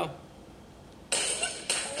 here we go.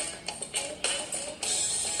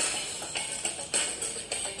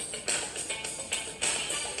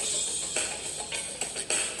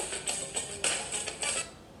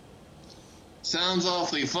 Sounds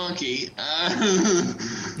awfully funky.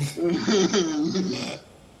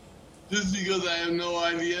 Just because I have no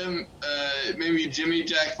idea. Maybe Jimmy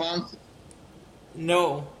Jack Funk?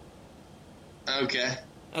 No. Okay.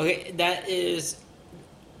 Okay, that is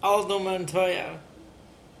Aldo Montoya.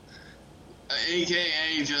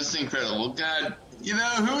 AKA Just Incredible. God, you know,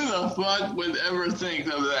 who the fuck would ever think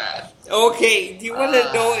of that? Okay, do you want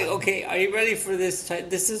to know? Okay, are you ready for this?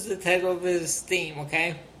 This is the title of his theme,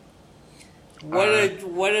 okay? What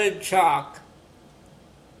a chalk.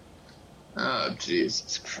 Oh,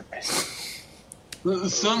 Jesus Christ.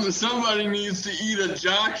 Somebody needs to eat a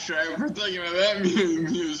jockstrap for thinking of that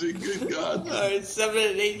music. Good God. Alright, 7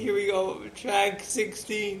 and 8, here we go. Track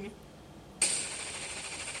 16.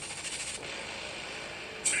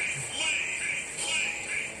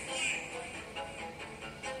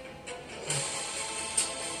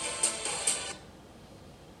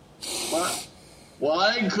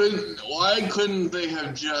 Why couldn't they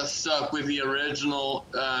have just stuck with the original,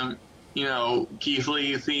 Keith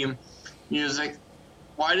Lee theme music?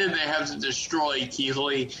 Why did they have to destroy Keith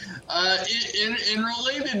Lee? In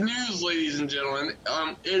related news, ladies and gentlemen,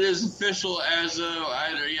 it is official as of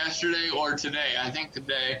either yesterday or today. I think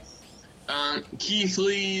today. Keith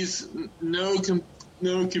Lee's no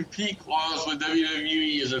compete clause with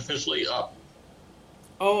WWE is officially up.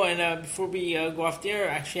 Oh, and before we go off the air,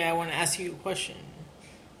 actually, I want to ask you a question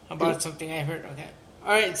about something I heard. Okay.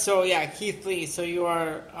 All right. So yeah, Keith Lee. So you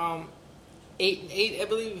are 8 and 8, I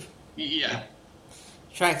believe. Yeah.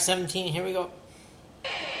 Track 17. Here we go.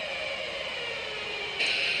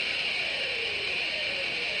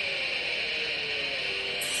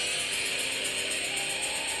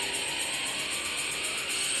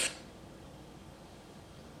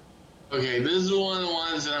 Okay, this is one of the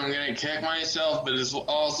ones that I'm going to kick myself, but it's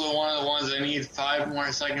also one of the ones I need 5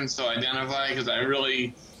 more seconds to identify because I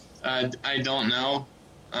really, I don't know.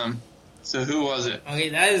 So who was it? Okay,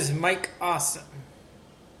 that is Mike Awesome.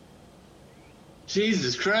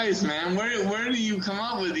 Jesus Christ, man, where do you come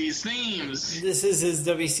up with these themes? This is his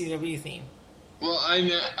WCW theme. Well,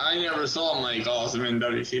 I never saw Mike Awesome in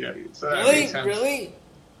WCW. So that makes sense. Really?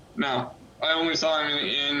 No, I only saw him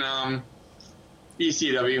in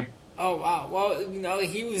ECW. Oh wow! Well, no,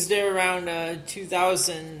 he was there around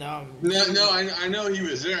 2000. No, I know he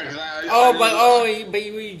was there. But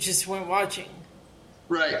you just weren't watching.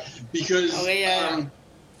 Right, because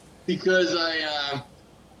because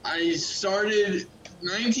I started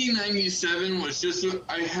 1997 was just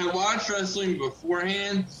I had watched wrestling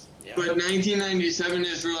beforehand, but 1997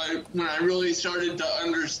 is really when I really started to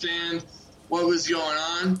understand what was going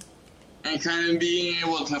on and kind of being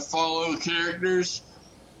able to follow characters.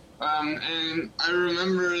 And I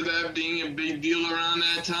remember that being a big deal around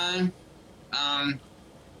that time.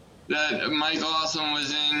 That Mike Awesome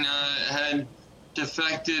was in, had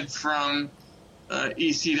defected from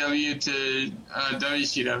ECW to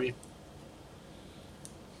WCW.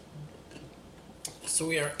 So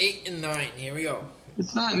we are 8 and 9. Here we go.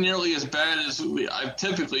 It's not nearly as bad as I've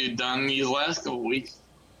typically done these last couple weeks.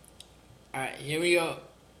 All right, here we go.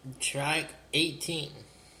 Track 18.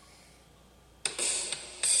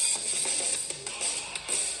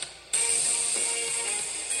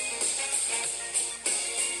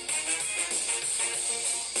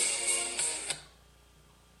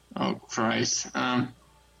 Oh, Christ. I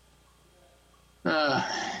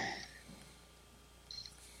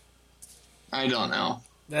don't know.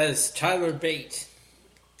 That is Tyler Bate.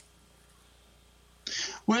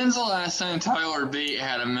 When's the last time Tyler Bate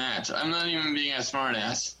had a match? I'm not even being a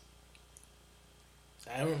smartass.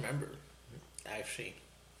 I don't remember, actually.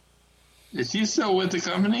 Is he still with the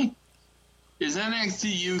company? Is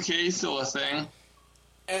NXT UK still a thing?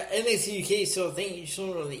 NXT UK is still a thing. You just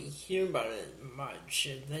don't really hear about it much.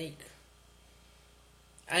 I think.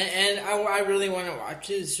 And I really want to watch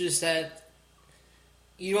it. It's just that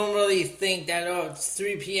you don't really think that, it's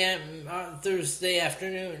 3 p.m. Thursday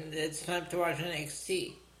afternoon. It's time to watch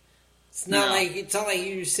NXT. It's not like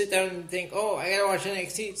you sit down and think, I gotta watch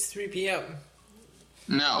NXT. It's 3 p.m.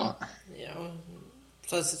 No. You know.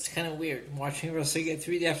 Plus, it's kind of weird watching wrestling at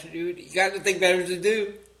 3 in the afternoon. You got to think better to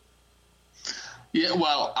do. Yeah,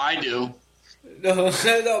 well, I do. No,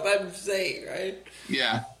 but I'm saying, right?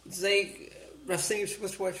 Yeah. It's like wrestling, you're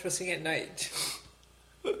supposed to watch wrestling at night.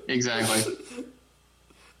 Exactly.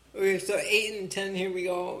 Okay, so 8 and 10, here we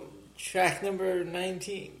go. Track number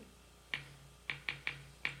 19.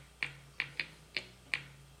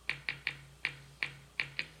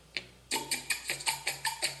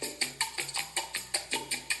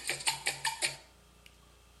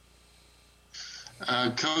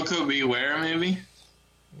 Coco Beware, maybe?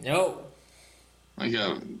 No. Like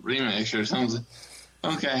a remix or something.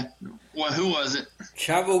 Okay. Well, who was it?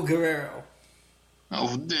 Chavo Guerrero.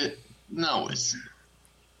 Oh, no, it's...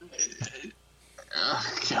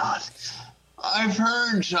 Oh, God. I've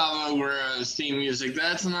heard Chavo Guerrero's theme music.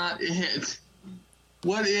 That's not it.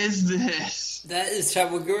 What is this? That is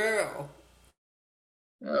Chavo Guerrero.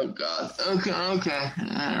 Oh, God. Okay.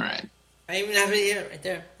 All right. I even have it here, right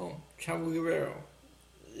there. Boom. Chavo Guerrero.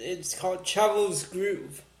 It's called Chavo's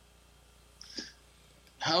Groove.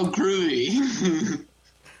 How groovy.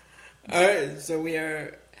 Alright, so we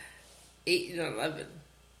are 8 and 11.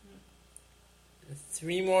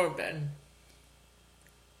 3 more, Ben.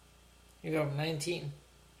 You go, 19.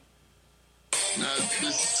 No, this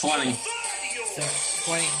is 20. So,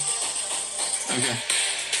 20. Okay.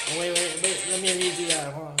 Oh, wait. Let me redo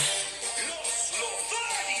that. Hold on.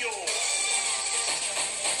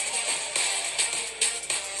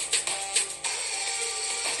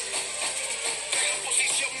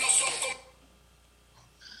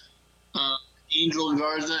 Angel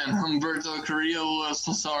Garza and Humberto Carrillo Los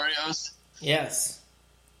Losarios. Yes.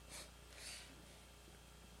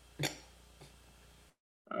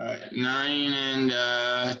 Alright, 9 and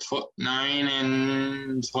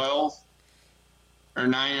 12? Or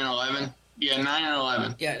 9 and 11? Yeah, 9 and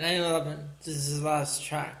 11. Yeah, 9 and 11. This is his last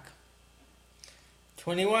track.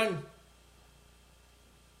 21.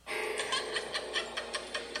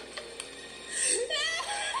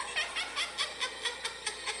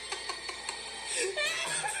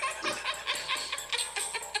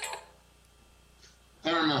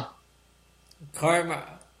 Karma.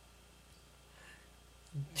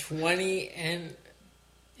 20 and...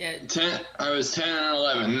 Yeah. 10. I was 10 and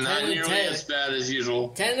 11. Not nearly 10. as bad as usual.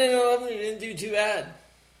 10 and 11, you didn't do too bad.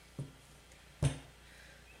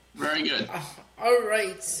 Very good.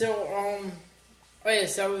 Alright, so, oh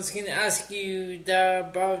yes, I was going to ask you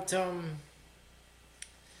about,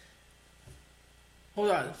 hold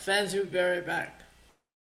on, fans will be right back.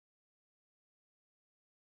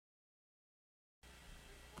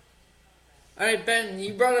 Alright, Ben,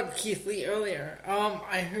 you brought up Keith Lee earlier.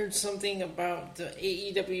 I heard something about the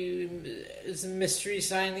AEW is a mystery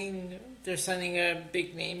signing. They're signing a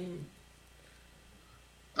big name.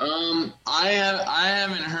 I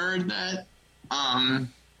haven't heard that.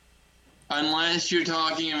 Unless you're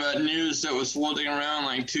talking about news that was floating around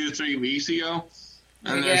like 2-3 weeks ago.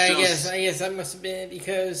 And Yeah, I guess that must have been it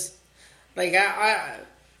because, like,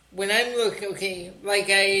 when I'm looking, okay, like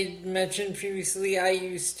I mentioned previously, I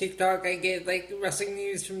use TikTok. I get like wrestling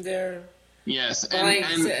news from there. Yes,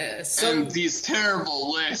 and these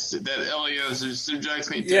terrible lists that Elio subjects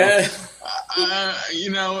me to. Yeah.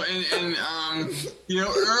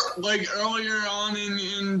 Like earlier on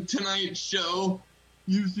in tonight's show,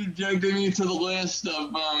 you subjected me to the list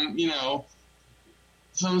of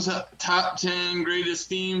some top 10 greatest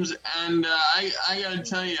themes, and I gotta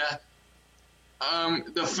tell you.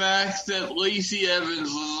 The fact that Lacey Evans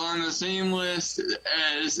was on the same list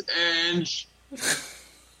as Edge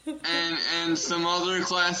and some other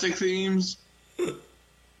classic themes,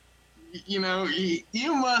 you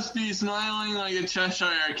must be smiling like a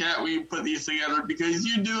Cheshire cat when you put these together because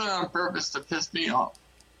you do it on purpose to piss me off.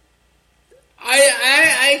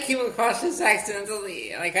 I came across this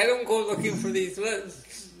accidentally. Like, I don't go looking for these lists.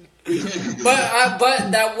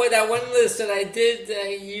 but that one list that I did,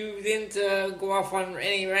 you didn't go off on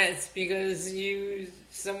any rants because you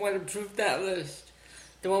somewhat approved that list.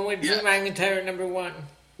 The one with Drew McIntyre number 1.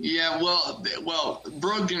 Yeah, well,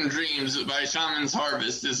 Broken Dreams by Shaman's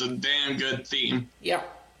Harvest is a damn good theme. Yeah.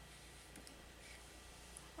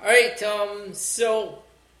 Alright, so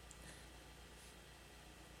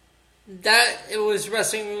that it was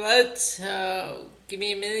Wrestling Roulette. Give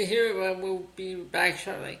me a minute here, but we'll be back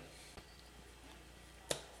shortly.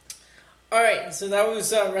 Alright, so that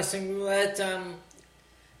was Wrestling Roulette.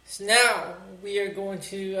 So now we are going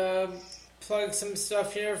to plug some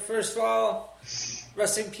stuff here. First of all,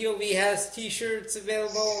 Wrestling POV has t-shirts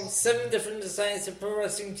available, 7 different designs at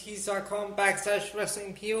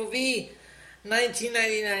ProWrestlingTees.com/Wrestling POV,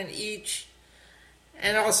 $19.99 each.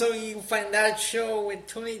 And also you can find that show with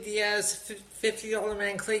Tony Diaz, $50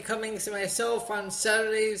 Man Clay Cummings, and myself on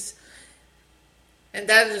Saturdays. And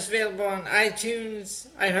that is available on iTunes,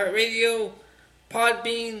 iHeartRadio,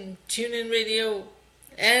 Podbean, TuneIn Radio,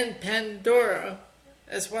 and Pandora,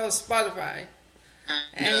 as well as Spotify.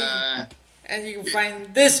 And you can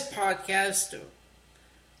find this podcast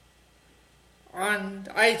on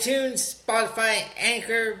iTunes, Spotify,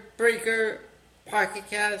 Anchor, Breaker, Pocket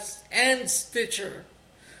Cast, and Stitcher.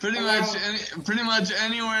 Pretty much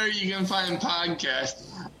anywhere you can find podcasts.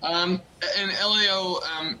 And Elio,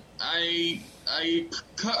 I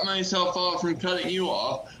cut myself off from cutting you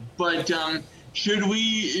off, but should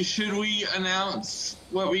we announce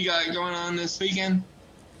what we got going on this weekend?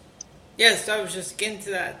 Yes, I was just getting to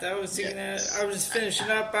that. I was just finishing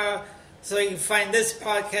up, so you can find this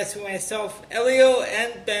podcast with myself, Elio,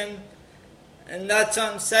 and Ben, and that's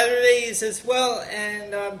on Saturdays as well.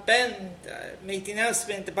 And Ben, make the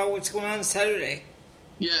announcement about what's going on Saturday.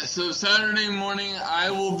 Yeah, so Saturday morning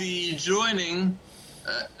I will be joining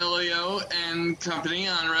Elio and company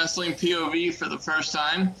on Wrestling POV for the first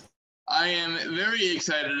time. I am very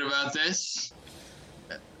excited about this.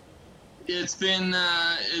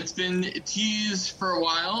 it's been teased for a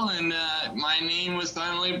while, and my name was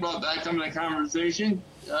finally brought back into the conversation,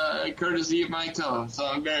 courtesy of my co-host. So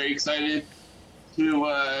I'm very excited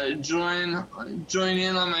to join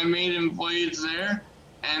in on my maiden voyage there,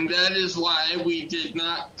 and that is why we did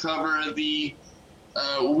not cover the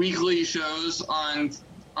weekly shows on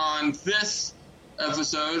this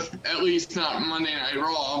episode, at least not Monday Night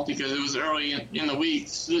Raw, because it was early in the week.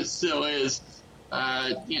 It still is,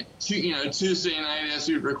 Tuesday night as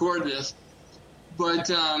we record this.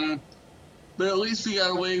 But at least we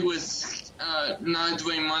got away with not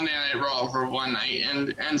doing Monday Night Raw for one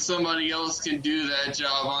night, and somebody else can do that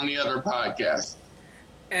job on the other podcast.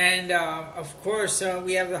 And of course,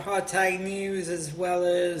 we have the Hot Tag News, as well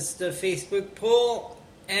as the Facebook poll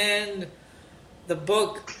and the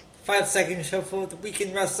book 5 Second Shuffle, the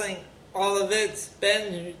Weekend Wrestling, all of it.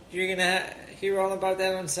 Ben, you're going to hear all about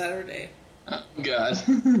that on Saturday. Oh, God.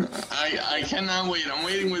 I cannot wait. I'm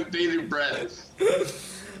waiting with bated breath.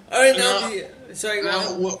 All right, sorry, go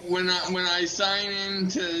on. When I sign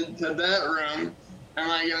into that room,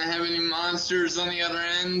 am I going to have any monsters on the other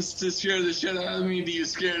ends to scare the shit out of me? Do you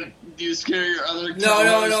scare your other No,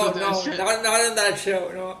 not in that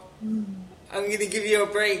show, no. I'm going to give you a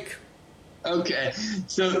break. Okay,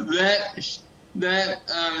 so that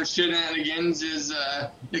shenanigans is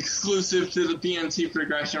exclusive to the PNC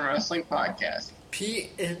Progression Wrestling Podcast.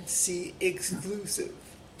 PNC exclusive.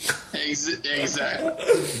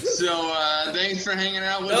 Exactly. So thanks for hanging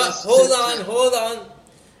out with us. Hold on.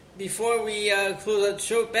 Before we close out the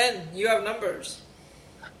show, Ben, you have numbers.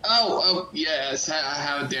 Oh yes.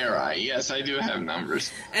 How dare I? Yes, I do have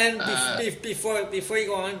numbers. And before you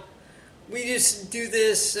go on, we just do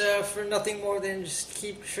this for nothing more than just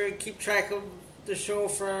keep track of the show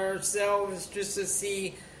for ourselves, just to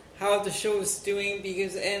see how the show is doing.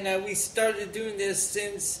 And we started doing this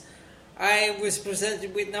since I was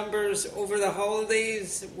presented with numbers over the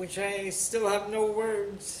holidays, which I still have no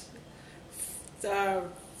words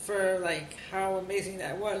for like how amazing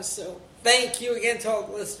that was. So thank you again to all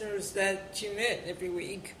the listeners that tune in every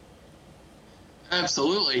week.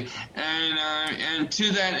 Absolutely, and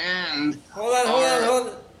to that end, hold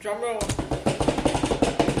on, drum roll.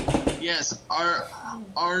 Yes,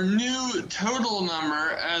 our new total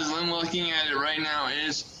number, as I'm looking at it right now,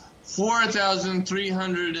 is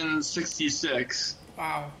 4,366.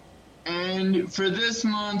 Wow. And for this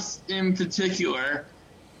month in particular,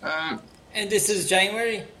 and this is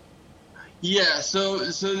January. Yeah, so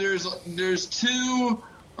there's two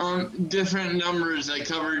different numbers that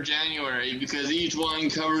cover January, because each one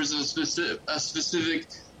covers a specific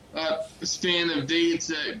span of dates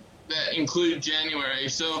that include January.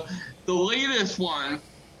 So the latest one,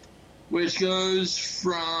 which goes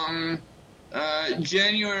from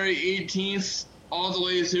January 18th all the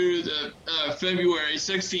way through the February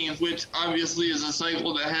 16th, which obviously is a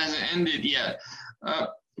cycle that hasn't ended yet.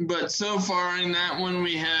 But so far in that one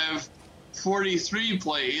we have 43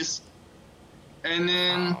 plays. And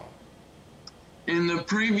then in the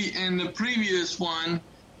previous one,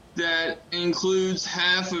 that includes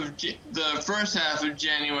the first half of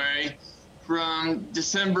January, from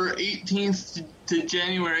December 18th to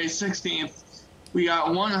January 16th, we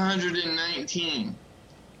got 119.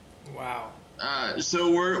 Wow.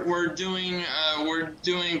 So we're doing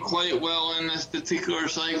quite well in this particular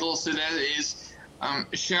cycle. So that is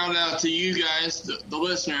shout out to you guys, the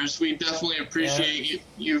listeners. We definitely appreciate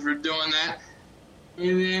you for doing that.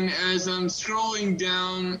 And then as I'm scrolling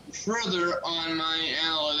down further on my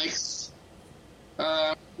analytics,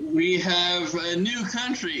 we have a new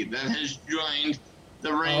country that has joined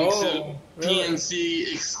the ranks of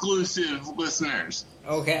PNC exclusive listeners.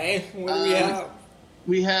 Okay, what do we have?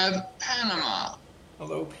 We have Panama.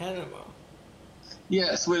 Hello, Panama.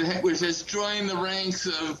 Yes, which has joined the ranks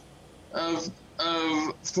of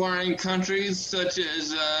foreign countries such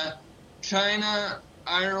as China,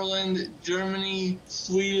 Ireland, Germany,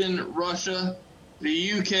 Sweden, Russia,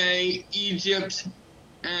 the UK, Egypt,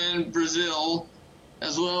 and Brazil,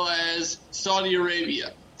 as well as Saudi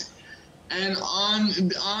Arabia. And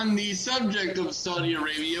on the subject of Saudi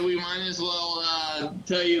Arabia, we might as well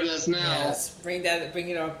tell you this now. Yes, bring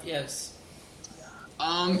it up. Yes.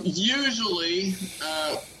 Usually,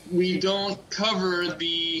 we don't cover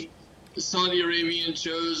the Saudi Arabian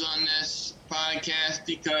shows on this podcast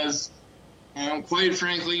because, quite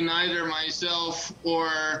frankly, neither myself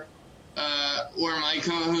or my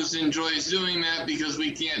co-host enjoys doing that, because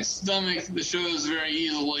we can't stomach the shows very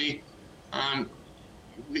easily.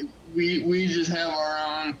 We just have our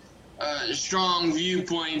own strong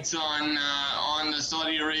viewpoints on the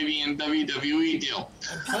Saudi Arabian WWE deal.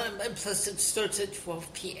 And plus, it starts at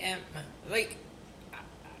 12 p.m. Like,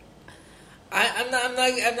 I'm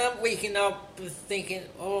not waking up thinking,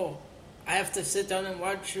 oh, I have to sit down and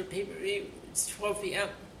watch your pay-per-view. It's 12 p.m.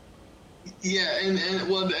 Yeah, and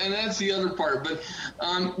that's the other part. But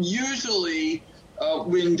usually,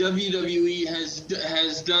 when WWE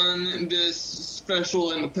has done this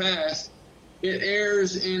special in the past, it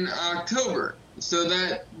airs in October. So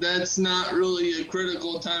that's not really a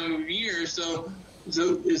critical time of year. So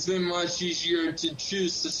it's been much easier to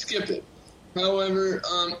choose to skip it. However,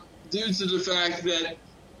 due to the fact that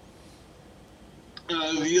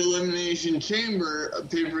the Elimination Chamber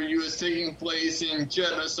pay-per-view is taking place in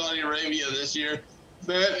Jeddah, Saudi Arabia this year,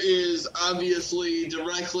 that is obviously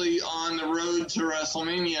directly on the road to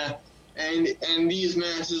WrestleMania, and these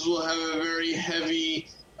matches will have a very heavy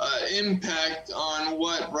impact on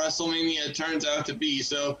what WrestleMania turns out to be.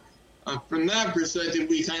 So from that perspective,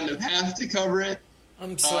 we kind of have to cover it.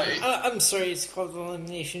 I'm sorry, it's called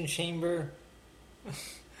Elimination Chamber.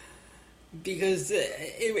 Because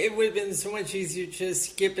it would have been so much easier to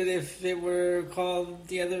skip it if it were called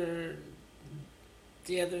the other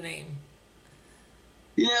name.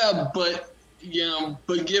 Yeah, but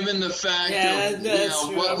given the fact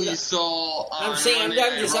of what we saw on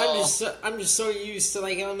I'm just so used to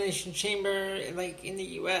like Elimination Chamber like in the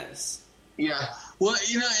US. Yeah, well,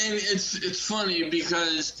 and it's funny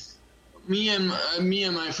because me and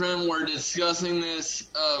my friend were discussing this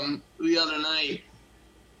the other night.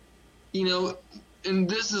 And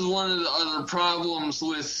this is one of the other problems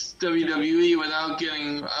with WWE without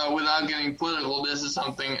getting political. This is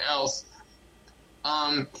something else.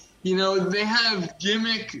 They have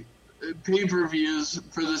gimmick pay-per-views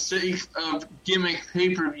for the sake of gimmick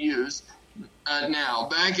pay-per-views now.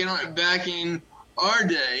 Back in our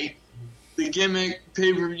day, the gimmick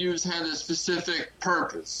pay-per-views had a specific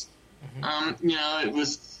purpose. Mm-hmm. It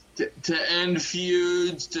was to end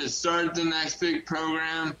feuds, to start the next big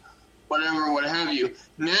program, whatever, what have you.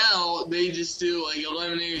 Now they just do like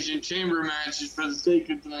Elimination Chamber matches for the sake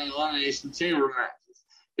of doing Elimination Chamber matches.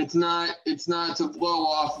 It's not to blow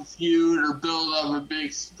off a feud or build up a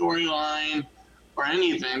big storyline or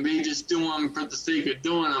anything. They just do them for the sake of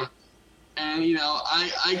doing them. And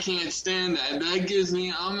I can't stand that. That gives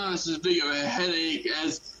me almost as big of a headache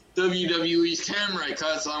as WWE's camera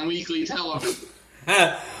cuts on weekly television.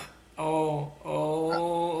 I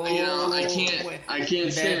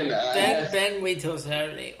can't stand that. Ben, wait till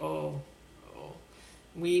Saturday.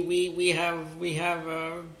 We have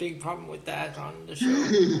a big problem with that on the show.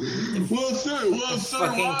 The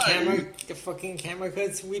fucking camera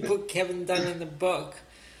cuts. We put Kevin Dunn in the book.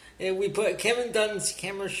 We put Kevin Dunn's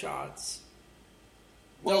camera shots.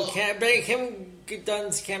 Kevin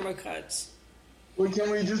Dunn's camera cuts. Well,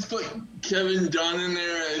 can we just put Kevin Dunn in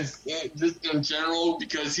there just in general,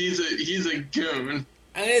 because he's a goon?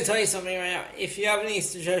 I'm going to tell you something right now. If you have any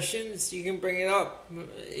suggestions, you can bring it up.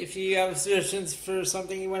 If you have suggestions for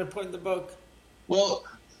something you want to put in the book. Well,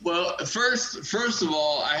 first of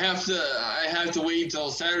all, I have to wait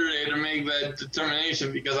till Saturday to make that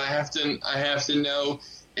determination, because I have to know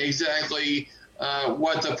exactly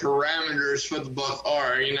what the parameters for the book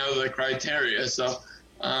are. The criteria. So,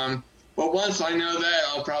 but once I know that,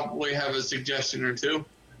 I'll probably have a suggestion or two.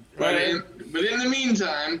 But in the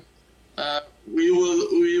meantime, we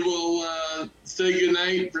will say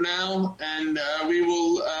goodnight for now, and we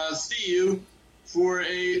will see you for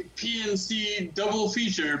a PNC double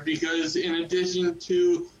feature, because in addition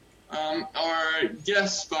to our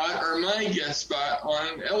guest spot, or my guest spot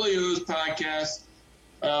on Elio's podcast,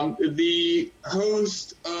 the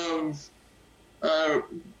host of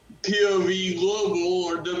POV Global,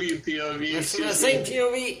 or WPOV. Same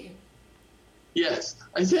POV. Yes,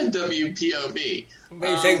 I said WPOV. But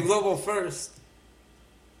you said Global first.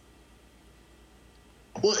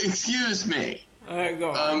 Well, excuse me. All right,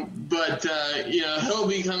 go on. But he'll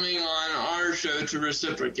be coming on our show to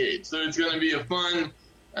reciprocate. So it's going to be a fun,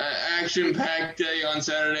 action-packed day on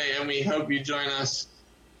Saturday, and we hope you join us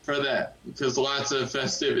for that, because lots of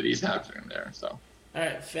festivities happening there. So. All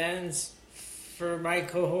right, fans. For my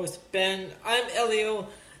co-host Ben, I'm Elio.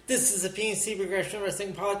 This is the PNC Progression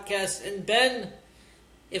Wrestling Podcast. And Ben,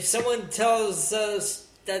 if someone tells us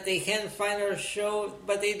that they can't find our show,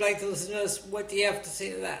 but they'd like to listen to us, what do you have to say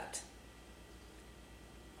to that?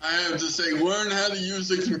 I have to say, learn how to use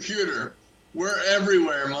the computer. We're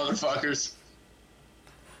everywhere, motherfuckers.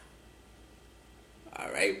 All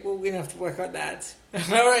right, well, we're going to have to work on that.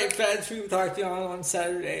 All right, fans, we will talk to you on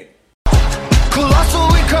Saturday. Colossal,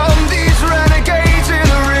 we come, these renegades.